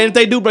 What? And if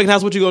they do break the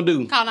house, what you gonna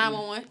do? Call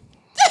 911.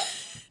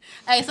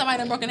 Hey, somebody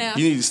done broke in the house.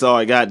 You need to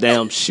start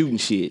goddamn shooting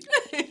shit.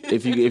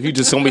 If you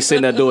just gonna be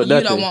sitting there doing You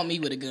nothing. don't want me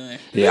with a gun.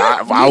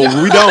 Yeah,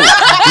 we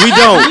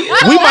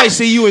don't. We might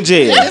see you in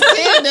jail.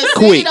 The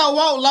Quick. city don't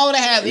want low to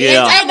have it.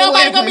 Yeah. Ain't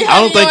nobody gonna be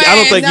I don't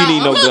hugging think your you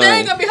need no Look, they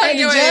ain't gun. gonna be hugging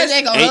The your judge ass.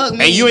 ain't gonna hug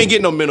me. And you ain't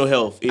getting no mental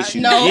health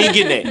issues. no. You ain't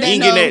getting that. You ain't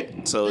No. getting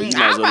that. So you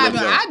might as well let it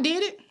go. I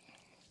did it.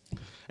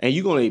 And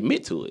you gonna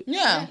admit to it.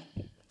 Yeah.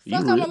 You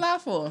Fuck, I'm real- a lie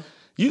for.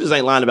 You just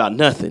ain't lying about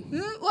nothing.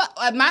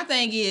 Well, my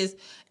thing is,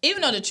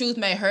 even though the truth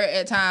may hurt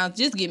at times,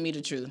 just give me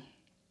the truth.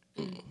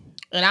 And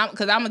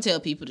because I'm gonna tell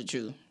people the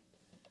truth.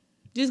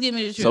 Just give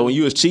me the truth. So when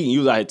you was cheating, you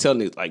was out here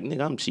telling it like,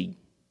 nigga, I'm cheating.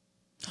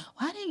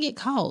 Well, I didn't get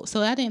caught,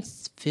 so I didn't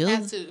feel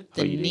Have to. the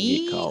Oh, you didn't get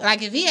need. caught.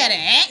 Like if he had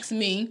asked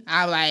me,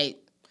 I'm like,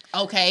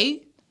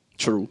 okay,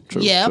 True.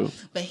 yeah, True.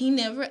 but he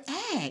never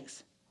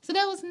asked, so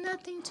there was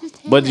nothing to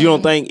tell. But you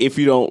don't think if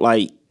you don't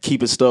like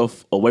keeping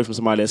stuff away from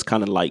somebody that's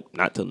kind of like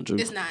not telling the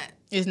truth, It's not.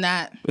 it's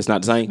not it's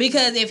not the same?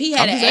 because if he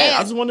had I'm just saying, I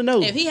asked, just want to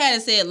know. if he had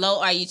said,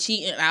 "Lo, are you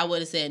cheating?" I would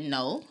have said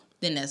no.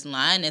 Then that's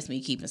lying. That's me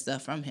keeping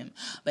stuff from him.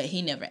 But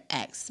he never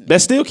asked me.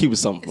 That's still keeping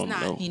something from It's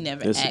him, not. though. He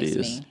never Yes, asked it is.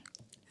 me.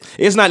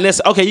 It's not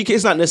necessarily okay.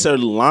 It's not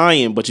necessarily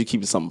lying, but you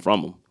keeping something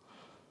from him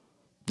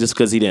just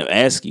because he didn't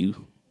ask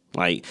you.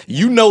 Like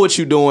you know what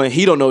you're doing,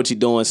 he don't know what you're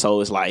doing,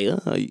 so it's like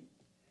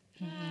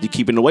you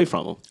keeping it away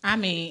from him. I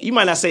mean, You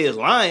might not say it's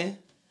lying,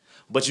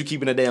 but you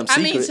keeping a damn I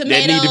secret mean,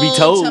 tomato, that need to be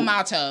told.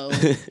 tomato,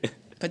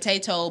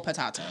 potato.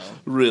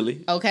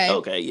 Really? Okay.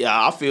 Okay.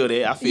 Yeah, I feel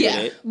that. I feel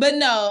Yeah, that. but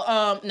no,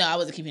 I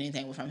wasn't keeping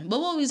anything from him. But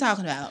what were we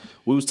talking about?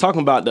 We was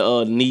talking about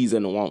the needs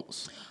and the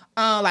wants.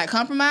 Like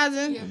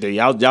compromising.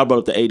 Y'all brought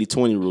up the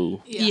 80-20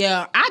 rule.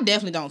 Yeah, I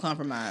definitely don't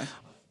compromise.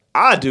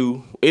 I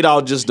do. It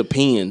all just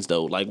depends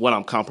though, like what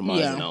I'm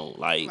compromising Yeah. on.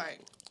 Like, Right.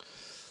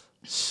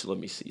 let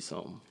me see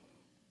something.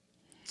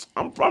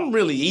 I'm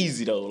really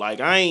easy though. Like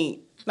I ain't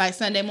Like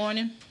Sunday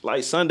morning?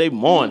 Like Sunday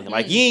morning.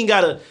 Like you ain't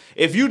gotta.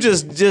 If you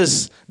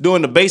just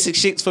doing the basic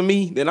shits for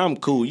me, then I'm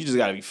cool. You just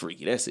gotta be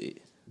freaky. That's it.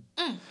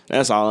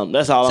 That's all I'm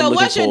looking forward to. So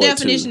what's your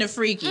definition of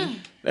freaky?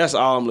 That's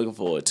all I'm looking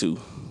forward to.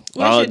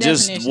 What's your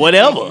Just definition of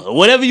whatever.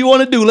 Whatever you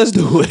want to do, let's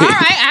do it. All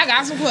right, I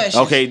got some questions.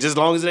 Okay, just as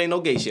long as it ain't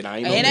no gay shit. I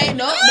ain't no It gay. ain't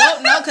no,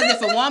 because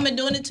if a woman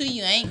doing it to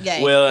you, ain't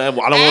gay. Well,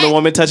 I don't want a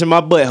woman touching my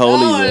butthole Oh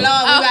Lord, either. we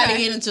about to Okay.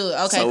 get into it.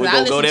 Okay, So we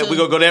 'cause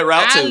gonna go that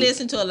route I too.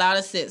 listen to a lot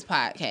of sex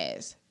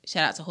podcasts.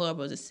 Shout out to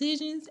Horrible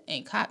Decisions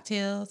and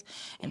Cocktails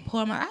and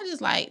Pour My. I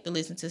just like to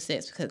listen to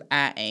sex because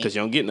I ain't. Because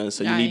you don't get nothing,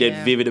 so you I need that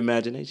am. vivid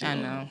imagination. I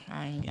know.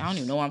 I don't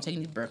even know why I'm taking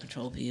these birth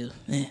control pills.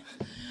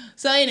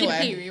 So Keep anyway,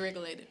 period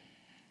regulated.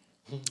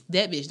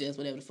 that bitch does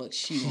whatever the fuck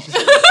she wants.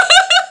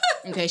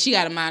 Okay, she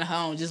got a mind of her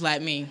own, just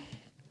like me.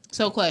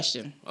 So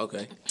question.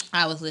 Okay.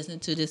 I was listening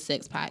to this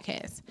sex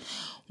podcast.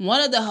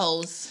 One of the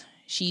hosts,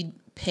 she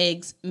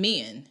pegs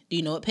men. Do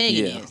you know what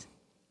pegging Yeah. is?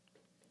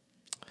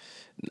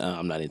 No,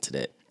 I'm not into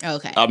that.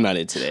 Okay. I'm not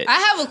into that. I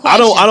have a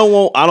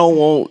question. I don't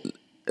want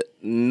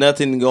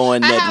nothing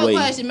going I that have way. a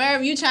question.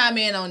 Merv, you chime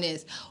in on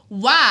this.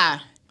 Why,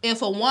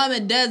 if a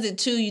woman does it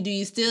to you, do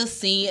you still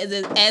see it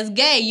as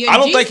gay? Your I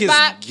don't think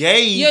G-spot- it's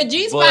gay. Your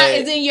G-spot but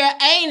is in your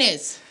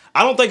anus.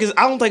 I don't think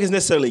it's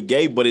necessarily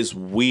gay, but it's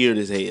weird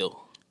as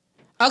hell.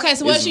 Okay,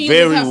 so what It's she uses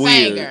very her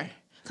weird. finger?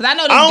 Because I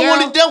know this I don't girl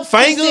want to dump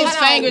fingers. sticks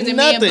fingers in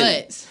nothing.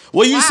 men's butts.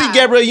 Well, you Why? see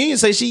Gabrielle Union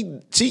say she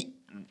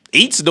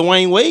eats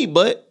Dwayne Wade,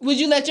 but Would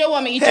you let your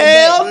woman eat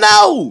hell your butt?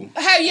 no.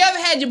 Have you ever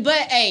had your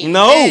butt ate?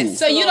 No. Yes.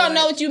 So you don't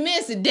know what you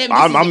missing. Debbie,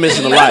 I'm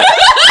missing a lot.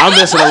 I'm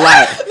missing a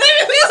lot.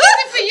 This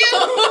isn't for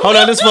you. Hold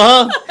on, this for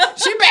her?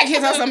 She back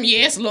here on some.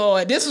 Yes,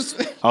 Lord. This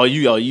was. Oh,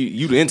 you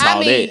into I all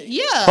mean, that.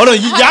 yeah. Hold on,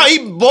 y'all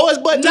eat boys'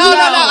 butt too?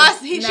 No.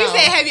 She No. said,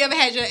 "Have you ever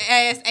had your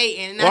ass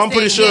eaten?" And Well, I I'm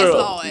pretty said, sure Yes,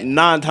 Lord.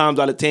 9 times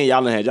out of 10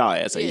 y'all done had y'all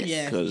ass ate.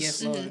 Yeah. 'Cause,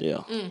 Yes, Lord. yeah.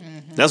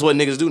 That's what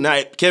niggas do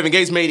now. Kevin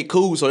Gates made it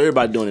cool, so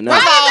everybody doing it now. Why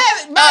is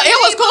that- It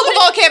was cool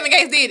before Kevin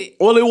Gates did it.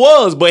 Well, it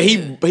was, but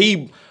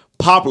he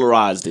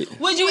popularized it.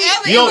 Would you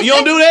ever? You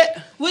don't do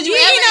that? Would you You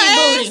ever eat eat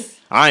no booty?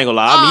 I ain't gonna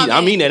lie.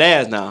 I'm eating that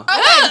ass now.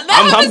 Okay.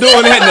 I'm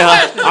doing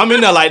that now. I'm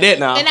in there like that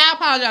now. And I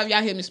apologize if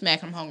y'all hear me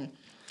smack. I'm hungry.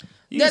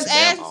 You Does some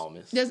damn ass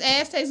almonds. does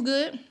ass taste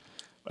good?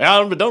 I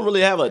don't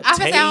really have a I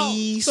can tell.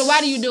 taste. So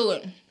why do you do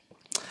it?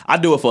 I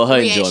do it for her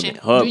Reaction. enjoyment,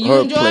 her Do you her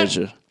enjoy it?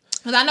 pleasure.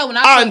 Because I know when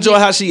I I suck enjoy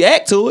dick, how she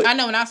act to it. I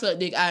know when I suck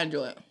dick, I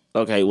enjoy it.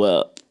 Okay,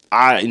 well,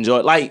 I enjoy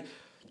it. Like,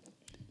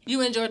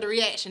 You enjoyed the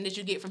reaction that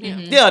you get from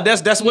him. yeah,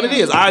 that's what it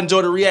is. I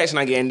enjoy the reaction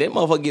I get, and that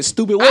motherfucker gets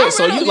stupid I wet.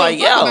 So really you don't like,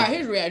 give a fuck about yo,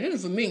 his reaction. This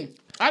is for me.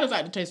 I just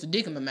like to taste the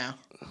dick in my mouth.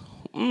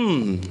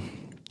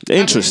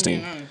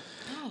 interesting.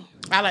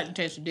 I like to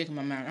taste the dick in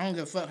my mouth. I don't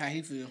give a fuck how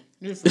he feel.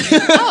 This is for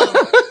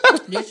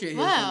me. This shit.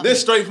 Wow.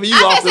 This straight for you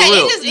I off can the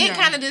say rip. it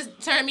kind of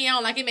just turned me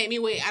on, like it made me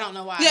wet. I don't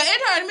know why. Yeah,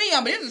 it turned me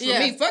on, but this is for Yeah.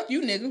 me. Fuck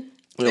you, nigga.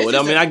 Yeah, well,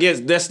 I mean, I guess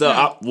that's the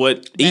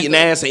what eating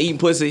up. ass and eating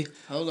pussy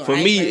Hold on, for I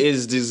ain't me ready.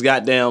 is just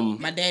goddamn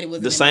My daddy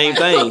was the same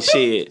thing.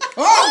 Shit,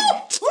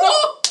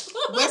 Oh!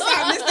 West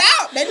Side missed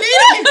out. They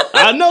needed me.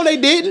 I know they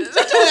didn't.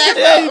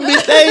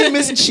 They ain't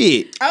missing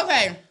shit.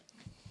 Okay.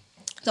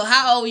 So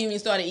how old were you when you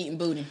started eating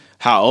booty?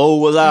 How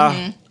old was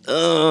Mm-hmm.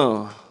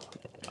 I?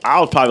 I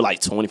was probably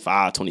like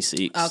 25,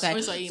 26. Okay.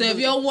 What's like So eating if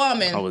booty? your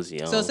woman, I was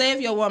young. So say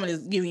if your woman is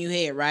giving you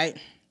head, right,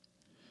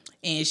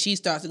 and she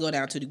starts to go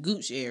down to the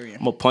gooch area. I'm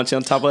gonna punch you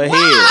on top of her head.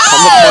 I'm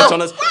gonna punch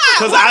on us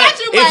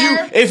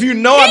because if you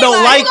know I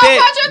don't like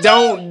that,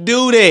 don't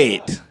do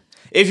that.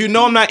 If you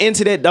know I'm not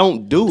into that,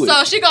 don't do it.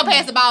 So she gonna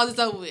pass the balls. It's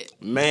over with.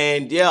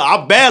 Man, yeah,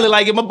 I barely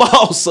like get my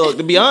balls sucked,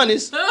 to be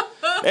honest.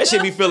 That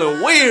shit be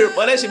feeling weird,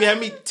 but that shit be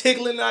having me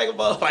tickling like a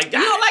ball. Like, you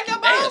don't like your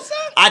balls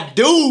sucked? I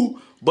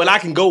do, but I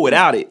can go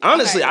without it.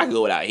 Honestly, Okay. I can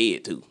go without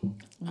head too.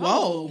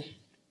 Whoa.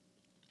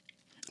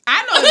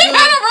 I know a Everybody in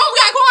dude. the room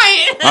got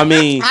quiet. I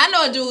mean, I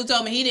know a dude who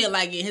told me he didn't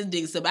like getting his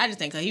dick sucked. But I just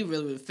think because he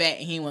really was fat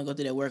and he didn't want to go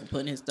through that work and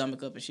putting his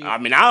stomach up and shit.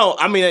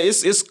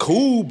 it's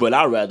cool, but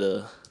I'd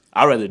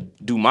rather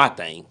do my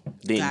thing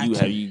than you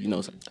Gotcha. have you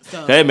know.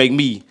 So- That make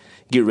me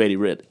get ready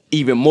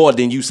even more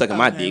than you sucking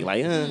my Okay. dick.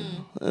 Like,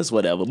 that's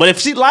whatever. But if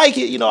she like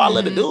it, I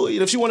let her do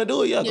it. If she want to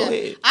do it, go Yeah.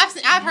 ahead.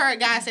 I've heard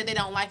guys say they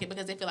don't like it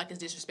because they feel like it's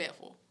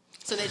disrespectful.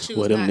 So they choose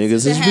Well, them not niggas to.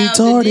 is To have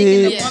the dick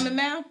in the retarded. Yeah. woman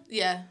mouth?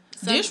 Yeah.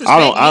 So, Disrespect.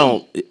 I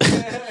don't.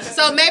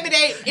 so maybe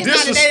it's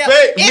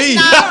Disrespect me.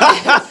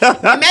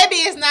 not maybe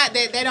it's not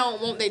that they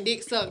don't want their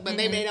dick sucked, but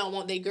maybe they don't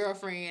want their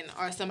girlfriend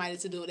or somebody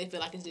to do it. They feel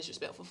like it's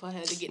disrespectful for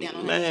her to get down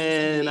on her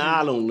Man, knees.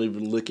 I don't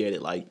even look at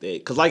it like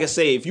that. Cause like I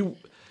say, if you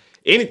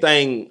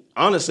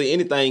honestly,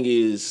 anything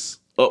is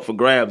up for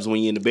grabs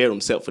when you're in the bedroom,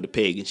 except for the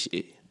peg and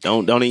shit.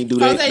 Don't even do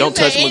that. Okay, Don't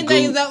touch my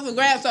anything's gooch. up for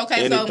grabs. Okay,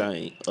 Anything.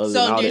 other than so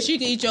all then that. she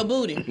can eat your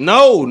booty.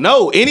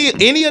 No,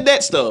 any of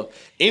that stuff.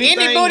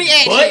 Anything booty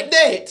action. but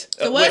that.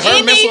 So With what- her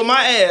any- messing with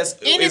my ass.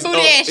 any is booty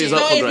up, action. is up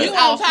So for if grabs. you on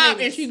Off top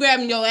limits. and she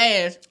grabbing your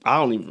ass, I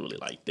don't even really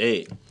like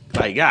that.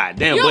 Like,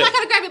 goddamn. You don't But like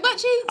her to grab your butt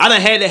cheeks? I done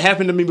had that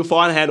happen to me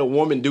before. I done had a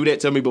woman do that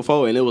to me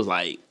before, and it was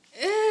like,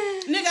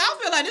 nigga, I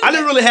feel like this. I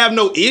didn't really have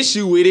no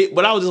issue with it,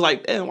 but I was just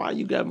like, damn, why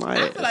you got my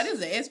I ass? feel like this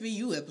is an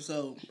SVU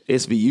episode.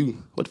 SVU.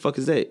 What the fuck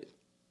is that?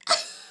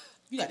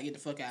 You got to get the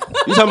fuck out.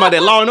 You talking about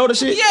that Law and Order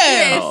shit?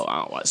 Yes. Oh, I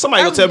don't watch.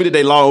 Somebody gonna tell me that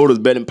they Law and Order is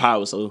better than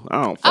Power, so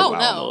I don't fuck Oh, with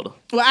no. Law and Order.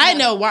 Well, I ain't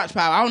never watched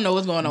Power. I don't know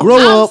what's going on.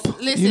 Grow up.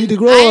 Listen, You need to I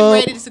grow ain't up.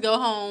 ready to go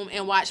home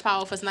and watch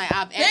Power for tonight.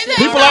 I've actually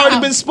People already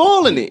been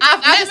spoiling it. I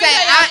Let just me said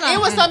tell y'all it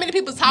was something. so many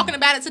people talking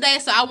about it today,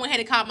 so I went ahead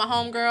and called my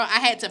homegirl. I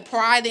had to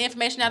pry the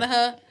information out of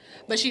her,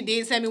 but she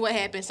did tell me what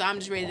happened, so I'm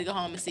just ready to go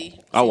home and see.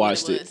 I what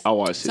watched it. was. I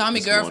watched it. Tommy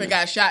this girlfriend morning.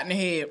 got shot in the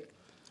head.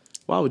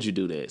 Why would you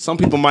do that? Some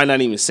people might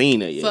not even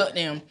seen it yet. Fuck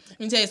them. Let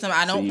me tell you something.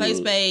 I don't See, play look.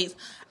 spades.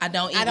 I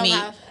don't eat I don't meat.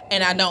 have-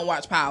 And I don't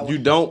watch Power. You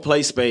don't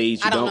play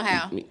spades. You I don't know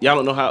how. Y'all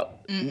don't know how.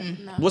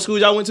 No. What school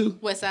y'all went to?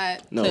 West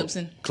Side. No.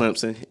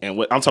 Clemson. And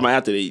what? I'm talking about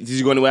after that. Did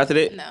you go anywhere after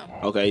that? No.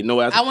 Okay.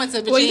 No. After. I went to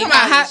Virginia Well, you talking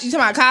about College. you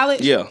talking about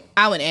college? Yeah.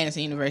 I went to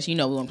Anderson University. You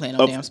know we weren't playing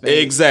no damn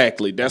spades.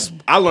 Exactly. That's.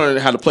 I learned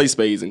how to play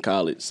spades in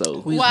college. So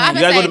We Well, I you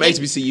gotta go to say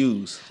them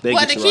HBCUs. They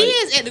Well, get the you right.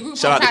 kids at the group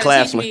Shout home out to tried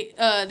to teach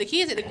Claflin. me. The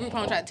kids at the group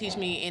home tried to teach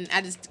me, and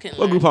I just couldn't.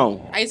 What learn. group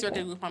home? I used to work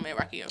at a group home at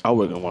Rocky Hill. I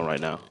work on one right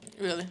now.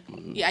 Really?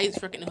 Yeah, I used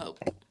to work at New Hope.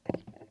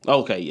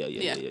 Okay. Yeah.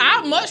 Yeah.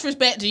 I much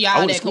respect to I y'all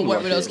went to that school can work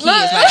right with those there.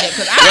 kids like that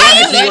because I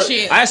hate that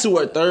shit. I actually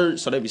work third,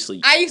 so they be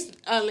sleep. I used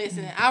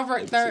listen. I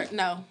worked third.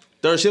 No,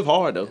 Third shift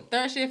hard though.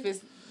 third shift is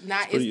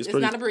not. pretty- It's it's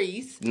pretty- not a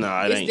breeze.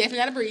 Nah, it it's ain't. definitely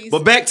not a breeze.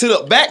 But back to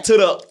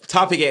the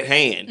topic at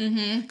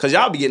hand, cause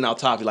y'all be getting off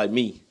topic like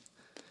me.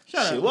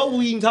 Shut Shit, up. what were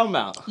we even talking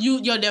about?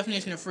 Your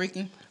definition of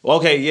freaking.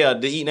 Okay, yeah,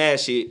 the eating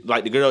ass shit,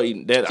 like the girl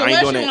eating that. So I ain't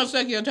where doing she that. want to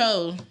suck your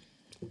toes?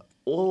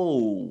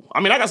 Oh, I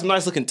mean, I got some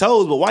nice looking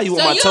toes, but why you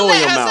want So my you toe in let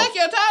your her mouth? suck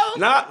your toes?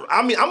 Nah,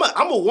 I mean,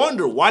 I'm a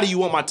wonder why do you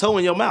want my toe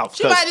in your mouth?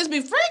 She 'Cause- might just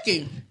be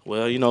freaking.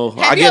 well, you know, Have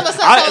I you guess ever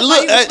sucked toes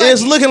while you was it's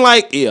fucking? looking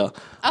like yeah.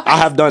 I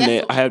have done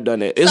that's- that. I have done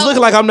that. It's So-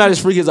 looking like I'm not as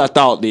freaky as I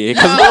thought then,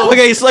 cause No. motherfucker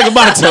ain't sucking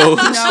my toes.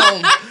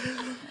 No.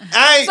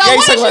 I ain't, so ain't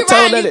what sucking if my you toe.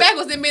 ride none you of that.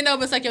 backwards and bend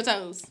over and suck your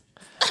toes?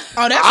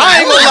 Oh, that's I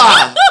ain't gonna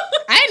lie.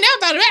 I ain't never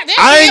thought about that.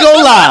 I ain't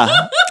gonna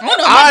lie. don't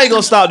know. I ain't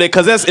gonna stop that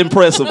because that's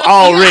impressive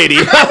already.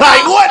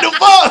 Like what the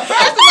fuck?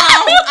 First of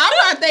all, I'm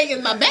not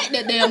thinking my back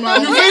that damn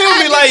long. You feel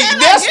me? Like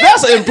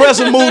that's an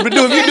impressive move to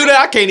do. If you do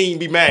that, I can't even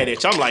be mad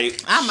at you. I'm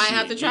like, I might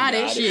have to try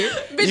that shit.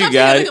 Bitch, You I'm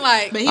got looking it.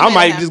 like. But he I better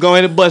might have- just go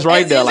ahead and bust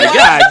right there. Like, it's-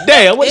 God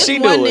damn, what's It's she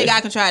one doing? nigga I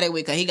can try that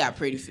with because he got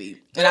pretty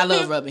feet, and I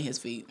love rubbing his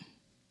feet.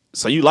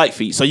 So you like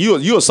feet? So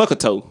you a sucker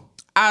toe?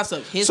 I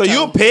suck his. So toe.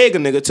 you a peg a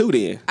nigga too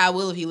then? I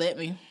will if he let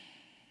me.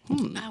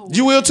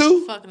 You will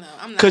too? Fuck no,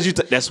 I'm not. Cause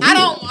that's weird.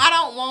 I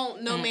don't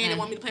want no man that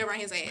want me to play around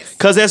his ass.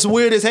 Cause that's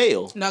weird as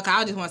hell. No, cause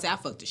I just want to say I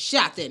fucked the shit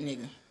out that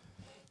nigga.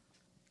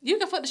 You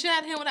can fuck the shit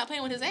out of him without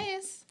playing with his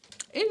ass.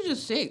 It's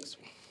just sex.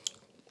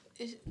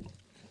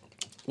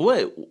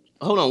 What?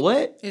 Hold on.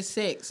 What? It's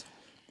sex.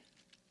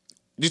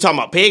 You talking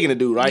about pegging a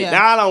dude, right? Yeah.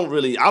 Now I don't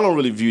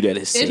really view that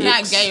as It's sex.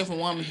 not gay if a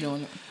woman's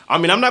doing it. I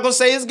mean, I'm not gonna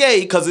say it's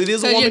gay because it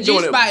is a 'Cause woman your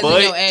doing it, G-spot is in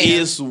but your ass.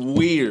 it's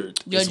weird.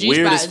 Your It's G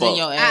weird spot as is fuck. in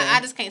your ass.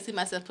 I just can't see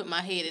myself put my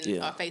head in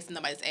Yeah. or face in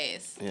nobody's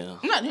ass. Yeah. I'm not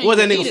saying What if you that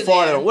can nigga eat his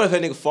fart ass. on? What if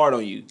that nigga fart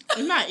on you?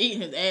 I'm not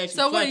eating his ass.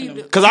 So what do fucking you him.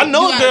 do? Cause I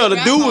know You a got girl, a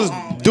the dude was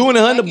strap on. doing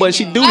it under, but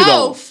she do it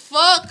Oh on.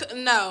 fuck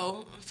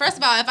no! First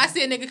of all, if I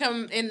see a nigga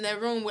come in the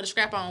room with a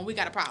scrap on, we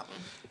got a problem.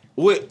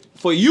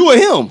 For you or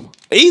him?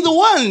 Either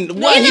one.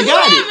 Why either he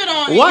got one have it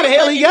on, it? Why the you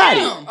hell he got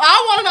fucking it? him.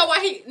 I want to know why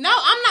he. No,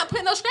 I'm not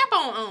putting no strap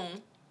on.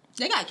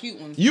 They got cute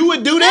ones. You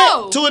would do that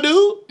No. to a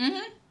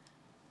dude?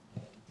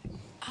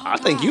 I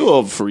think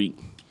you're a freak.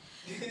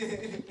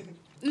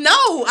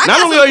 No, I Not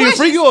got only some are you a questions.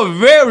 freak, you're a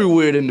very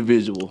weird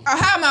individual.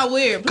 How am I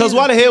weird? Cause Please.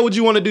 why the hell would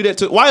you want to do that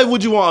to? Why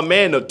would you want a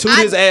man to toot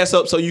his ass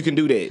up so you can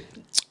do that?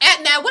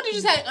 Now, what did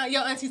you say?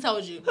 Your auntie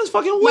told you. That's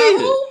fucking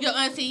weird. Your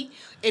auntie.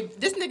 If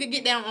this nigga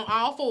get down on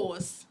all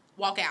fours,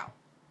 walk out.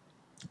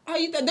 Oh,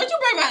 don't you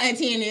bring my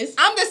auntie in this?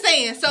 I'm just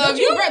saying. So Don't if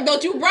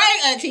you bring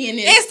auntie in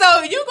this? and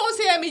so you gonna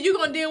tell me you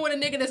gonna deal with a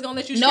nigga that's gonna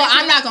let you? No, strap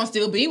I'm him? not gonna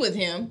still be with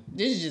him.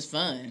 This is just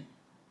fun.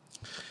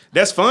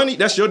 That's funny.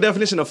 That's your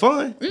definition of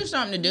fun. It's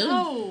something to do.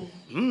 No.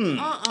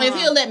 If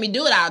he'll let me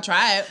do it, I'll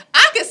try it.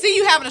 I can see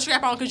you having a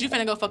strap on because you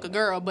finna go fuck a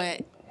girl,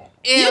 but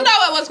if, You know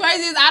what's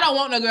crazy is I don't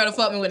want no girl to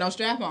fuck me with no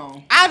strap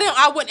on. I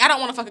don't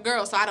want to fuck a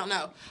girl, so I don't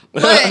know.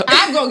 But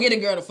I'm gonna get a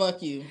girl to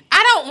fuck you.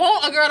 I don't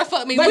want a girl to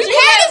fuck me. But We've you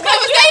had had this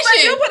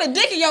conversation. You put a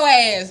dick in your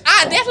ass.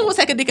 I definitely will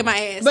take a dick in my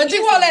ass. But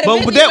you won't let a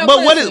bitch But eat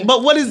your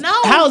what pussy. is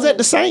No. how is that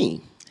the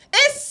same?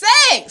 It's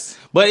sex.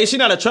 But if she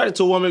not attracted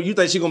to a woman, you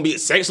think she gonna be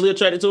sexually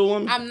attracted to a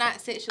woman? I'm not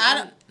sexual. I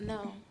don't-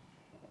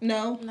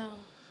 No. No.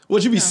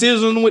 Would you be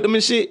scissoring with them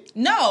and shit?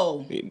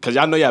 No. Cause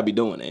y'all know y'all be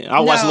doing that. I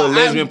watch a little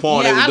lesbian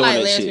porn. Yeah, they was I doing like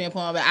that lesbian shit.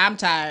 porn, but I'm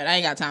tired. I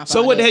ain't got time for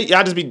So all what the that. hell?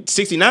 Y'all just be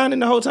 69 in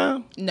the whole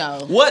time?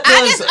 No. What I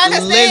does just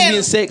understand-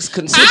 lesbian sex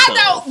consist of?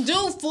 I don't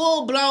do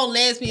full blown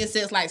lesbian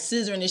sex like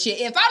scissoring and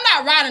shit. If I'm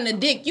not riding a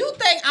dick, you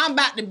think I'm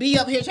about to be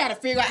up here trying to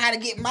figure out how to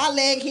get my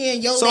leg here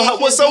and your So leg how,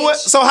 here? so what?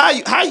 bitch? So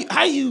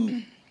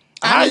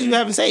how you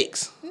having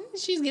sex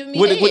She's giving me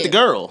with head. the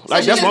girl?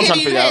 Like So that's she what I'm just trying to giving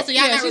you figure head, out. so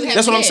y'all not she's really having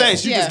That's what I'm head. saying.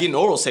 She's Yeah. just getting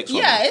oral sex from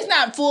Yeah, her. it's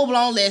not full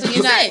blown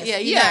lesbian sex. Yeah,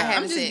 you're not having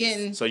I'm just sex.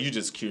 getting. So you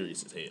just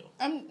curious as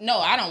hell. No,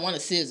 I don't want a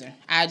scissor.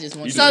 I just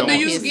want. You to just So don't do want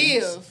you kissing.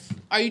 give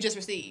or you just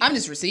receive? I'm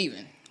just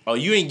receiving. Oh,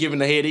 you ain't giving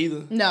the head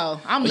either. No,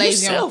 I'm you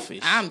lazy. selfish.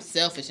 I'm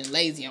selfish and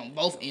lazy on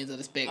both ends of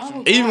the spectrum.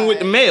 Oh, Even with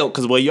the male,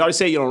 because you already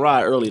said you don't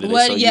ride early today.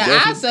 Well, so yeah, you I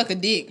definitely- suck a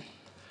dick.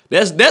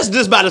 That's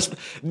just about as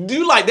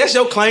do like that's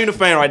your claim to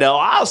fame right there. Oh,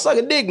 I'll suck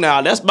a dick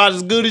now. That's about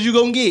as good as you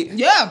gonna get.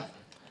 Yeah.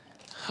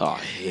 Oh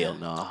hell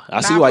no! I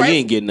see Nah, why you Prince-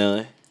 ain't getting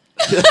none.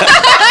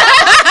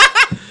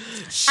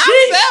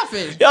 I'm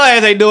selfish. Your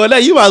ass ain't doing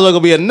that. You might as well go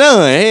be a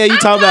nun. Hell, you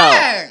talking about?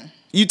 Tired.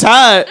 You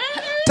tired?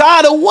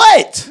 Tired of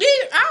what?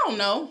 I don't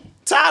know.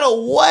 Tired of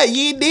what?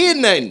 You ain't did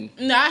nothing.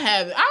 No, I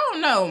haven't. I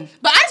don't know.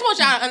 But I just want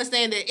y'all to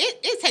understand that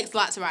it takes a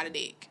lot to ride a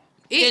dick.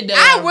 It does.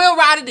 I will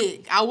ride a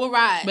dick. I will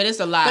ride. But it's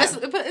a lot.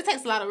 But it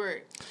takes a lot of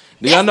work.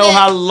 Do y'all know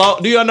how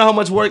long? Do y'all know how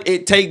much work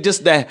it take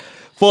just that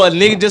for a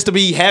nigga just to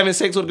be having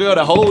sex with a girl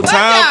the whole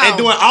time and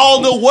doing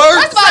all the work?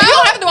 First of all, you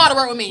don't have to do all the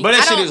work with me. But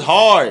that I shit don't- is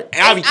hard.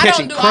 And I be I don't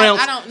catching do-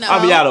 cramps. I don't know.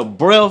 I be out of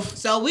breath.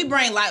 So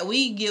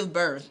we give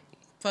birth.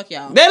 Fuck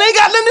y'all. That ain't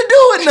got nothing to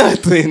do with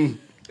nothing.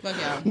 Fuck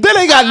y'all. That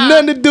ain't got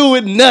nothing to do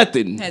with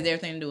nothing. Has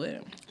everything to do with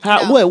it.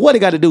 How, No. what it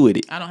got to do with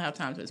it? I don't have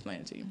time to explain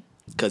it to you.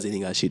 Because it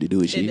ain't got shit to do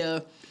with It shit.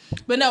 does.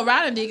 But no,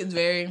 riding dick is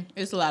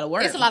it's a lot of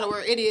work. It's a lot of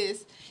work. It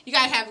is. You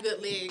gotta have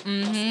good leg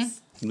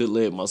muscles. Good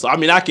leg muscle. I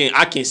mean, I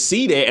can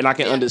see that and I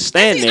can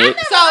understand that.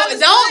 So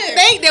don't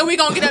think that we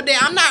gonna get up there.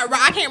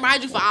 I can't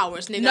ride you for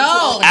hours, nigga.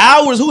 No.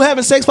 Hours? Who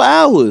having sex for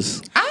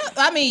hours?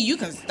 I mean, you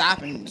can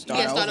stop and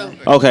start, Start over.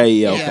 over. Okay,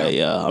 yeah, Yeah. okay,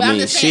 yeah. But I I'm mean,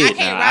 just saying, shit, I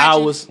can't now, ride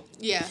you. hours.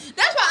 Yeah,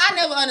 that's why I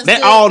never understood.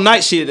 That all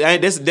night shit,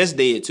 that's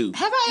dead too.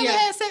 Have I ever Yeah.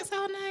 had sex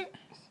all night?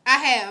 I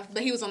have,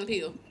 but he was on the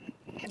pill.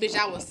 Bitch,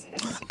 I was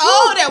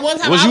Oh, that one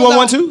time Was I you on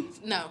one too?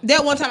 no.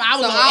 That one time I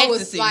was So on I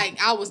ecstasy.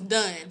 I was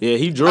done. Yeah,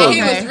 he And drugged.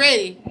 he Okay. was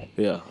ready.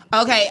 Yeah.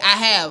 Okay, I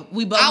have.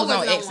 We both I was on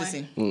wasn't on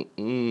ecstasy.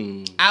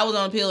 Mm-mm. I was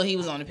on the pill, he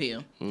was on the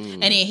pill.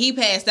 And then he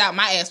passed out.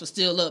 My ass was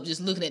still up,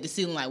 just looking at the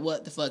ceiling like,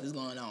 what the fuck is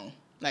going on?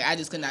 Like, I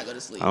just could not go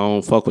to sleep. I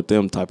don't fuck with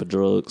them type of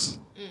drugs,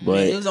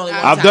 but It was only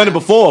one I've time. done it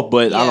before.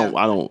 But I Yeah.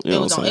 don't. You It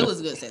know was, what I'm it saying?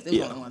 was good sex. It was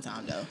Yeah. only one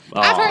time, though.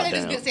 I've Oh, heard that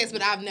it's damn. good sex,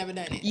 but I've never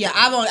done it. Yeah,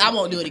 I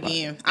won't do it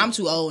again. I'm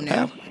too old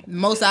now.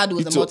 Most I do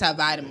is a too-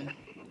 multivitamin.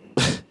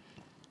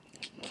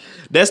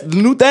 That's the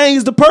new thing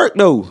is the perk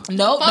though.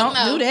 Nope, Fuck don't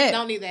no, do that.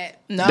 Don't need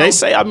that. No. They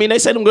say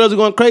them girls are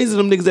going crazy.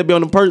 Them niggas that be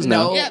on the perks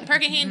now. No. Yeah,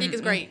 perk and hand dick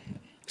is great.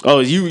 Oh,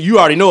 you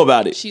already know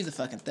about it. She's a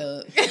fucking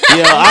thug.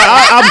 Yeah,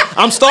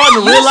 I'm starting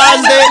to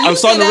realize that. I'm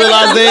starting to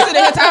realize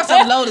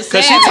that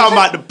because she talking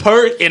about the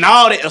perk and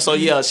all that. So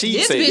yeah, she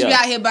This said bitch be yeah.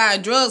 out here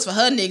buying drugs for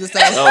her niggas. So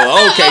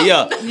Oh, okay,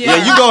 yeah.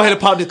 Yeah, you go ahead and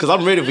pop this because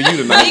I'm ready for you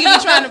tonight.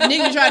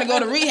 niggas be trying to go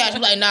to rehab. She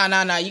be like,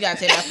 nah, you gotta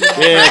take that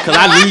food. Yeah, because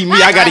I need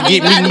me. I got to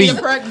get I need me. your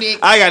perk dick.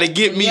 I got to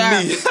get me.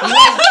 Yeah. Me.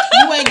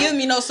 You ain't giving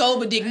me no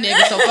sober dick nigga,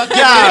 so fuck you.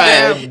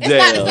 God It's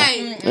not the damn.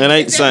 same. It ain't the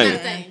It's same. not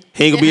the same.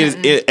 He ain't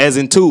gonna be as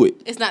into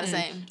it. It's not the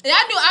same. Yeah,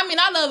 I do. I mean,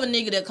 I love a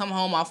nigga that come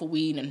home off of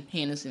weed and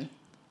Hennessy.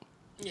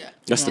 Yeah.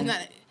 That's It's the- not.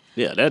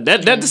 Yeah,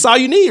 that's all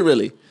you need,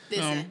 really.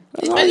 Listen.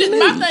 My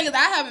thing is,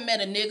 I haven't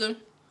met a nigga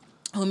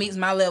who meets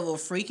my level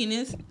of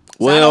freakiness. So I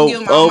Well, don't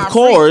give him all of my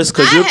course,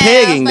 because I you're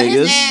have, pegging but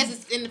his niggas. ass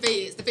is in the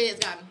feds. The feds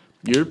got him.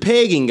 You're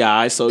pegging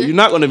guys, so you're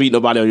not gonna meet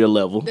nobody on your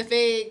level. The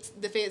feds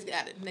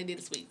got it. They did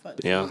a sweep.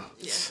 Yeah.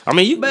 Yeah. I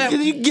mean, But-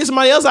 you can get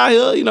somebody else out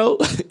here, you know,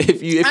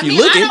 if you I mean,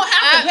 looking. I don't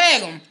have to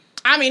peg him.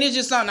 I mean, it's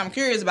just something I'm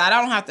curious about.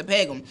 I don't have to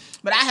peg him.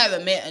 But I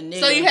haven't met a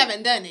nigga. So you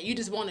haven't done it. You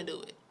just want to do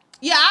it.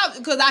 Yeah,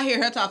 because I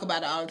hear her talk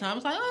about it all the time.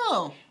 It's like,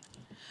 oh.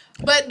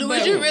 But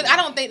would you really? I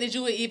don't think that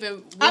you would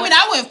even. I mean,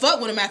 I wouldn't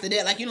fuck with him after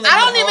that. Like, you know, I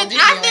don't even.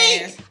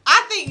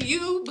 I think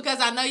you, because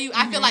I know you.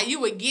 I feel like you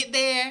would get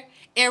there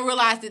and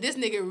realize that this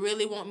nigga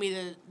really want me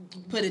to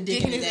Put a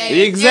dick in his ass.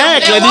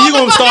 Exactly. And Then you walk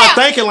gonna the fuck start out.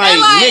 thinking like,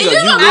 And nigga,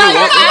 you gonna really be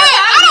want like, me?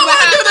 I don't want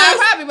to do I'll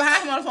this. probably behind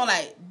him on the phone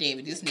like,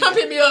 David, this nigga. Come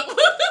pick me up.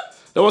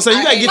 That's what I'm saying.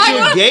 You gotta get you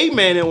a gay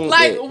man that wants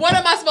Like, that. what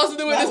am I supposed to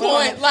do at this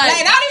point? Like,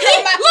 I don't even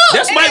know my... look,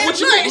 That's and Mike. then, What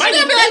you look, Mike? she You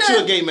gonna be got like you a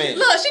this. gay man.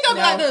 Look, she gonna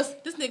be No. like this.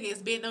 This nigga is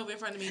bent over in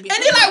front of me. And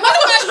then like, what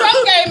if my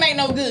stroke game ain't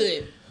no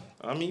good?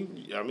 I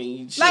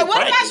mean, shit, Like,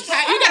 what if practice.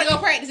 You gotta go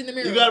practice in the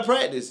mirror. You gotta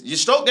practice. Your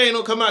stroke game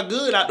don't come out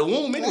good out the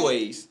womb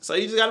anyways. So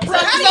you just gotta So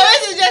practice.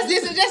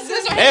 this is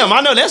just Damn,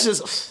 I know that's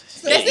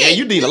just. Yeah, it.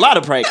 you need a lot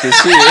of practice.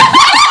 Shit.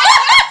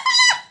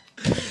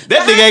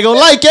 That nigga ain't gonna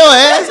like your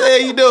ass. How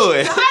you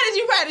doing? How did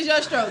you practice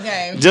your stroke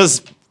game?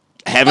 Just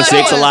having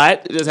sex a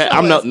lot. Just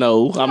I'm us.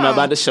 not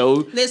about to show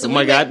Listen,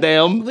 my we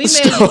goddamn We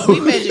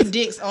stroke. measured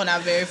dicks on our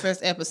very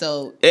first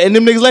episode. And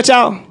them niggas let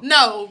y'all.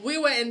 No, we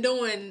weren't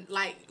doing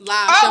like live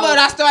Oh, shows. but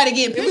I started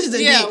getting pictures of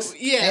Yeah, dicks.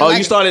 yeah. Oh, Like-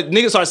 you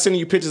niggas started sending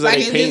you pictures like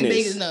of it's their this big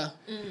penis. enough.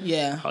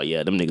 Yeah. Oh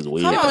yeah, them niggas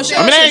weird. Come on, though. show I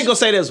mean, us I your- ain't gonna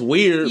say that's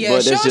weird, Yeah,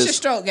 but show that's us your just.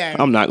 stroke game.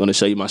 I'm not gonna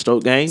show you my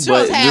stroke game, Show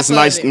but us half just of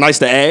nice, it. nice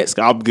to ask.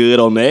 I'm good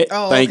on that.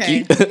 Oh, Thank okay.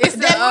 you. It's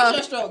Dad, what's your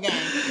the, stroke game?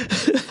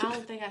 I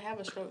don't think I have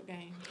a stroke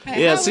game.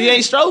 Yeah, she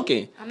ain't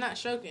stroking. I'm not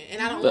stroking,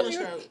 and I don't want to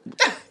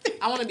stroke.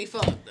 I want to be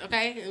fucked.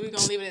 Okay, we're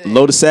gonna leave it at that.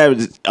 Lotus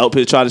Savage up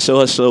here trying to show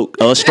her stroke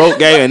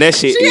game, and that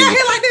shit. She out is-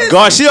 here like this.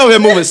 God, she over here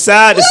moving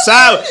side to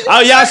side. Oh,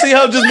 y'all see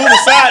her just moving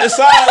side to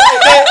side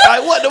like that?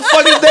 Like, what the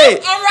fuck is that?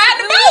 I'm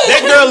riding the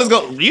That girl is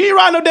going. You ain't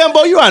riding no damn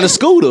boat. You riding a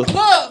scooter. Look,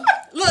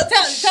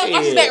 tell me,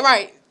 arch your Shit. back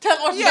right. Tell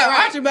him arch your Yeah, back,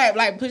 arch your back,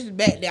 like push it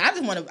back there. I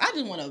just want to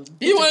You wanna bitchify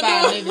do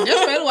it? nigga.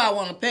 That's really why I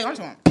want to pick. I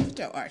just want to put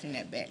your arch in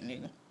that back,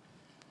 nigga.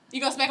 You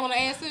gonna smack him on the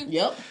ass too?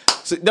 Yep.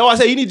 So, that's why I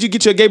say you need to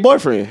get you a gay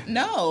boyfriend.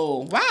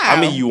 No. Why? I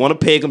mean, you want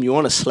to peg him, you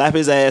want to slap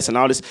his ass and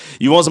all this.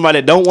 You want somebody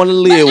that don't want to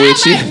live But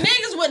with I you. like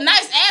niggas with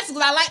nice asses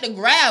because I like to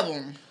grab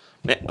them.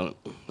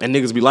 And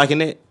niggas be liking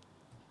that.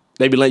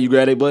 They be letting you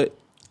grab their butt.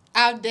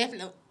 I'll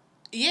definitely.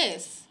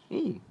 Yes.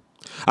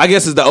 I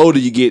guess as the older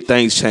you get,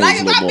 things change Like a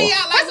if little I be more.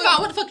 out, First of all,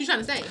 what the fuck you trying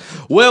to say?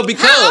 Well,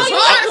 because oh, you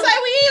trying to say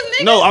we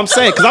is niggas? no, I'm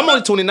saying because I'm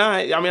only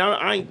 29. I mean,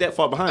 I ain't that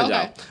far behind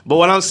Okay. y'all. But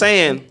what I'm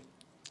saying,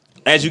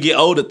 as you get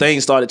older,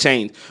 things start to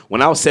change.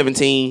 When I was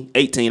 17,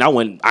 18, I ain't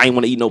want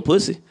to eat no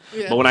pussy.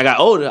 Yeah. But when I got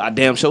older, I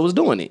damn sure was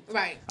doing it.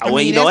 Right. I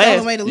wouldn't eat that's no the ass.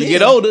 only way to You live.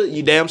 get older,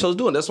 you damn sure was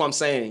doing it. That's what I'm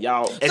saying,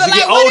 y'all. As you like,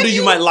 get what older, if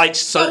you might like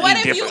certain So what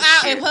if you different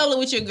out shit. in public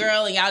with your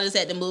girl and y'all just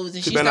at the movies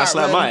and She she better not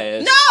start slap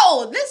rubbing? my ass.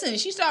 No, listen.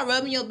 She start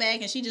rubbing your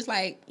back and she just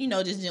like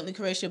just gently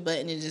caress your butt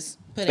and then just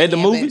put her At the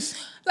hand back.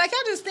 movies? Like y'all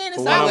just stand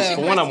For inside.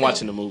 one, I'm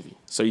watching the movie,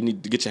 so you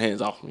need to get your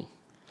hands off me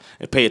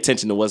and pay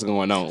attention to what's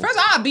going on. First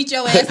of all, I'll beat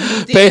your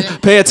ass. Because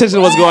Pay attention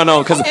to what's going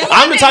on, because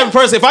I'm the type of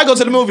person. If I go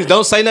to the movies,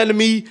 don't say nothing to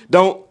me.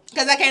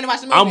 I came to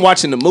watch the movie. I'm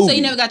watching the movie. So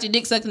you never got your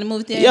dick sucked in the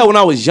movie theater? Yeah, when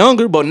I was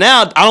younger, but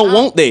now I don't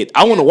want that.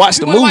 I want to watch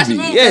the wanna watch movie.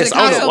 the movie? Yes, Does it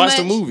I want cost to so watch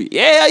the much? movie.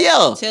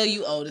 Yeah. Tell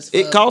you old as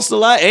fuck. It costs a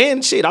lot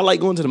and shit. I like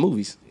going to the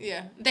movies.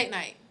 Yeah. Date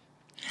night.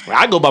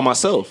 I go by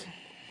myself.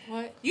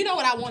 What? You know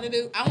what I want to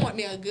do? I want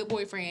me a good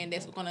boyfriend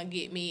that's gonna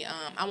get me.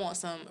 I want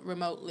some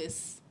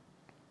remoteless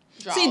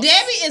draws. See,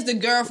 Debbie is the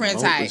girlfriend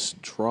type.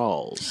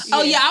 Draws.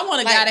 Oh yeah, I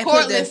want a guy like that put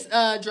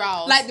cordless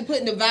draws. like to put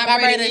in the Vibrator,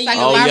 vibrator. it's like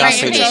you a Oh, yeah, I vibrator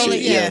seen that control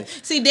shit, it. yeah.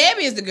 See,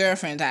 Debbie is the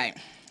girlfriend type.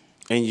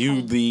 And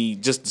you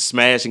just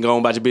smash and go on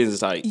about your business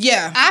type.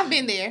 Yeah. I've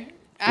been there.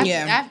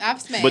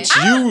 I've smashed.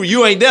 But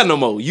you ain't there no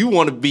more. You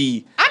want to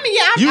be. I mean,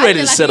 yeah. You I ready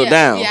feel to settle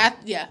down.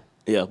 Yeah.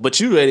 Yeah, but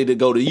you ready to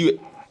go to you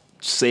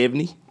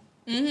 70?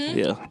 Mm-hmm.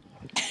 Yeah.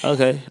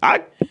 Okay.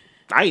 I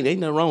ain't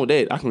nothing wrong with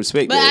that. I can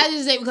respect But that. I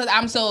just say because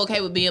I'm so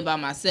okay with being by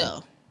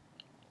myself.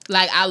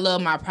 Like, I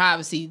love my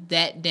privacy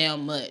that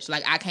damn much.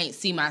 Like, I can't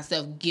see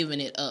myself giving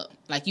it up.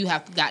 Like, you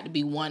have got to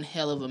be one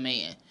hell of a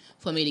man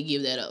for me to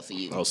give that up for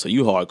you. Oh, so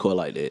you hardcore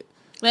like that.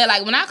 But,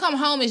 like, when I come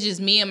home, it's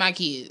just me and my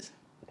kids.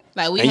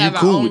 Like, we And have you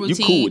our cool own with- routine.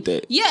 you cool with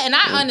that? Yeah, and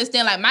I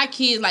understand, like, my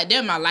kids, like,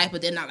 they're my life,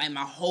 but they're not, like,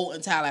 my whole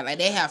entire life. Like,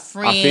 they have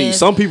friends. I feel you.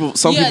 Some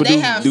people they do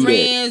have that.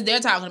 friends. They're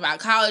talking about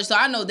college, so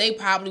I know they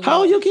probably How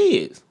old your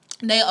kids?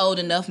 They old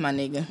enough, my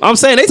nigga. I'm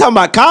saying they talking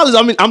about college.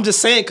 I mean, I'm just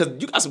saying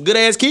because you got some good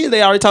ass kids.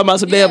 They already talking about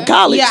some damn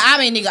college. Yeah, I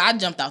mean, nigga, I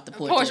jumped off the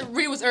porch. Porch,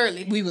 we was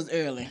early. We was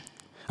early.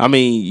 I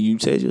mean, you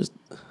said you was.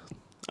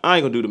 I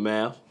ain't gonna do the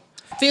math.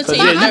 15.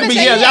 Yeah, I'm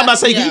I'm about to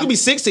say yeah. you can be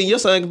 16. Your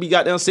son can be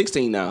goddamn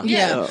 16 now.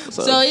 Yeah.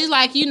 So it's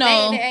like, you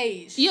know. They the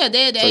age. Yeah,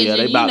 they're the So, age. yeah,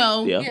 they and, about, you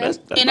know. yeah, that's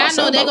And I about know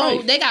sound they about go.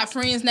 right. They got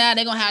friends now.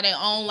 They're gonna have their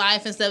own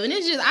life and stuff. And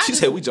it's just, She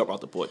said we jump off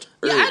the porch.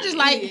 yeah, I just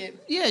like, did.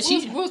 yeah, Who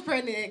she, was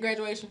pregnant at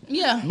graduation?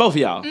 yeah, Both of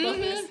y'all.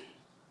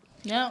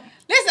 yeah,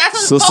 Listen, I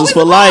told Sisters we for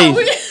was life.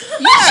 old.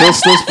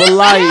 Sisters for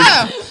life.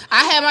 yeah.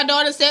 I had my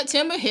daughter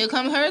September. Here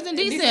comes hers in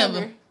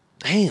December.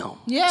 Damn.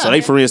 Yeah. So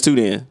they friends too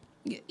then.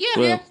 Yeah,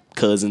 Well,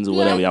 cousins or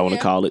whatever y'all want to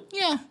Yeah. call it.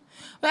 yeah.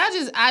 But I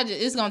just,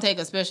 it's gonna take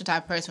a special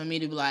type of person for me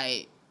to be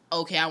like,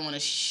 okay, I want to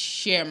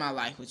share my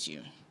life with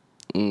you.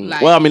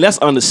 Like, Well, I mean that's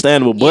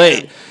understandable,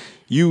 but Yeah.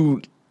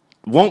 you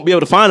won't be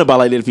able to find nobody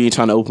like that if you ain't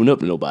trying to open up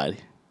to nobody.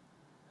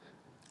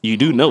 You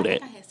do know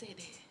that. I had said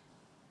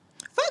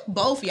that. fuck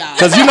both y'all.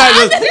 Cause you not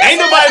just ain't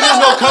nobody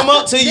just gonna come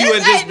up to you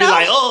and just be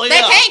like, oh They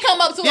yeah. can't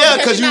come up to Yeah, him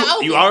because you're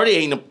not you open. already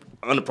ain't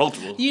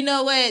unapproachable. You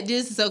know what?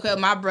 This is so cool.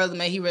 My brother,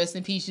 man, he rest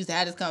in peace, used to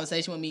have this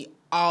conversation with me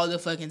all the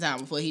fucking time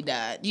before he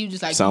died. You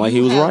just like Sound like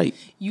you he was have- right.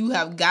 You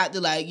have got to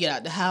like get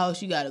out the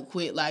house. You got to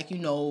quit like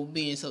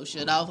being so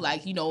shut off.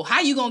 Like how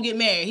you gonna get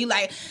married? He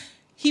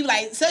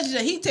like such a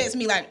he texts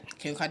me like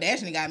Kim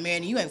Kardashian got married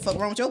and you ain't fuck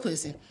wrong with your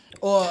pussy.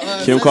 Or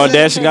Kim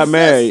Kardashian got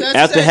married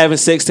after having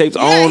sex tapes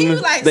on he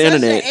was like, the such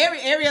internet.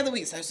 every other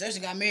week. Such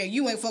got married.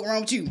 You ain't fuck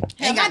wrong with you.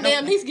 Hell, Ain't my got no-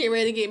 damn niece get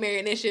ready to get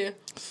married next year.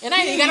 And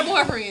I ain't even got a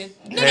boyfriend.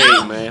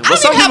 Hey man, I but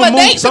some don't even people have a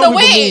date move. to Some the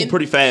people move wedding.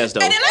 pretty fast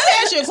though. And then let me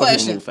ask you a Some people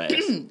question. move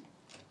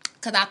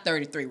fast. Cause I'm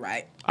 33,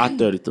 right? I'm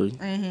 33.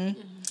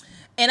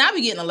 And I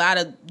be getting a lot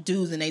of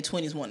dudes in their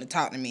 20s wanting to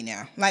talk to me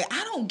now. Like,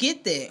 I don't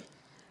get that.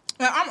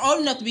 Like, I'm old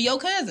enough to be your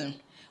cousin.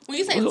 When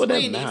you say What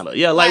that 20s, matter?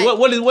 Yeah, like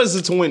what is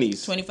the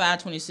 20s?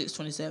 25, 26,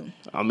 27.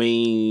 I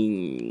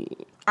mean,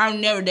 I've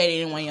never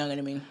dated anyone younger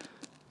than me.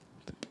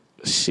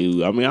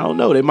 shoot. I mean, I don't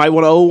know. They might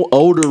want an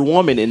older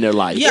woman in their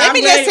life. Yeah, let I'm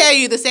me glad- just tell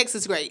you, the sex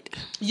is great.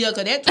 Yeah,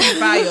 because that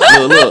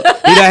 25-year-old... Look,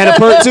 he done had a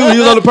perk too. He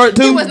was on the perk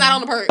too. He was not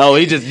on the perk. Oh,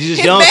 he just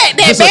His young. back-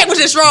 that back was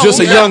just wrong. Just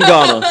a young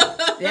gunner.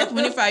 that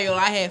 25-year-old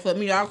I had for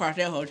me all across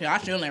that hotel, I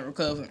still ain't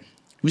recovered.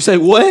 You say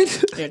what?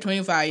 That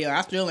 25-year-old,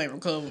 I still ain't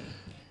recovered.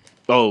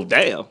 Oh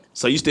damn.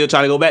 So you still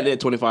trying to go back to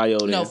that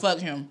 25-year-old? No, fuck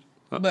him.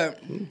 But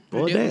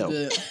Well, the dick damn. was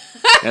good.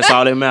 That's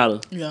all that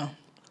matters. Yeah.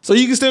 So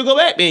you can still go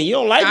back then. You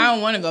don't like I him?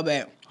 don't want to go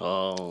back.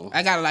 Oh,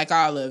 I gotta like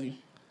all of you.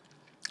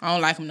 I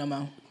don't like them no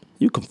more.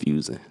 you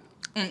confusing.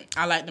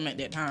 I liked them at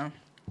that time.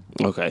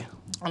 Okay.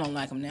 I don't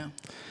like them now.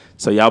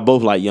 So y'all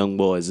both like young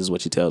boys, is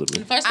what you're telling me.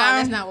 First of all,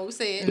 that's not what we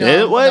said.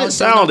 It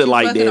sounded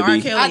like that. I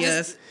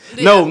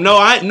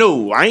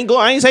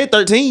ain't say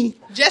 13.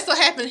 Just so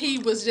happened he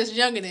was just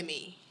younger than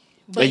me.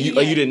 But you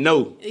didn't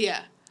know.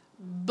 Yeah,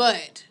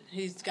 but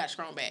he's got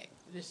strong back.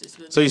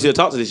 So you still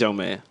talk to this young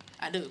man?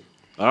 I do.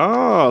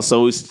 Oh,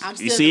 so you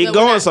see it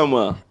going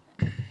somewhere.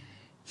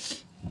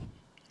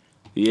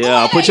 Yeah,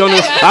 I'll put you on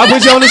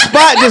the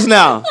spot just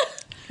now.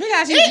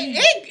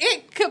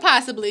 It could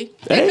possibly.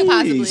 It could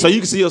possibly. So you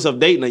can see yourself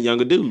dating a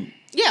younger dude.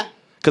 Yeah.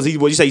 Because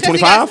what you say,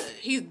 25?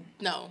 He's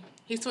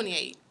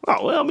 28.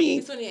 Oh, well, I mean,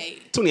 He's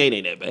 28. 28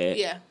 ain't that bad.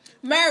 Yeah.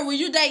 Mary, will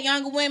you date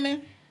younger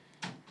women?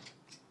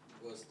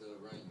 What's the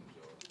range?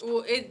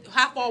 Well,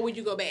 how far would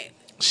you go back?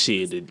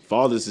 Shit, the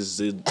farthest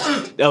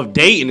of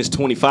dating is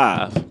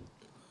 25.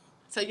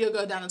 So you'll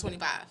go down to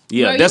 25.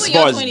 Yeah, Bro, that's as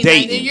far as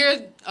dating. Then you're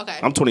okay.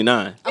 I'm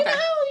 29. Okay. How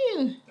old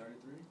are you? 33.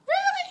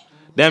 Really?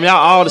 Damn, y'all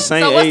all the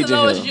same So what's age the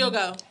lowest in here. you'll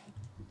go?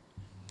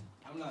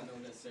 I'm not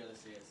gonna necessarily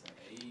say it's an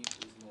age.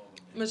 It's more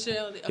of a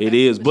Michelle. It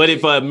is, but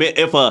if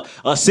a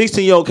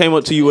 16-year-old came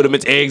up to you with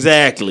a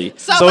exactly,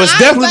 so but it's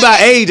definitely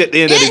about age at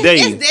the end of the day.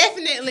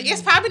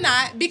 It's probably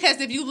not, because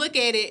if you look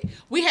at it,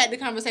 we had the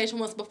conversation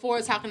once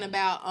before talking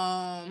about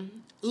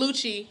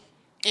Lucci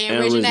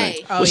and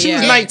Reginae. Well, she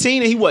was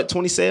 19 and he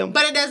 27.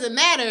 But it doesn't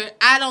matter.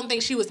 I don't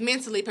think she was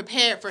mentally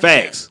prepared for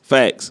Facts.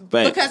 Because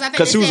I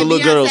think she was a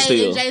little girl Beyonce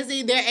still. and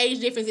Jay-Z, their age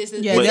difference is they're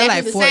exactly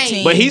like the 14.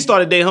 same. But he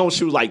started dating home.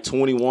 She was like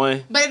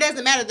 21. But it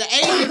doesn't matter. The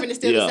age difference is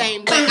still the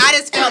same. But I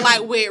just felt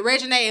like with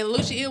Reginae and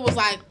Lucci, it was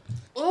like,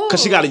 ooh.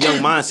 Because she got a young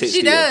mindset. She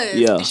still. does.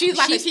 Yeah. She's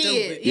like She's a kid.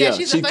 stupid. Yeah,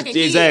 she's a fucking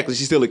kid. Exactly.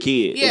 She's still a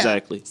kid. Yeah.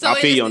 Exactly. So I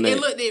feel you on that.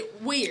 It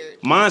looked weird.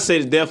 Mindset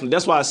is definitely.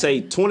 That's why I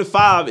say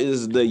 25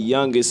 is the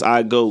youngest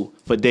I go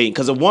for dating.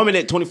 Because a woman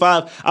at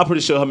 25, I'm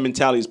pretty sure her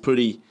mentality is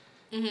pretty.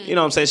 Mm-hmm. You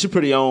know what I'm saying? She's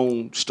pretty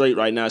on straight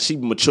right now. She's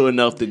mature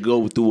enough to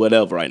go through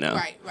whatever right now.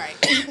 Right.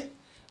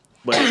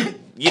 But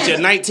get your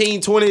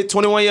 19, 20,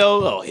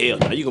 21-year-old. Oh, hell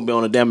no. You're going to be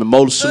on a damn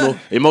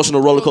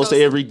emotional roller coaster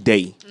every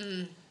day.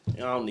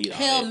 I don't need all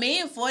Hell, that.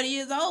 men 40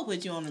 years old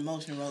put you on an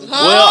emotional roller coaster.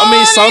 Well, I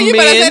mean, you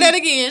better say that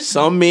again.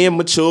 some men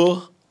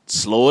mature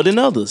slower than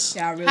others.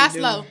 Y'all really How do.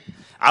 slow?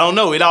 I don't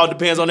know. It all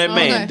depends on that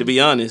man, Okay. to be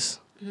honest.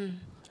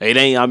 It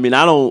ain't, I mean,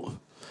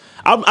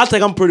 I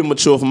think I'm pretty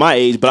mature for my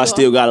age, but I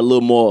still got a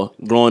little more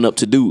growing up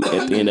to do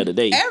at the end of the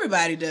day.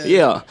 Everybody does.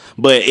 Yeah.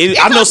 But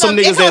I know some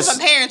niggas It comes that's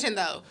from parenting,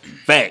 though.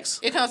 facts.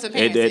 It comes from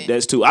parenting.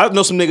 That's too. I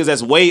know some niggas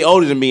that's way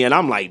older than me, and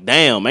I'm like,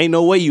 damn, ain't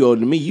no way you older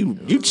than me.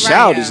 You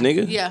childish,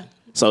 nigga. Yeah.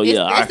 So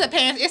yeah, It's a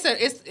parent.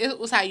 It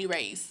was how you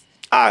raised.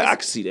 I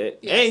can see that.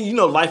 Yeah. And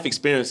life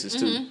experiences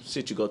too.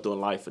 Shit you go through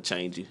in life will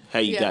change you. How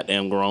you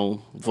goddamn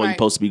grown before you Right.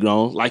 supposed to be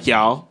grown. Like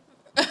y'all.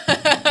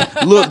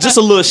 Look, just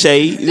a little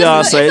shade. You know what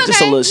I'm saying? It's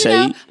Just a okay, little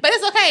shade. but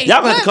it's okay.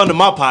 Y'all gonna have to come to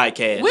my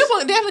podcast. We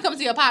will definitely come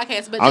to your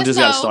podcast, but I'm just just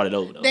gotta know start it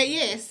over, though. That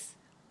yes,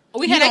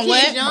 we You had our know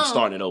what? kids young. I'm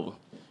starting it over.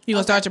 You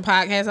gonna start your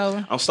podcast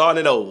over? I'm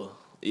starting it over.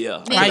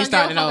 Yeah. Nance Why you don't give a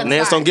starting fuck over? on the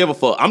Nance spot. don't give a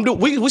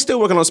fuck. We still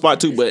working on the spot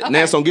too, but Okay.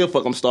 Nance don't give a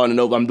fuck. I'm starting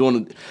it over.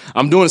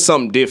 I'm doing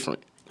something different.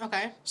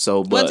 Okay.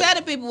 So, Well, but tell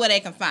the people where they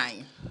can find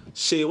you.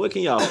 shit, where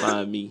can y'all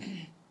find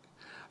me?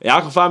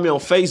 Y'all can find me on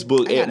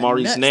Facebook I got at a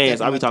Maurice nut Nance.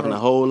 stuck I in be my talking a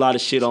throat. whole lot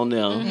of shit on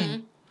there.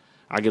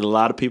 I get a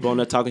lot of people on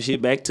there talking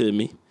shit back to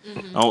me.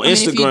 On I mean,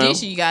 if you Instagram.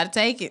 dish it, you gotta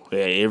take it. Yeah,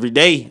 every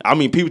day. I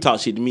mean, people talk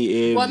shit to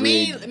me every Well,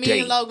 me day.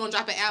 and Lo gonna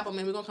drop an album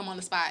and we're gonna come on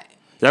the spot.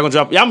 Y'all gonna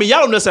drop? I mean,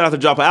 y'all don't necessarily have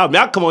to drop an album.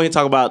 Y'all come on here and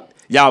talk about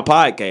y'all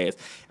podcast.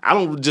 I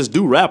don't just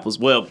do rappers.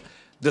 Well,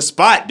 the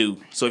spot do.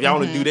 So if y'all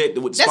want to do that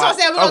with the That's spot, what I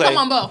said. We're gonna come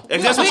on both.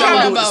 If that's what We y'all come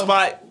want to on do with the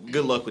both. spot,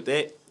 good luck with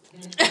that.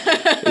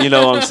 You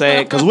know what I'm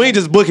saying? Because we ain't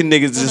just booking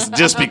niggas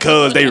just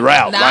because they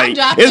rap. Nah, I'm Like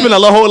dropping- it's been a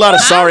whole lot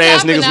of I'm sorry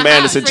ass dropping niggas a from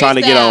Anderson hot trying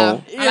to get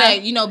on.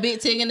 freestyle. Like, Big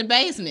Tig in the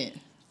basement.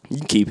 You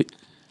can keep it.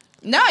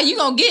 No, you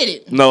gonna get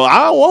it. No,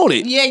 I don't want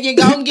it. Yeah, you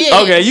gonna get it.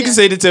 Okay, you can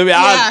send it to me.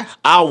 Yeah.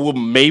 I will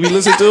maybe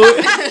listen to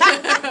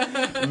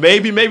it.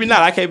 maybe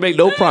not. I can't make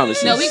no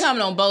promises. No, we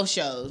coming on both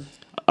shows.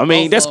 I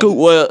mean, both that's of cool. them.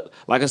 Well,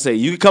 like I said,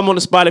 you can come on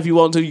the spot if you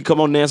want to. You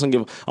come on Nance on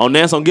Give. On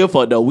Nance on Give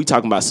Fuck though, we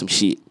talking about some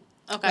shit.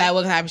 Okay. Like,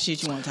 what type of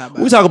shit you want to talk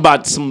about? We talk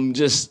about some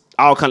just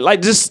all kind of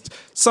like just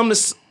some of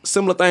the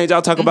similar things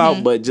y'all talk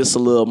about, but just a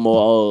little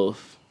more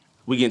of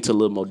we get into a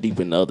little more deep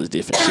into others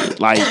different shit.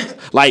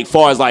 Like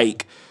far as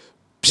like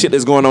shit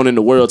that's going on in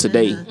the world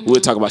today, we'll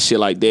talk about shit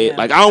like that. Yeah.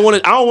 Like I don't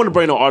want to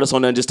bring no artists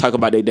on there and just talk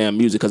about their damn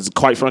music because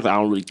quite frankly I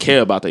don't really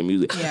care about their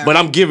music. Yeah. But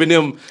I'm giving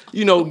them,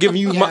 giving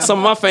you Yeah. some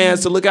of my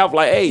fans to look out for.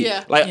 Like, hey,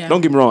 Yeah. Yeah.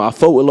 don't get me wrong, I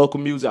fuck with local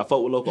music, I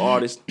fuck with local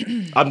artists.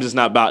 I'm just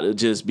not about to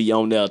just be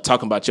on there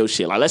talking about your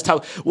shit. Like, let's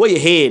talk where your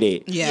head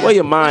at, Yeah. where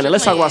your mind at.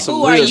 Let's talk about some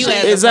Who are real you shit.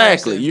 as a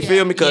Exactly, person? you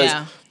feel me? Because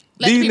Yeah.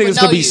 Let these people niggas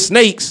know could be you.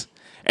 snakes.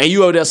 and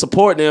you over there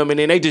supporting them, and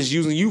then they just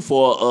using you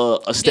for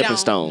a stepping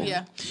stone.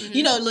 Yeah.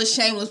 You know, little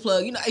shameless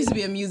plug. You know, I used to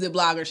be a music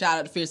blogger. Shout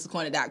out to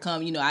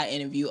FierceCorner.com. You know, I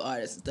interview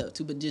artists and stuff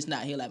too, but just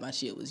not here like my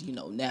shit was, you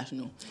know,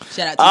 national.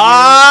 Shout out to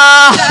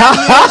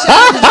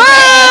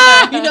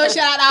you. You know,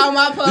 shout out to all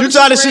my publishing You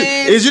trying to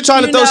friends, is you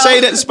trying to throw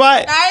shade at the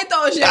spot? I ain't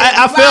throwing shade.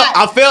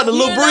 I felt the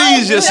little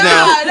breeze just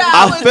now.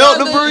 I felt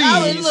the breeze.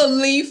 I was a little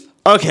leaf.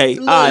 Okay,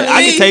 all right,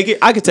 I can take it.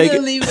 I can take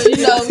it. Leaf, but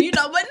you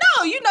know, but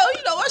no, you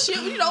know what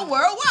shit, you know,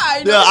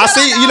 worldwide. Yeah, I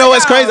see. You know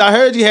what's crazy? I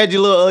heard you had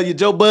your little your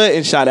Joe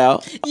Budden shout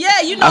out.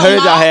 Yeah, you know, I heard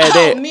y'all had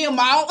that. Me and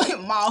Maul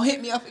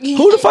hit me up again.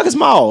 Who the fuck is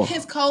Maul?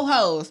 His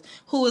co-host,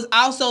 who is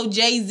also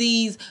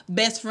Jay-Z's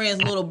best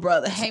friend's little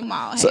brother. Hey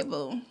Maul, hey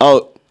boo.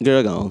 Oh,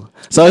 girl, gone.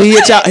 So he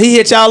hit y'all. He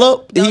hit y'all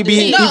up. He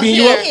beat you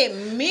up. Hit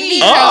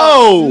me.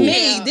 Oh,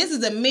 Me. This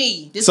is a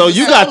me. This so is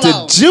you solo. got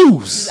the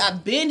juice.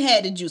 I've been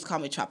had the juice. Call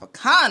me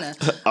Tropicana.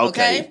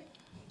 Okay.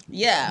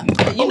 Yeah.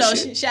 You know,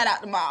 shout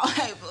out to Maul.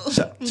 Hey boo.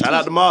 Shout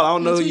out to Maul. I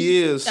don't know who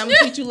he is. I'm gonna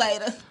tweet you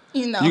later.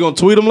 You know. You gonna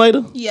tweet him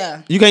later?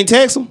 Yeah. You can't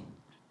text him?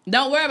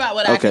 Don't worry about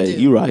what I can do. Okay,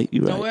 you right.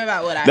 You right. Don't worry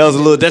about what I That was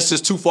can a little. That's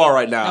just too far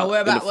right now. Don't worry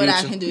in the about what I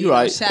future. can do. You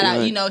right. Shout you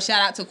out, right.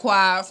 shout out to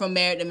Quad from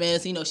Married to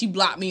Mess. You know, she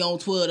blocked me on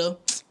Twitter.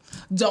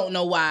 Don't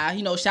know why.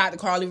 You know, shout out to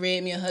Carly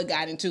Red. Me and her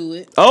got into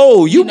it.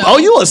 Oh, you know,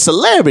 you a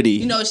celebrity.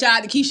 You know, shout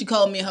out to Keisha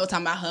Cole. Me and her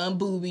talking about her and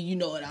Booby. You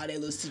know, and all that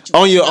little situation.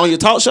 on your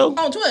talk show?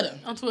 On Twitter.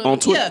 On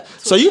Twitter. Yeah.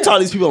 So you talk to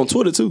these people on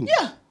Twitter too?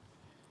 Yeah.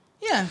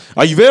 Yeah.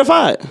 Are you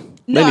verified?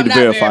 No, they I'm need to not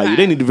verify you. verified.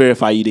 They need to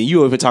verify you. Then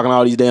you over talking to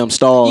all these damn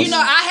stars. You know,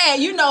 I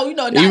had,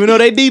 not, even though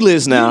they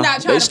D-list now, you not trying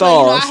they to play,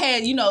 stars. I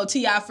had,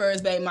 T.I.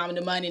 First Baby Mama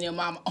the Money and their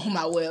mama on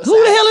my website.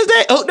 Who the hell is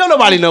that? Oh, don't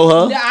nobody know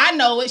her. Yeah, I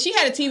know it. She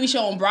had a TV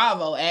show on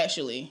Bravo,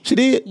 actually. She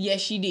did? Yes,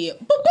 she did.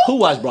 Who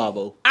watched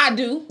Bravo? I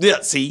do.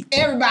 Yeah, see?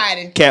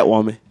 Everybody.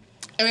 Catwoman.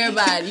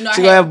 Everybody. You know,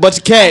 She gonna have a bunch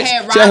of cats.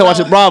 She out here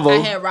watching Bravo. I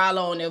had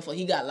Rollo on there before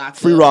he got locked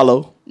Free up.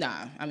 Rollo.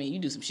 Nah, I mean, you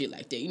do some shit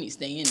like that. You need to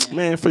stay in there.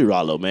 Man, free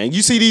Rollo, man.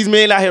 You see these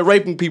men out here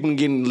raping people and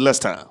getting less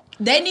time.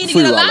 They need to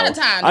Free get a Rollo. lot of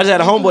time. I just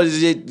had a homeboy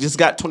that just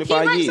got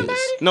 25 raped years. somebody?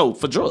 No,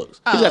 for drugs.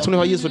 He got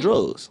 25 years for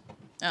drugs.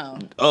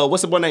 Oh.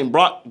 What's the boy named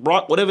Brock,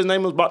 whatever his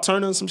name was, Brock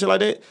Turner and some shit like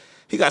that.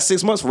 He got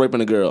 6 months for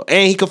raping a girl,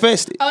 and he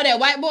confessed it. Oh, that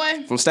white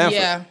boy From Stanford.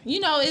 Yeah, we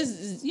know.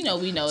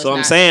 It's So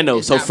I'm saying though,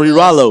 it's so not free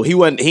blood. Rollo, he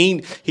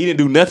didn't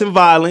do nothing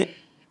violent.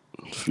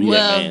 Free that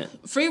Well, man.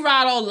 Free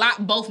Rollo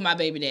locked both my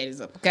baby daddies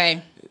up.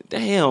 Okay,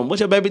 Damn, what's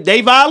your baby?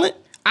 They violent?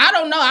 I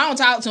don't know. I don't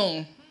talk to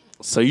them.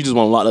 So you just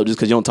want to lock up just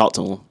because you don't talk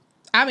to them?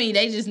 I mean,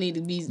 they just need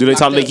to be. Do they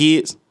talk to their locked up.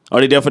 kids? Are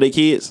they there for their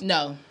kids?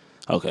 No.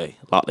 Okay,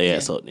 lock their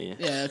ass up then.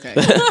 Yeah. Okay.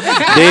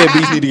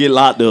 Deadbeats need to get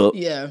locked up.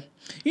 Yeah.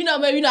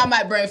 Maybe I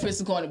might bring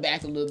Fist's corner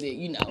back a little bit.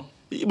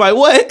 You might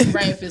what?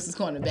 Bring Fist's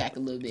corner back a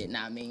little bit.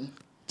 Nah, I mean,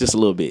 Just a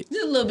little bit.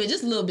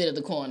 just a little bit of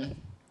the corner.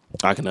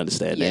 I can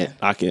understand Yeah. that.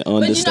 I can But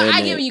understand I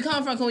that. get where you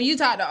come from. 'Cause when you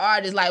talk to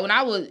artists, like when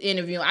I was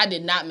interviewing, I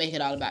did not make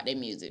it all about their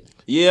music.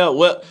 Yeah,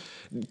 well,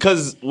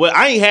 cause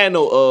I ain't had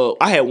no.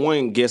 I had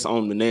one guest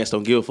on the Nance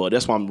Don't Give a Fuck.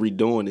 That's why I'm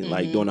redoing it,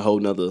 like doing a whole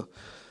nother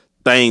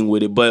thing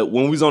with it. But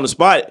when we was on the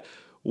spot,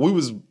 we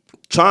was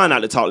trying not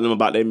to talk to them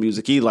about their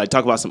music either, like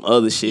talk about some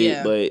other shit.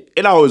 Yeah. But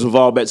it always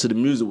revolved back to the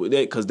music with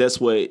that, cause that's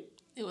what.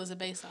 It was a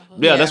base off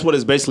of. Yeah, that's what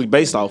it's basically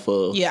based off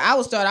of. Yeah, I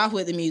would start off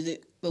with the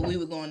music, but we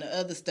were going to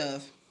other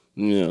stuff.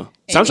 Yeah.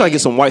 So I'm trying to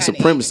get some white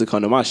kinda supremacists to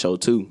come to my show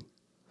too.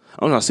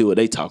 I'm trying to see what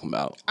they talking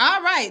about.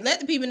 All right, let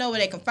the people know where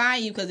they can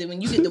find you, because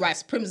when you get the white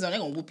supremacists on, they're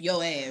gonna whoop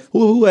your ass.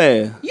 Who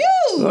ass? You.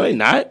 No, they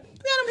not. Them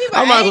people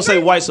I'm not gonna angry. say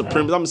white supremacists.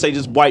 I'm gonna say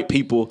just white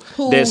people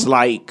Who- that's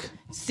like.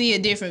 See a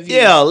different view.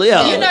 Yeah. You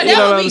know, that what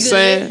would I'm be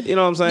saying? good. You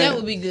know what I'm saying? That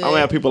would be good. I'm gonna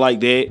have people like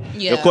that.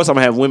 Yeah. Of course, I'm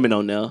gonna have women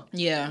on there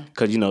Yeah.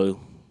 because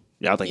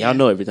y'all think y'all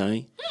know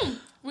everything.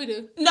 We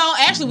do. No,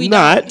 actually, we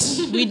Not.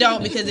 don't. We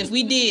don't, because if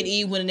we did,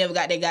 Eve would have never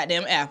got that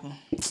goddamn apple.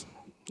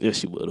 Yeah,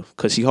 she would have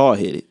because she hard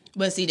headed.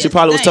 But see, that's She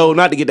probably the was thing. told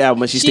not to get the album,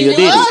 but she still did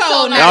was it.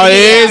 told not Oh, to get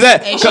yeah, the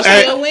exactly. apple, and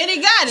she still went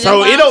and got it. So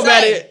That's it what don't I'm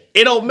saying. matter.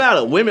 It don't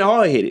matter. Women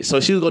hard headed, so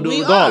she was gonna do it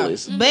We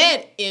regardless. are.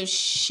 But if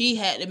she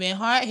had to been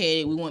hard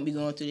headed, we wouldn't be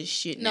going through this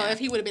shit No, now. if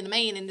he would have been the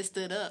man and just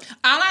stood up.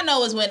 All I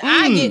know is when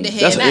I get the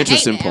head, That's an I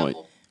interesting ate the point.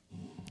 apple.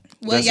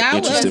 Well, That's an y'all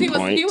interesting was.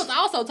 point. He was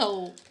also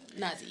told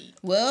not to eat.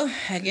 Well,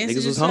 I guess Niggas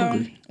it's was just,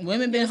 hungry.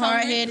 Women been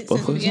hard headed since the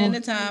Fuck was beginning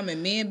of time,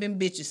 and men been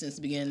bitches since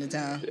the beginning of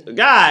time.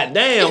 God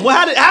damn! Well,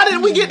 how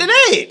did we get to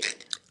that?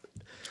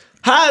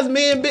 How is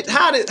men bitch?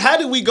 How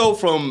did we go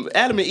from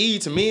Adam and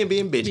Eve to men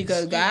being bitches?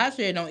 Because God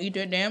said, "Don't eat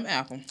that damn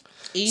apple."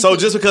 Eve So took-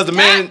 just because the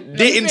man let me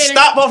didn't finish.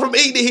 stop her from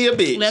eating it, he a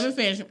bitch. Let me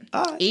finish.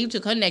 All right. Eve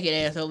took her naked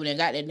ass over there and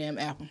got that damn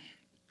apple.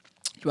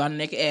 She brought her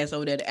naked ass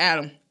over there to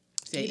Adam.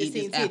 Said, He "Eat just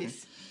this seen apple."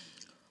 titties.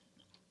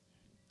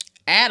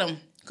 Adam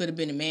could have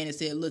been the man that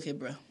said, "Look here,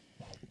 bro."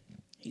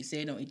 He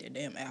said, "Don't eat that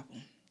damn apple.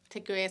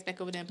 Take your ass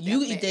back over there. and You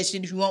put eat back. that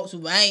shit if you want to,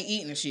 but I ain't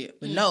eating the shit."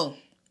 But no,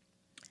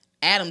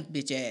 Adam's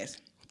bitch ass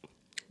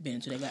been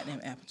into that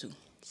goddamn apple too.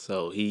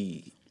 So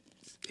he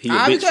a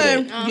bitch for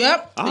that.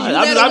 Yep. All You right,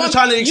 let I'm a just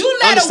trying to you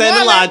let a understand the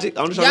woman- logic.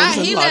 I'm just trying to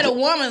understand he the let a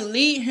logic. woman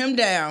lead him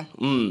down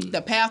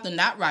the path of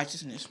not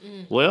righteousness.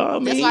 Well, I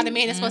mean, That's why the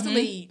man is supposed to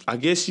lead. I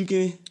guess you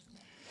can.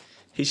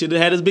 He should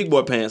have had his big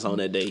boy pants on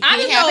that day. I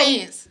He just have know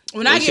pants.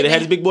 when I He get should have to, had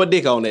his big boy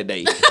dick on that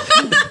day.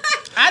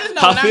 I just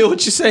know I when feel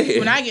what you said.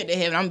 when I get to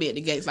heaven, I'm gonna be at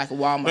the gates like a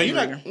Walmart. Man, you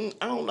like, burger.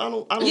 I don't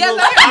Yeah, know.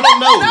 no.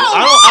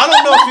 I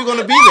don't know if you're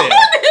gonna be there.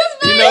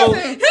 You know,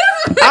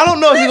 I don't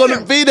know if you're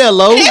gonna be there,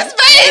 Lo. His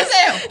face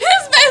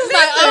is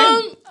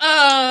like,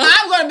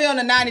 I'm gonna be on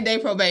a 90-day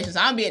probation, so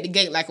I'm gonna be at the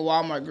gate like a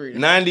Walmart greeter.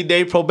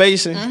 90-day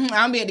probation. I'm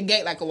gonna be at the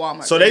gate like a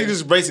Walmart. So they greeter.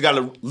 just basically got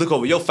to look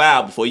over your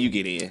file before you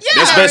get in. yeah,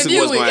 That's basically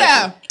what's review going it, to yeah,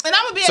 happen. and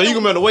I'm gonna be. So at you the,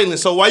 gonna be on the waiting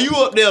list. So while you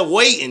up there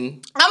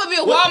waiting, I'm gonna be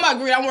a Walmart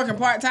greeter. I'm working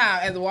part time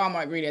as a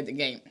Walmart greeter at the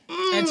gate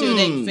until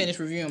they finish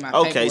reviewing my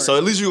okay. paperwork. So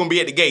at least you are gonna be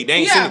at the gate. They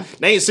ain't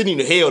Yeah. sending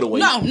you to hell to wait.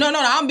 No, I'm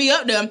gonna be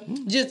up there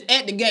just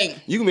at the gate.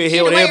 You can be in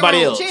hell with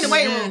everybody else. She in the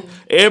waiting room.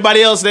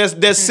 Everybody else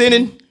that's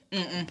sending.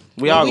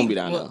 We all gonna be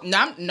down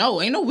there.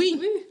 No, ain't no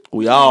we.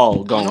 We all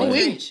No going.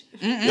 we.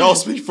 Y'all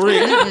speak free.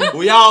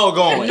 We all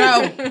going.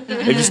 No.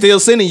 If you still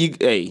sinning, you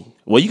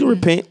you can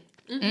repent.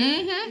 you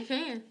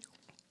can.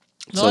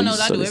 Lord knows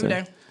I so do they every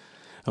say. day.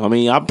 I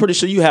mean, I'm pretty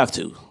sure you have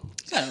to.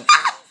 Shut up.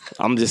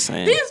 I'm just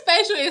saying. These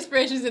facial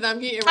expressions that I'm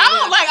getting I right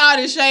don't now. like all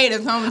this shade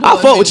that's coming.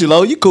 I fuck with you,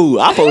 Lo. You cool.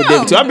 I fuck with Yeah.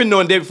 Debbie too. I've been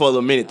knowing Debbie for a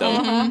little minute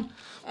though.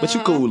 But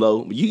you cool,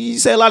 Lo. You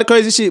say a lot of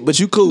crazy shit, but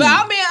you cool. But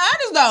I'm being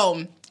honest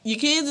though. Your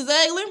kids is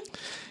ugly.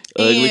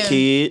 Ugly and-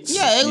 kids.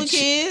 Yeah, ugly You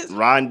kids.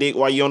 Riding dick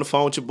while you on the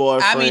phone with your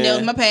boyfriend. I mean, that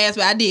was my past,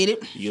 but I did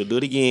it. You'll do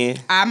it again.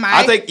 I might.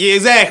 I think, yeah,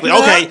 exactly. Yeah,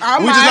 okay. I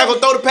We just might. not gonna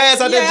throw the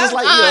pass out there Yeah, just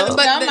like,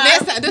 But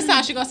yeah. this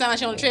time she gonna sound like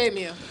she on a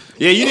treadmill.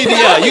 Yeah, you need to,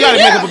 you gotta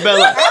make up a better.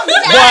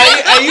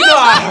 Boy, hey, you know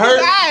I hurt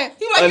Right.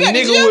 He like, a you at the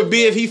nigga gym? would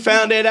be if he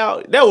found that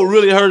out. That would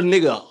really hurt a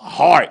nigga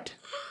heart.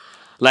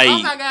 Like,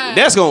 Oh my God.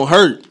 that's gonna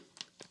hurt.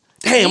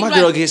 Damn, my like-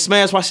 girl get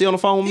smashed while she on the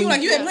phone with He me.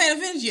 like, you had Planet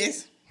Fitness,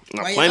 yes.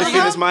 I'm playing to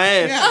fitness my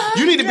ass.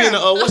 Yeah. You need to be in a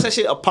what's that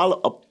shit?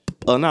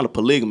 Not a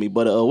polygamy,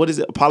 but what is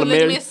it? A polymary?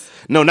 Polygamous?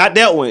 No, not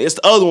that one. It's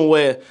the other one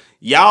where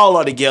y'all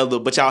are together,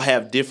 but y'all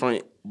have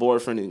different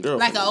boyfriend and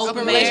girlfriend. Like an open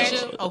Open relationship.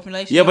 relationship. Open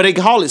relationship. Yeah, but they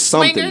call it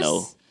something Swingers?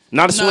 though. Not a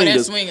No, that's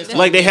swingers. swingers.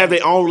 Like they have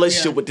their own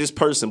relationship Yeah. with this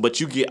person, but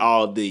you get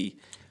all the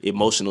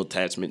emotional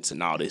attachments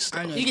and all this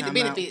stuff. I know You get the what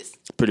you're talking benefits.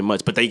 Pretty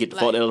much, but they get to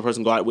fuck Like- the other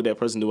person, go out with that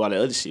person, do all that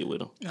other shit with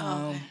them.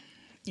 about.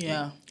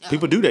 Yeah.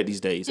 People do that these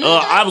days.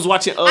 I was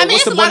watching. I mean, what's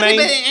it's the a boy lot of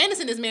people. name?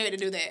 Anderson is married to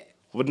do that.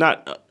 But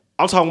not.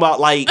 I'm talking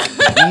about like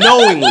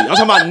knowingly. I'm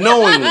talking about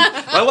knowingly.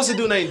 Like what's the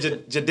dude named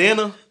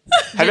Jadena?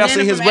 Have y'all Jadena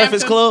seen his from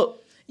Breakfast Africa? Club?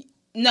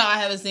 No, I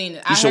haven't seen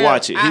it. You should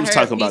watch it. He was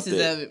talking about pieces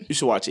that. of it. You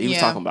should watch it. He was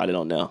Yeah. talking about it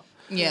on there.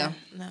 Yeah.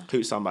 He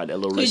was talking about that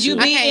little Could you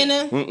relationship. be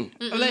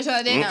in a relationship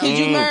like that? Could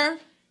you, Merv?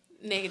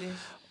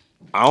 Negative.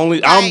 I'm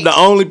Like- the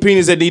only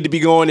penis that need to be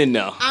going in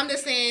there. I'm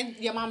just saying,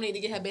 your mom need to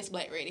get her best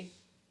black ready.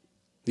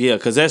 Yeah,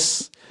 cause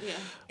that's. Yeah.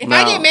 If Nah.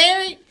 I get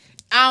married,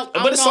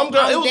 But it's some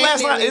girl. It was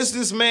last night. It's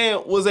this man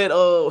was at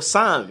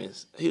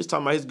Simon's. He was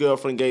talking about his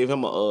girlfriend gave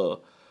him a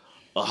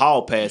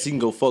hall pass. He can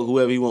go fuck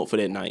whoever he want for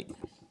that night.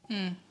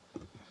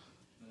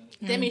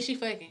 That means she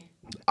fucking.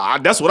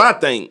 That's what I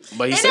think.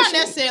 But he It said don't she-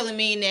 necessarily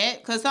mean that,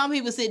 because some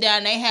people sit down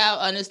and they have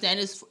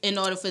understandings in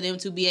order for them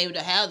to be able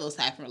to have those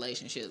type of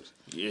relationships.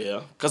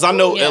 Yeah, because I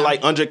know Yeah.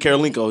 like Andre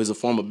Karolinko, he's a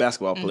former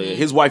basketball player.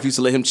 His wife used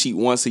to let him cheat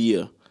once a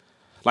year.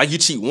 Like you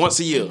cheat once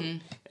a year,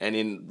 and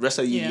then the rest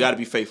of the year Yeah. you got to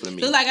be faithful to me.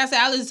 Just like I said,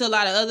 I listen to a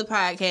lot of other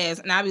podcasts,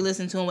 and I be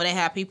listening to them where they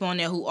have people on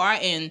there who are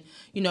in,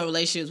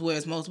 relationships where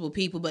it's multiple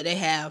people, but they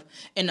have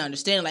an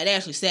understanding. Like they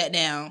actually sat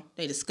down,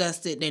 they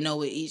discussed it, they know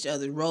what each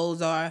other's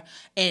roles are,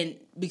 and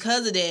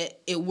because of that,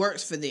 it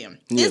works for them.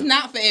 Yeah. It's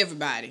not for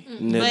everybody,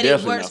 No, but it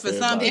definitely works not for for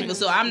some everybody. people.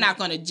 So I'm not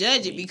going to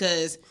judge it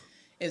because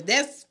if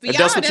that's for If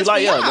y'all, that's what you like,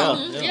 for yeah,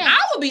 y'all. yeah. Yeah. I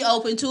would be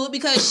open to it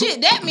because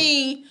shit, that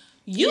mean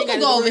you can gotta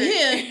go do over it.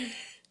 here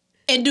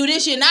and do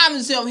this shit, and I'm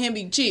just over here and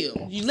be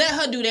chill. You let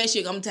her do that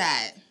shit, I'm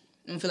tired.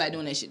 I don't feel like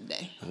doing that shit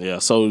today. Yeah,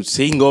 so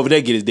he can go over there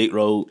and get his dick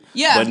rolled.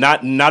 Yeah. but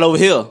not over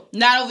here.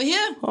 Not over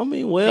here. I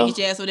mean, well, Get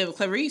your ass over there with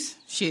Clarice.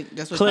 Shit,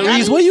 that's what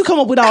Clarice, where you come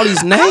up with all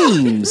these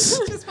names?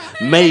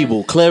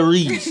 Mabel,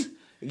 Clarice.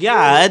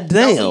 God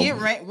Don't damn.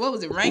 forget, what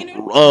was it, Rainer?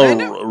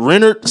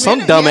 Rennert, some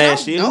Rennert, dumbass yeah,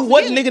 shit. don't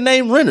What forget. nigga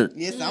named Rennert?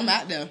 Yes, I'm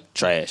out there.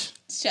 Trash.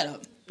 Shut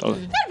up. Okay.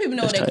 Let people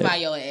know where they That's can tight.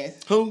 find your ass.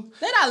 Who?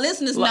 Let our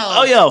listeners know.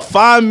 Oh yeah,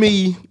 find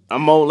me.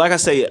 I'm on, like I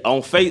say,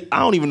 on face. I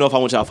don't even know if I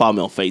want y'all to follow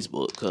me on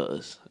Facebook,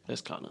 cause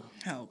that's kind of.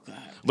 Oh, God.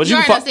 But You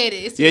can already said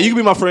it. It's yeah, too you can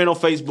be my friend on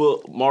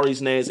Facebook,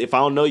 Maurice Nance. If I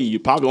don't know you, you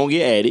probably won't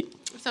get added.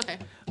 It's okay.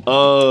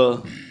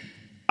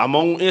 I'm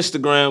on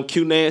Instagram,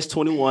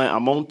 QNance21.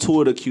 I'm on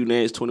Twitter,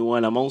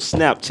 QNance21. I'm on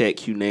Snapchat,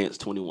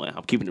 QNance21.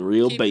 I'm keeping it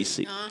real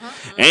basic.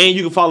 And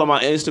you can follow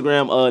my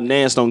Instagram,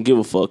 Nance Don't Give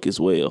a Fuck as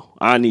well.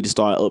 I need to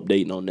start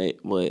updating on that,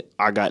 but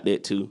I got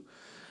that too.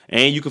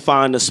 And you can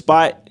find The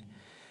Spot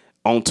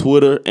on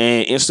Twitter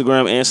and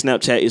Instagram and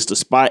Snapchat. It's The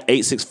Spot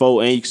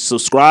 864. And you can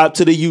subscribe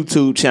to the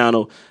YouTube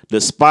channel, The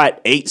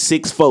Spot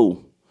 864.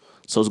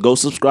 So go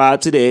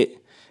subscribe to that.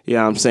 You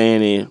know what I'm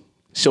saying? And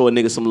show a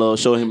nigga some love.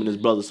 Show him and his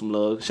brother some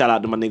love. Shout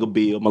out to my nigga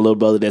Bill, my little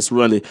brother that's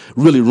really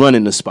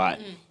running The Spot.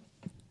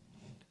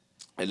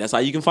 And that's how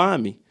you can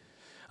find me.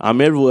 I'm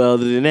everywhere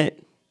other than that.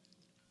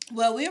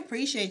 Well, we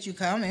appreciate you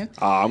coming.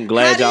 I'm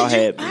glad y'all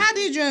had me. How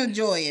did you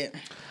enjoy it?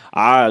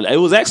 It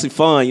was actually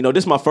fun. You know,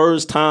 this is my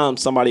first time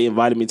somebody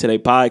invited me to their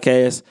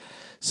podcast.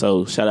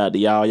 So shout out to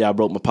y'all. Y'all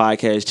broke my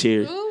podcast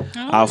chair.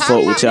 I'll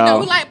fuck with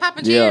y'all. We like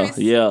popping cherries.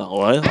 Yeah.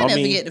 Well, I never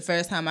mean, forget the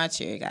first time my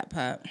cherry got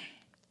popped.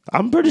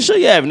 I'm pretty sure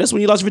you haven't. That's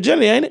when you lost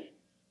virginity, ain't it?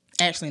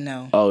 Actually,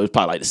 no. Oh, it's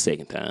probably like the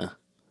second time.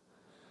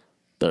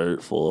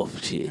 Third,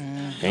 fourth, shit.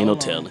 Ain't no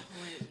telling.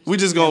 We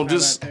just gonna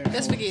Let's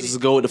forget it. just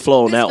go with the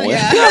flow on that one.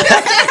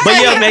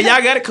 But yeah, man,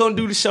 y'all gotta come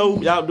do the show.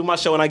 Y'all do my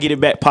show and I get it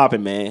back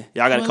popping, man.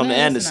 Y'all gotta come to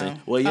let us Anderson. know.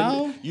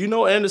 Well, you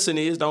know what Anderson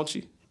is, don't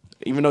you?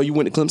 Even though you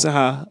went to Clemson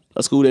High,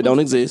 a school that don't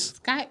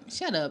exist. Skype,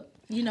 shut up.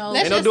 You know,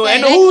 Let's Ain't just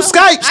say no they who come-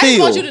 Skype I just still.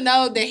 want you to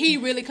know that he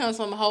really comes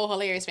from a whole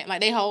hilarious family.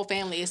 Like, their whole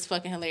family is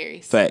fucking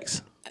hilarious.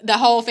 Facts. The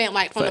whole family,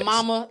 like, from the Facts.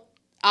 mama,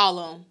 all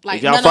of them. Like,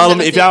 If y'all none of follow them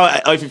me,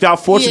 never if y'all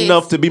fortunate Yes.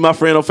 enough to be my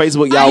friend on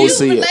Facebook, y'all are will you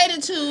see it.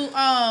 related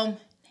to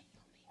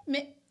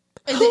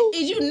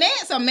is you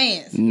Nance or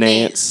Mance?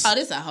 Nance. Oh,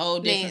 this is a whole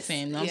different Nance,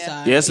 family. I'm yeah.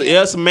 sorry.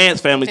 Yeah, it's a Mance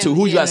family too.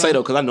 Who you Yeah. gotta say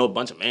though? Because I know a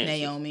bunch of Mance.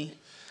 Naomi.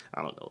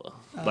 I don't know,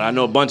 but I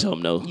know a bunch of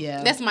them though.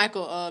 Yeah. That's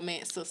Michael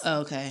Mance's sister.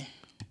 okay.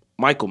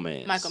 Michael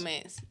Mance. Michael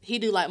Mance. He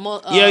do, like,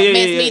 more Yeah. Mance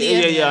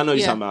Media. I know you're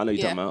Yeah. talking about.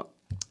 Yeah. Talking about.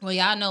 Well,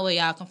 y'all know where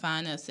y'all can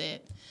find us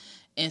at.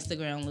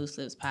 Instagram, Loose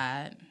Lips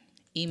Pod.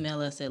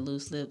 Email us at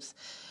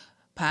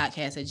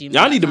looselipspodcast@gmail.com.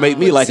 Y'all need to make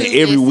me like an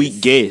every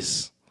week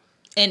guest.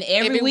 And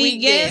every Every week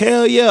week, guest.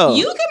 Hell yeah.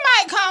 You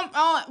might come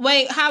on.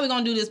 Wait, how we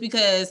gonna do this?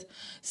 Because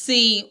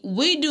see,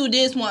 we do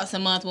this once a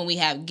month when we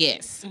have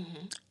guests.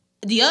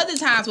 The other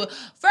times,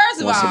 first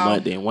of once a all,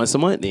 month then. Once a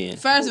month then.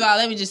 First of all,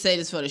 let me just say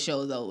this for the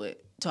show's over with,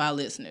 to our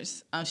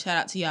listeners. Shout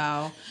out to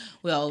y'all.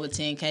 We're over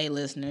 10K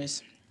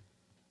listeners.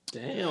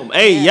 Damn.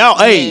 Hey, y'all.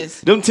 Hey,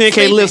 Yes. them 10K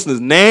Sleeping. listeners.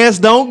 Nance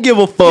don't give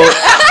a fuck.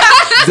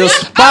 The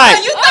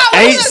spot You thought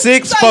we was just-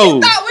 864. So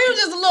you thought we were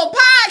just a little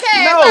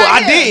podcast? No,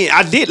 right I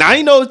here. didn't. I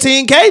ain't know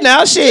 10K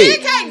now. Shit.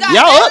 10K, goddamn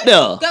Y'all up it.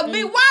 there. Gotta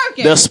be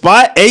working. The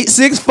spot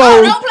 864.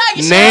 Oh, don't play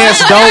your shit. Nance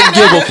don't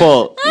give a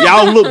fuck.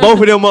 Y'all look both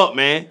of them up,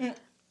 man.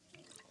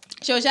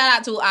 So shout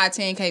out to our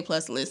 10K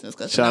plus listeners.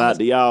 Shout out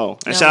to y'all.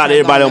 And No, shout out to it's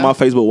everybody on gonna my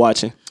Facebook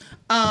watching.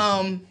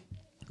 Um,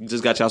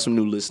 Just got y'all some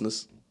new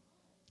listeners.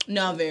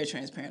 no, I'm very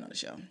transparent on the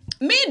show.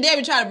 Me and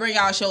Debbie tried to bring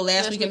y'all a show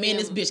last week, and me and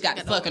this bitch got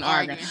to fucking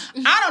arguing.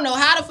 I don't know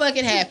how the fuck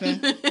it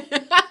happened.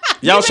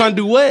 Y'all was trying to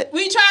do what?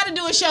 We tried to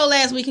do a show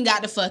last week and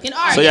got to fucking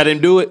arguing. So y'all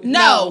didn't do it?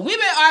 No, we've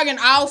been arguing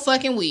all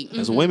fucking week.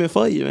 There's women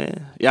for you,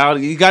 man. Y'all,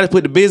 you got to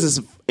put the business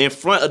in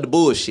front of the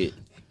bullshit.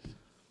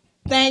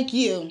 Thank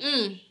you.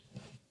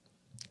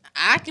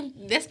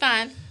 That's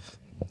fine.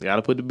 You got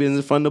to put the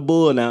business in front of the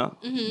bull now.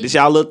 This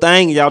y'all little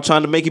thing. Y'all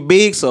trying to make it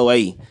big, so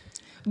hey.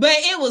 But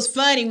it was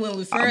funny when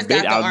we first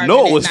got the I argument.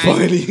 know it was that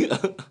night.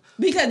 funny.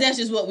 Because that's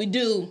just what we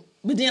do.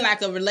 But then,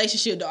 like a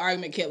relationship, the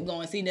argument kept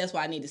going. See, that's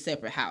why I need a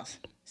separate house.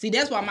 See,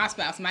 that's why my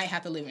spouse might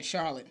have to live in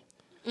Charlotte.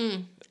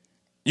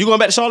 You going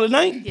back to Charlotte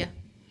tonight? Yeah.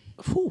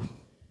 Whew.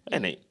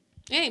 That ain't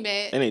It ain't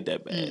bad.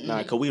 that bad.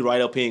 Nah, cause we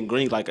right up here in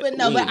Green like. But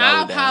no, we but ain't I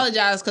all down.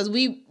 apologize because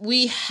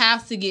we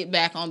have to get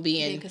back on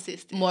being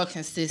consistent. more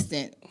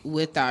consistent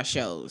with our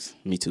shows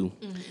Me too.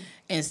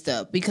 and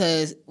stuff.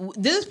 Because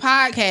this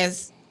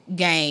podcast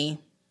game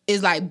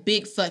is like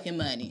big fucking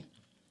money.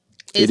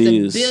 It's It a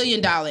is. $1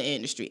 billion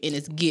industry and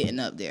it's getting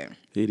up there.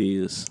 It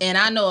is. And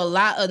I know a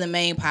lot of the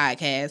main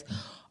podcasts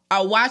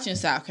are watching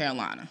South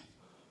Carolina.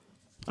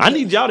 I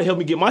need y'all to help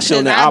me get my shit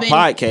on that our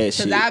podcast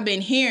shit. Because I've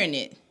been hearing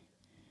it.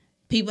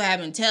 People have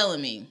been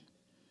telling me.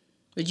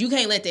 But you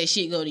can't let that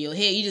shit go to your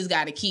head. You just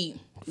got to keep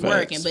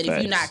working. But if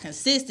facts. you're not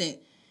consistent,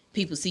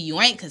 people see you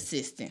ain't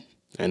consistent.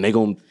 And they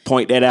gonna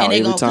point that out And they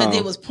every gonna, time. because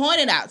it was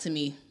pointed out to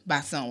me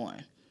by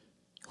someone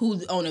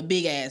who's on a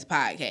big ass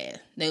podcast.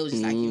 They was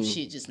just like, your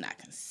shit just not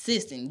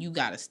consistent. You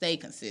gotta stay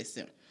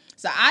consistent.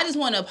 So I just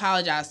want to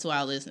apologize to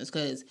our listeners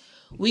because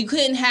we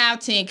couldn't have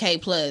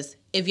 10K plus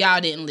if y'all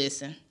didn't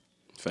listen,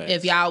 Facts.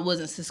 if y'all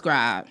wasn't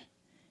subscribed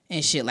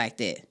and shit like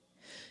that.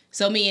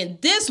 So me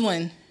and this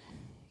one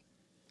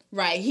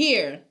right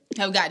here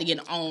have got to get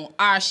on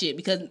our shit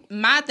because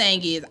my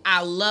thing is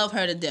I love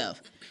her to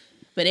death.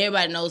 But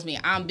everybody knows me.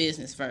 I'm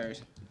business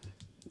first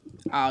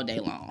all day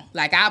long.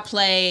 Like, I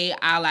play.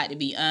 I like to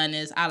be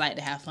honest. I like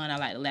to have fun. I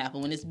like to laugh.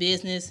 But when it's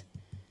business,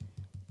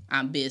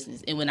 I'm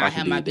business. And when I can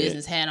have my dig that.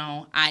 business hat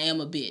on, I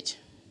am a bitch.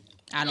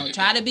 I don't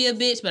try to be a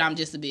bitch, but I'm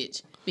just a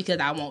bitch. Because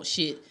I want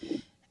shit.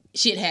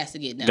 Shit has to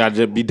get done.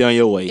 Gotta be done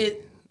your way.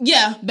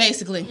 Yeah,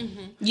 basically.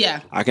 Yeah.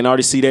 I can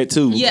already see that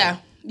too. Yeah.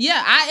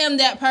 Yeah, I am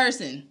that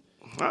person.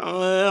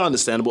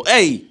 Understandable.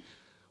 Hey,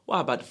 why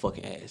about the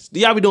fucking ass? Do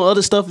y'all be doing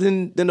other stuff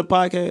than the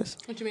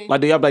podcast? What you mean?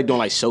 Like, do y'all be like doing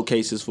like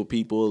showcases for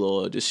people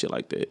or just shit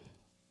like that?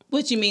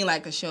 What you mean,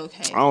 like a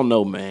showcase? I don't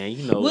know, man.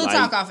 You know, We'll like,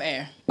 talk off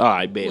air. All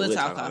right, bet. We'll We'll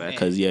talk talk off about that air.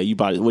 because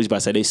what you about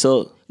to say? They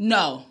suck.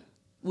 No.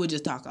 We'll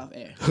just talk off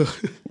air.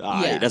 All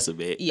right, Yeah. that's a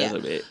bet. Yeah.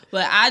 That's a bet.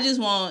 But I just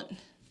want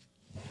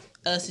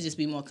us to just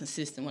be more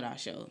consistent with our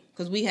show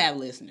because we have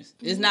listeners.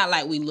 It's not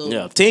like we lose.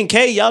 Yeah,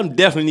 10K, y'all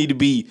definitely need to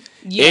be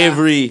Yeah.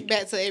 every.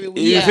 Back to every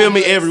week. You Yeah. feel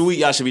me? Every week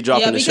y'all should be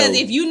dropping Yeah, the because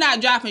show. if you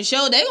not dropping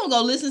show, they gonna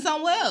go listen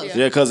somewhere else.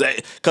 Yeah, because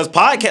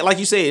podcast, like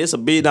you said, it's a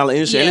 $1 billion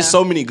industry, and Yeah. there's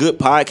so many good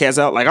podcasts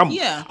out. Like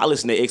Yeah. I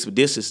listen to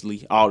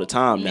Expeditiously all the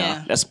time now.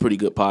 Yeah. That's a pretty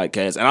good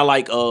podcast, and I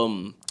like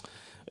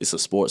it's a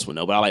sports one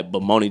though, but I like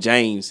Bomoni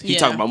James. He Yeah.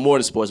 talking about more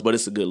than sports, but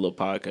it's a good little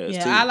podcast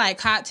Yeah, too. I like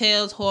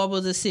Cocktails, Horrible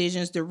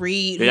Decisions, The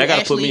Read. Yeah, y'all who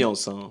gotta put me actually- on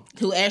some.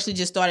 Who actually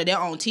just started their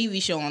own TV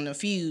show on The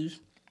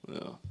Fuse.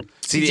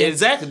 See,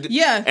 exactly.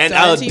 Yeah, and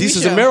so a TV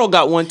Desus show. and Mero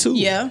got one too.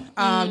 Yeah,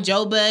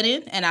 Joe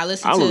Budden, and I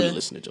listen I to. don't really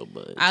listen to Joe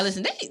Budden. I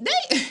listen.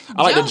 They.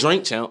 I like Joe- the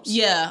Drink Champs.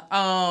 Yeah,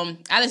 I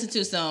listen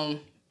to some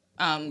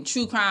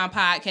true crime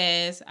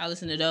podcasts. I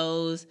listen to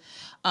those.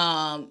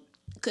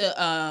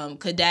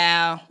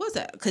 Kadal, what's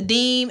that?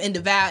 Kadeem and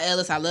DeVal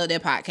Ellis. I love their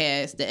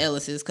podcast, the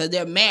Ellises, because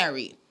they're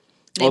married.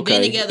 They've been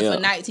Okay, together yeah. for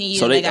 19 years.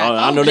 So they-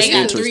 I know they that's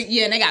got interesting.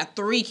 and they got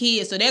 3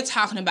 kids. So they're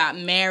talking about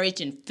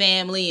marriage and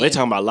family. They And,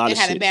 talking about a lot They of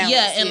had a shit. balance.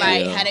 yeah, and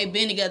like Yeah. how they've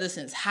been together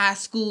since high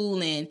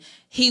school, and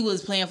he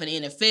was playing for the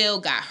NFL,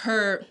 got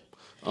hurt,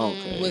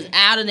 Okay. was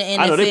out of the NFL.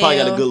 I know they probably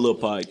got a good little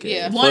podcast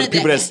Yeah. for the Wanted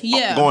people to- that's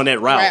yeah. going that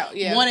route.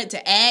 Yeah. wanted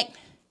to act,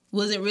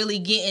 wasn't really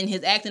getting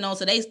his acting on,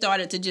 so they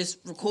started to just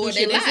record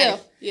their Shit life.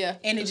 itself. Yeah.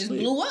 And it just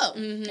blew up.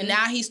 And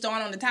now he's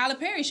starring on the Tyler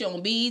Perry show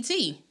on BET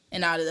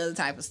and all this other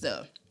type of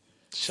stuff.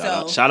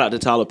 Shout out to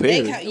Tyler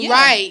Perry. Yeah.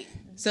 Right.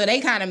 So they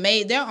kind of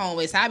made their own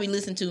way. So I be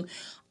listening to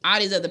all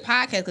these other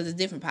podcasts because there's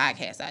different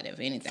podcasts out there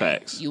for anything.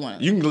 Facts. You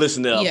want You can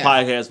listen to a Yeah.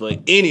 podcast for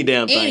any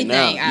damn thing Anything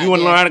now. out You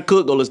want to there. learn how to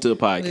cook? Go listen to a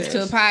podcast. listen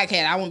to a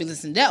podcast. I won't be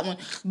listening to that one.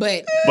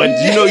 But But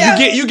you Yeah.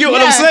 you get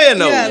what I'm Yeah. saying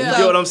though. Yeah. You So-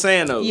 get what I'm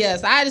saying though.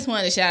 yes, I just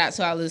wanted to shout out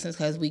to our listeners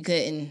because we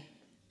couldn't.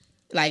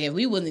 Like, if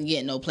we wasn't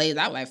getting no plays,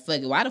 I was like,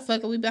 fuck it. Why the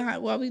fuck are we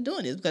behind? Why are we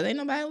doing this? Because ain't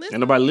nobody listening.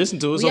 And nobody listen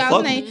to it, so We all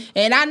fuck name. it.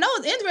 And I know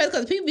it's interesting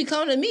because people be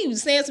coming to me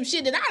saying some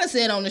shit that I done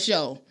said on the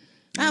show.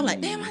 I'm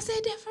like, damn, I said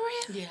that for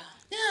real? Yeah.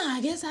 Yeah,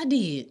 I guess I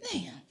did.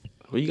 Damn.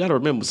 Well, you gotta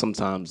remember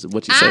sometimes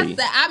what you say.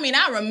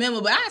 I remember,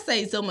 but I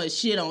say so much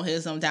shit on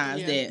here sometimes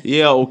Yeah. that,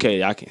 Yeah,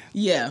 okay, I can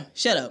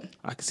shut up.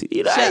 I can see.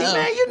 You know, Shut hey, up.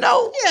 man, you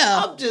know.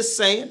 Yeah. I'm just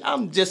saying.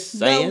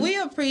 But we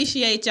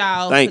appreciate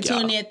y'all Thank for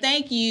tuning y'all. in.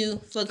 Thank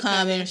you for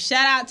coming.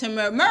 Shout out to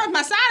Murph. Murph,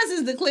 my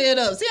sinuses are cleared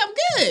up. See, I'm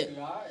good.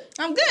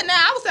 I'm good now.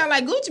 I was sounding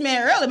like Gucci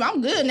Man earlier, but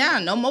I'm good now.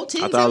 No more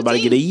titties. I thought I was about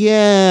to get a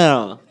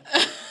yeah.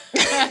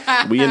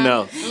 But you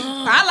know.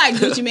 I like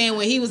Gucci Man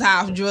when he was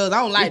high off drugs.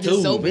 I don't like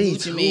this sober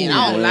Gucci Man.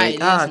 I don't like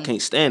this. I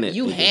can't stand it.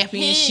 You nigga.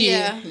 happy and shit.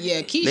 Yeah.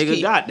 Yeah, Keisha.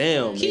 Nigga,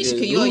 goddamn. Keisha,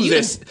 Nigga.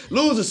 you-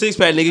 Lose a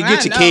 6-pack, nigga. I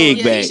Get your know. keg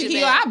Yeah, back. Keisha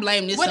Keough, I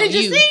blame this What on did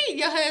you see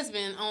your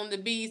husband on the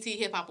BET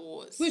Hip Hop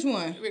Awards? Which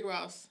one? Rick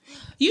Ross.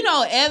 You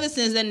know, ever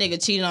since that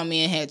nigga cheated on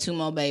me and had 2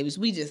 more babies,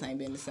 we just ain't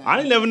been the same. I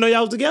didn't never know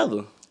y'all was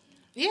together.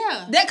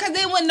 Yeah. That because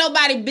it wasn't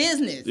nobody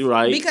business. You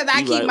right. Because I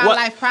You keep right. my What-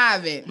 life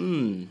private.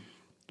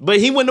 But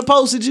he wouldn't have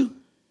posted you.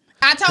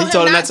 I told He him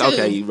told him not not to.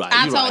 to. Okay, you right,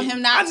 I you told right.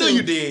 him not I to. knew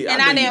you did. I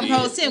And I knew you didn't did.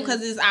 post him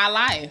because it's our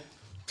life.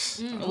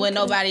 When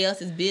nobody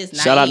else's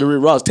business. Shout out to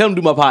Rick Ross. Tell him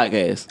to do my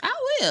podcast. I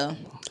will.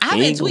 I've He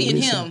been ain't gonna tweeting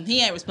listen. him.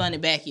 He ain't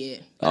responded back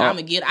yet. But Oh. I'm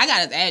gonna get. I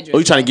got his address. Oh,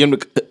 you trying to get him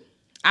to?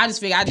 I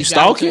just figured I You just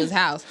drive him to stalking? his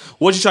house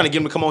What you trying to get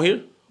him to come on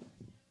here?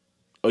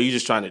 Or you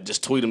just trying to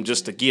just tweet him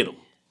just to get him?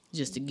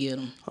 just to get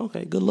him.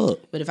 Okay, good luck.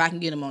 But if I can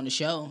get him on the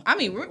show, I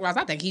mean, Rick Ross,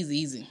 I think he's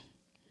easy.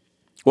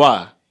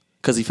 Why?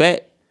 Cause he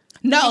fat?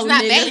 No, He's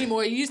not nigga. fat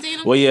anymore. You seen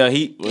him? Well, yeah,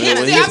 he. Well, Yeah,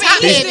 well, see, his, I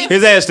mean, his- he-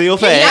 his ass still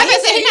fat. I Yeah,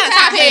 can say he kind of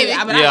top heavy. but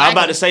I I'm like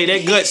about him. to say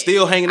that gut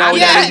still hanging out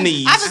Yeah. down his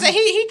knees. I can say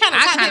he kind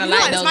of I top kinda heavy. He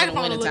like like this those in the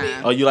microphone a little bit.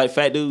 wintertime. Oh, you like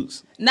fat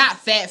dudes? Not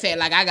fat,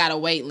 like I got a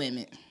weight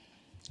limit.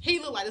 He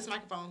look like this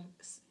microphone,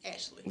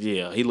 actually.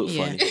 Yeah, he look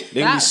Yeah. funny. But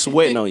They I- be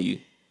sweating on you.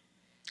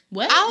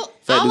 What? All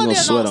Fat of dude them gonna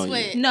sweat don't on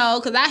you. sweat. No,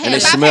 because I And had they a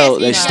smell-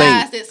 they I've had stink.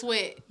 guys that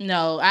sweat.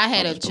 no, I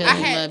had a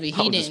chubby lovey.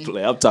 He I'm just didn't.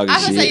 playing. I'm talking I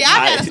was shit. gonna say,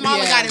 I've had a smaller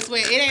Yeah. guy that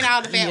sweat. It ain't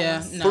all the fat Yeah,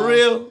 ones. no. For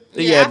real?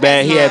 He Yeah, had I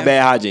bad. He had had mine.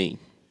 bad hygiene.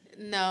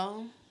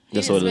 No. He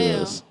That's what didn't it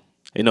smell. is.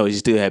 You know, he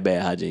still had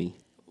bad hygiene.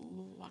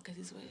 Why could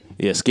he sweat?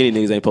 Yeah, skinny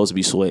niggas ain't supposed to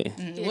be sweating.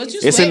 What you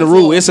It's in the sweating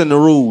rule. for? It's in the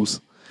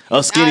rules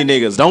of skinny I-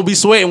 nthem Don't be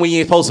sweating when you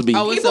ain't supposed to be.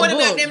 Oh, He it's a put them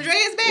book.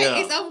 dreads back. Yeah.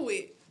 It's over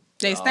with.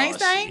 They stink, Oh,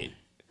 stink? shit.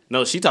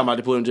 No, she talking about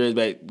to put them dreads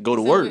back. Go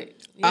to It's work. over with.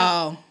 Yeah.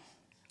 Oh.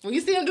 When you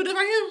see him do this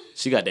right here,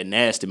 She got that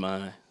nasty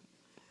mind.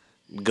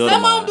 Gutter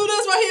some of them mind. do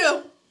this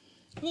right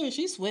Yeah,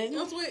 she's sweating.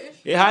 here. I'm sweating.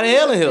 Yeah, how the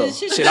hell in here?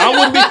 She- Shit, I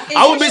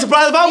wouldn't be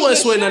surprised if I wasn't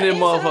sweating on this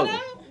motherfucker.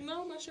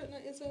 No, my shirt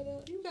not inside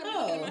out. You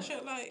got me in my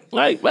shirt like.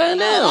 Like, right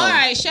now. All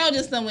right, show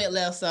just done went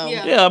left, so.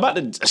 Yeah. Yeah, about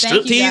to strip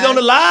you, tease guys. on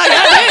the line.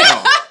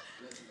 Goddamn.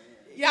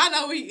 Y'all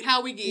know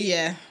how we get.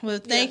 Yeah. Well,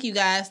 thank you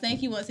guys.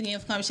 Thank you once again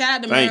for coming. Shout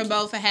out to Thank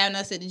Murbo for having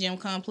us at the gym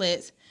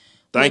complex.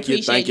 Thank you,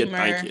 appreciate thank you, you,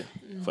 thank Mur.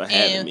 you for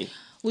having And me.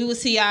 we will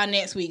see y'all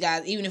next week,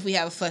 guys. Even if we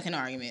have a fucking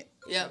argument,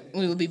 Yep.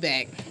 we will be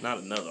back. Not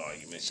another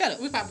argument. Shut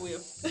up. We probably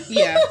will.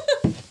 Yeah.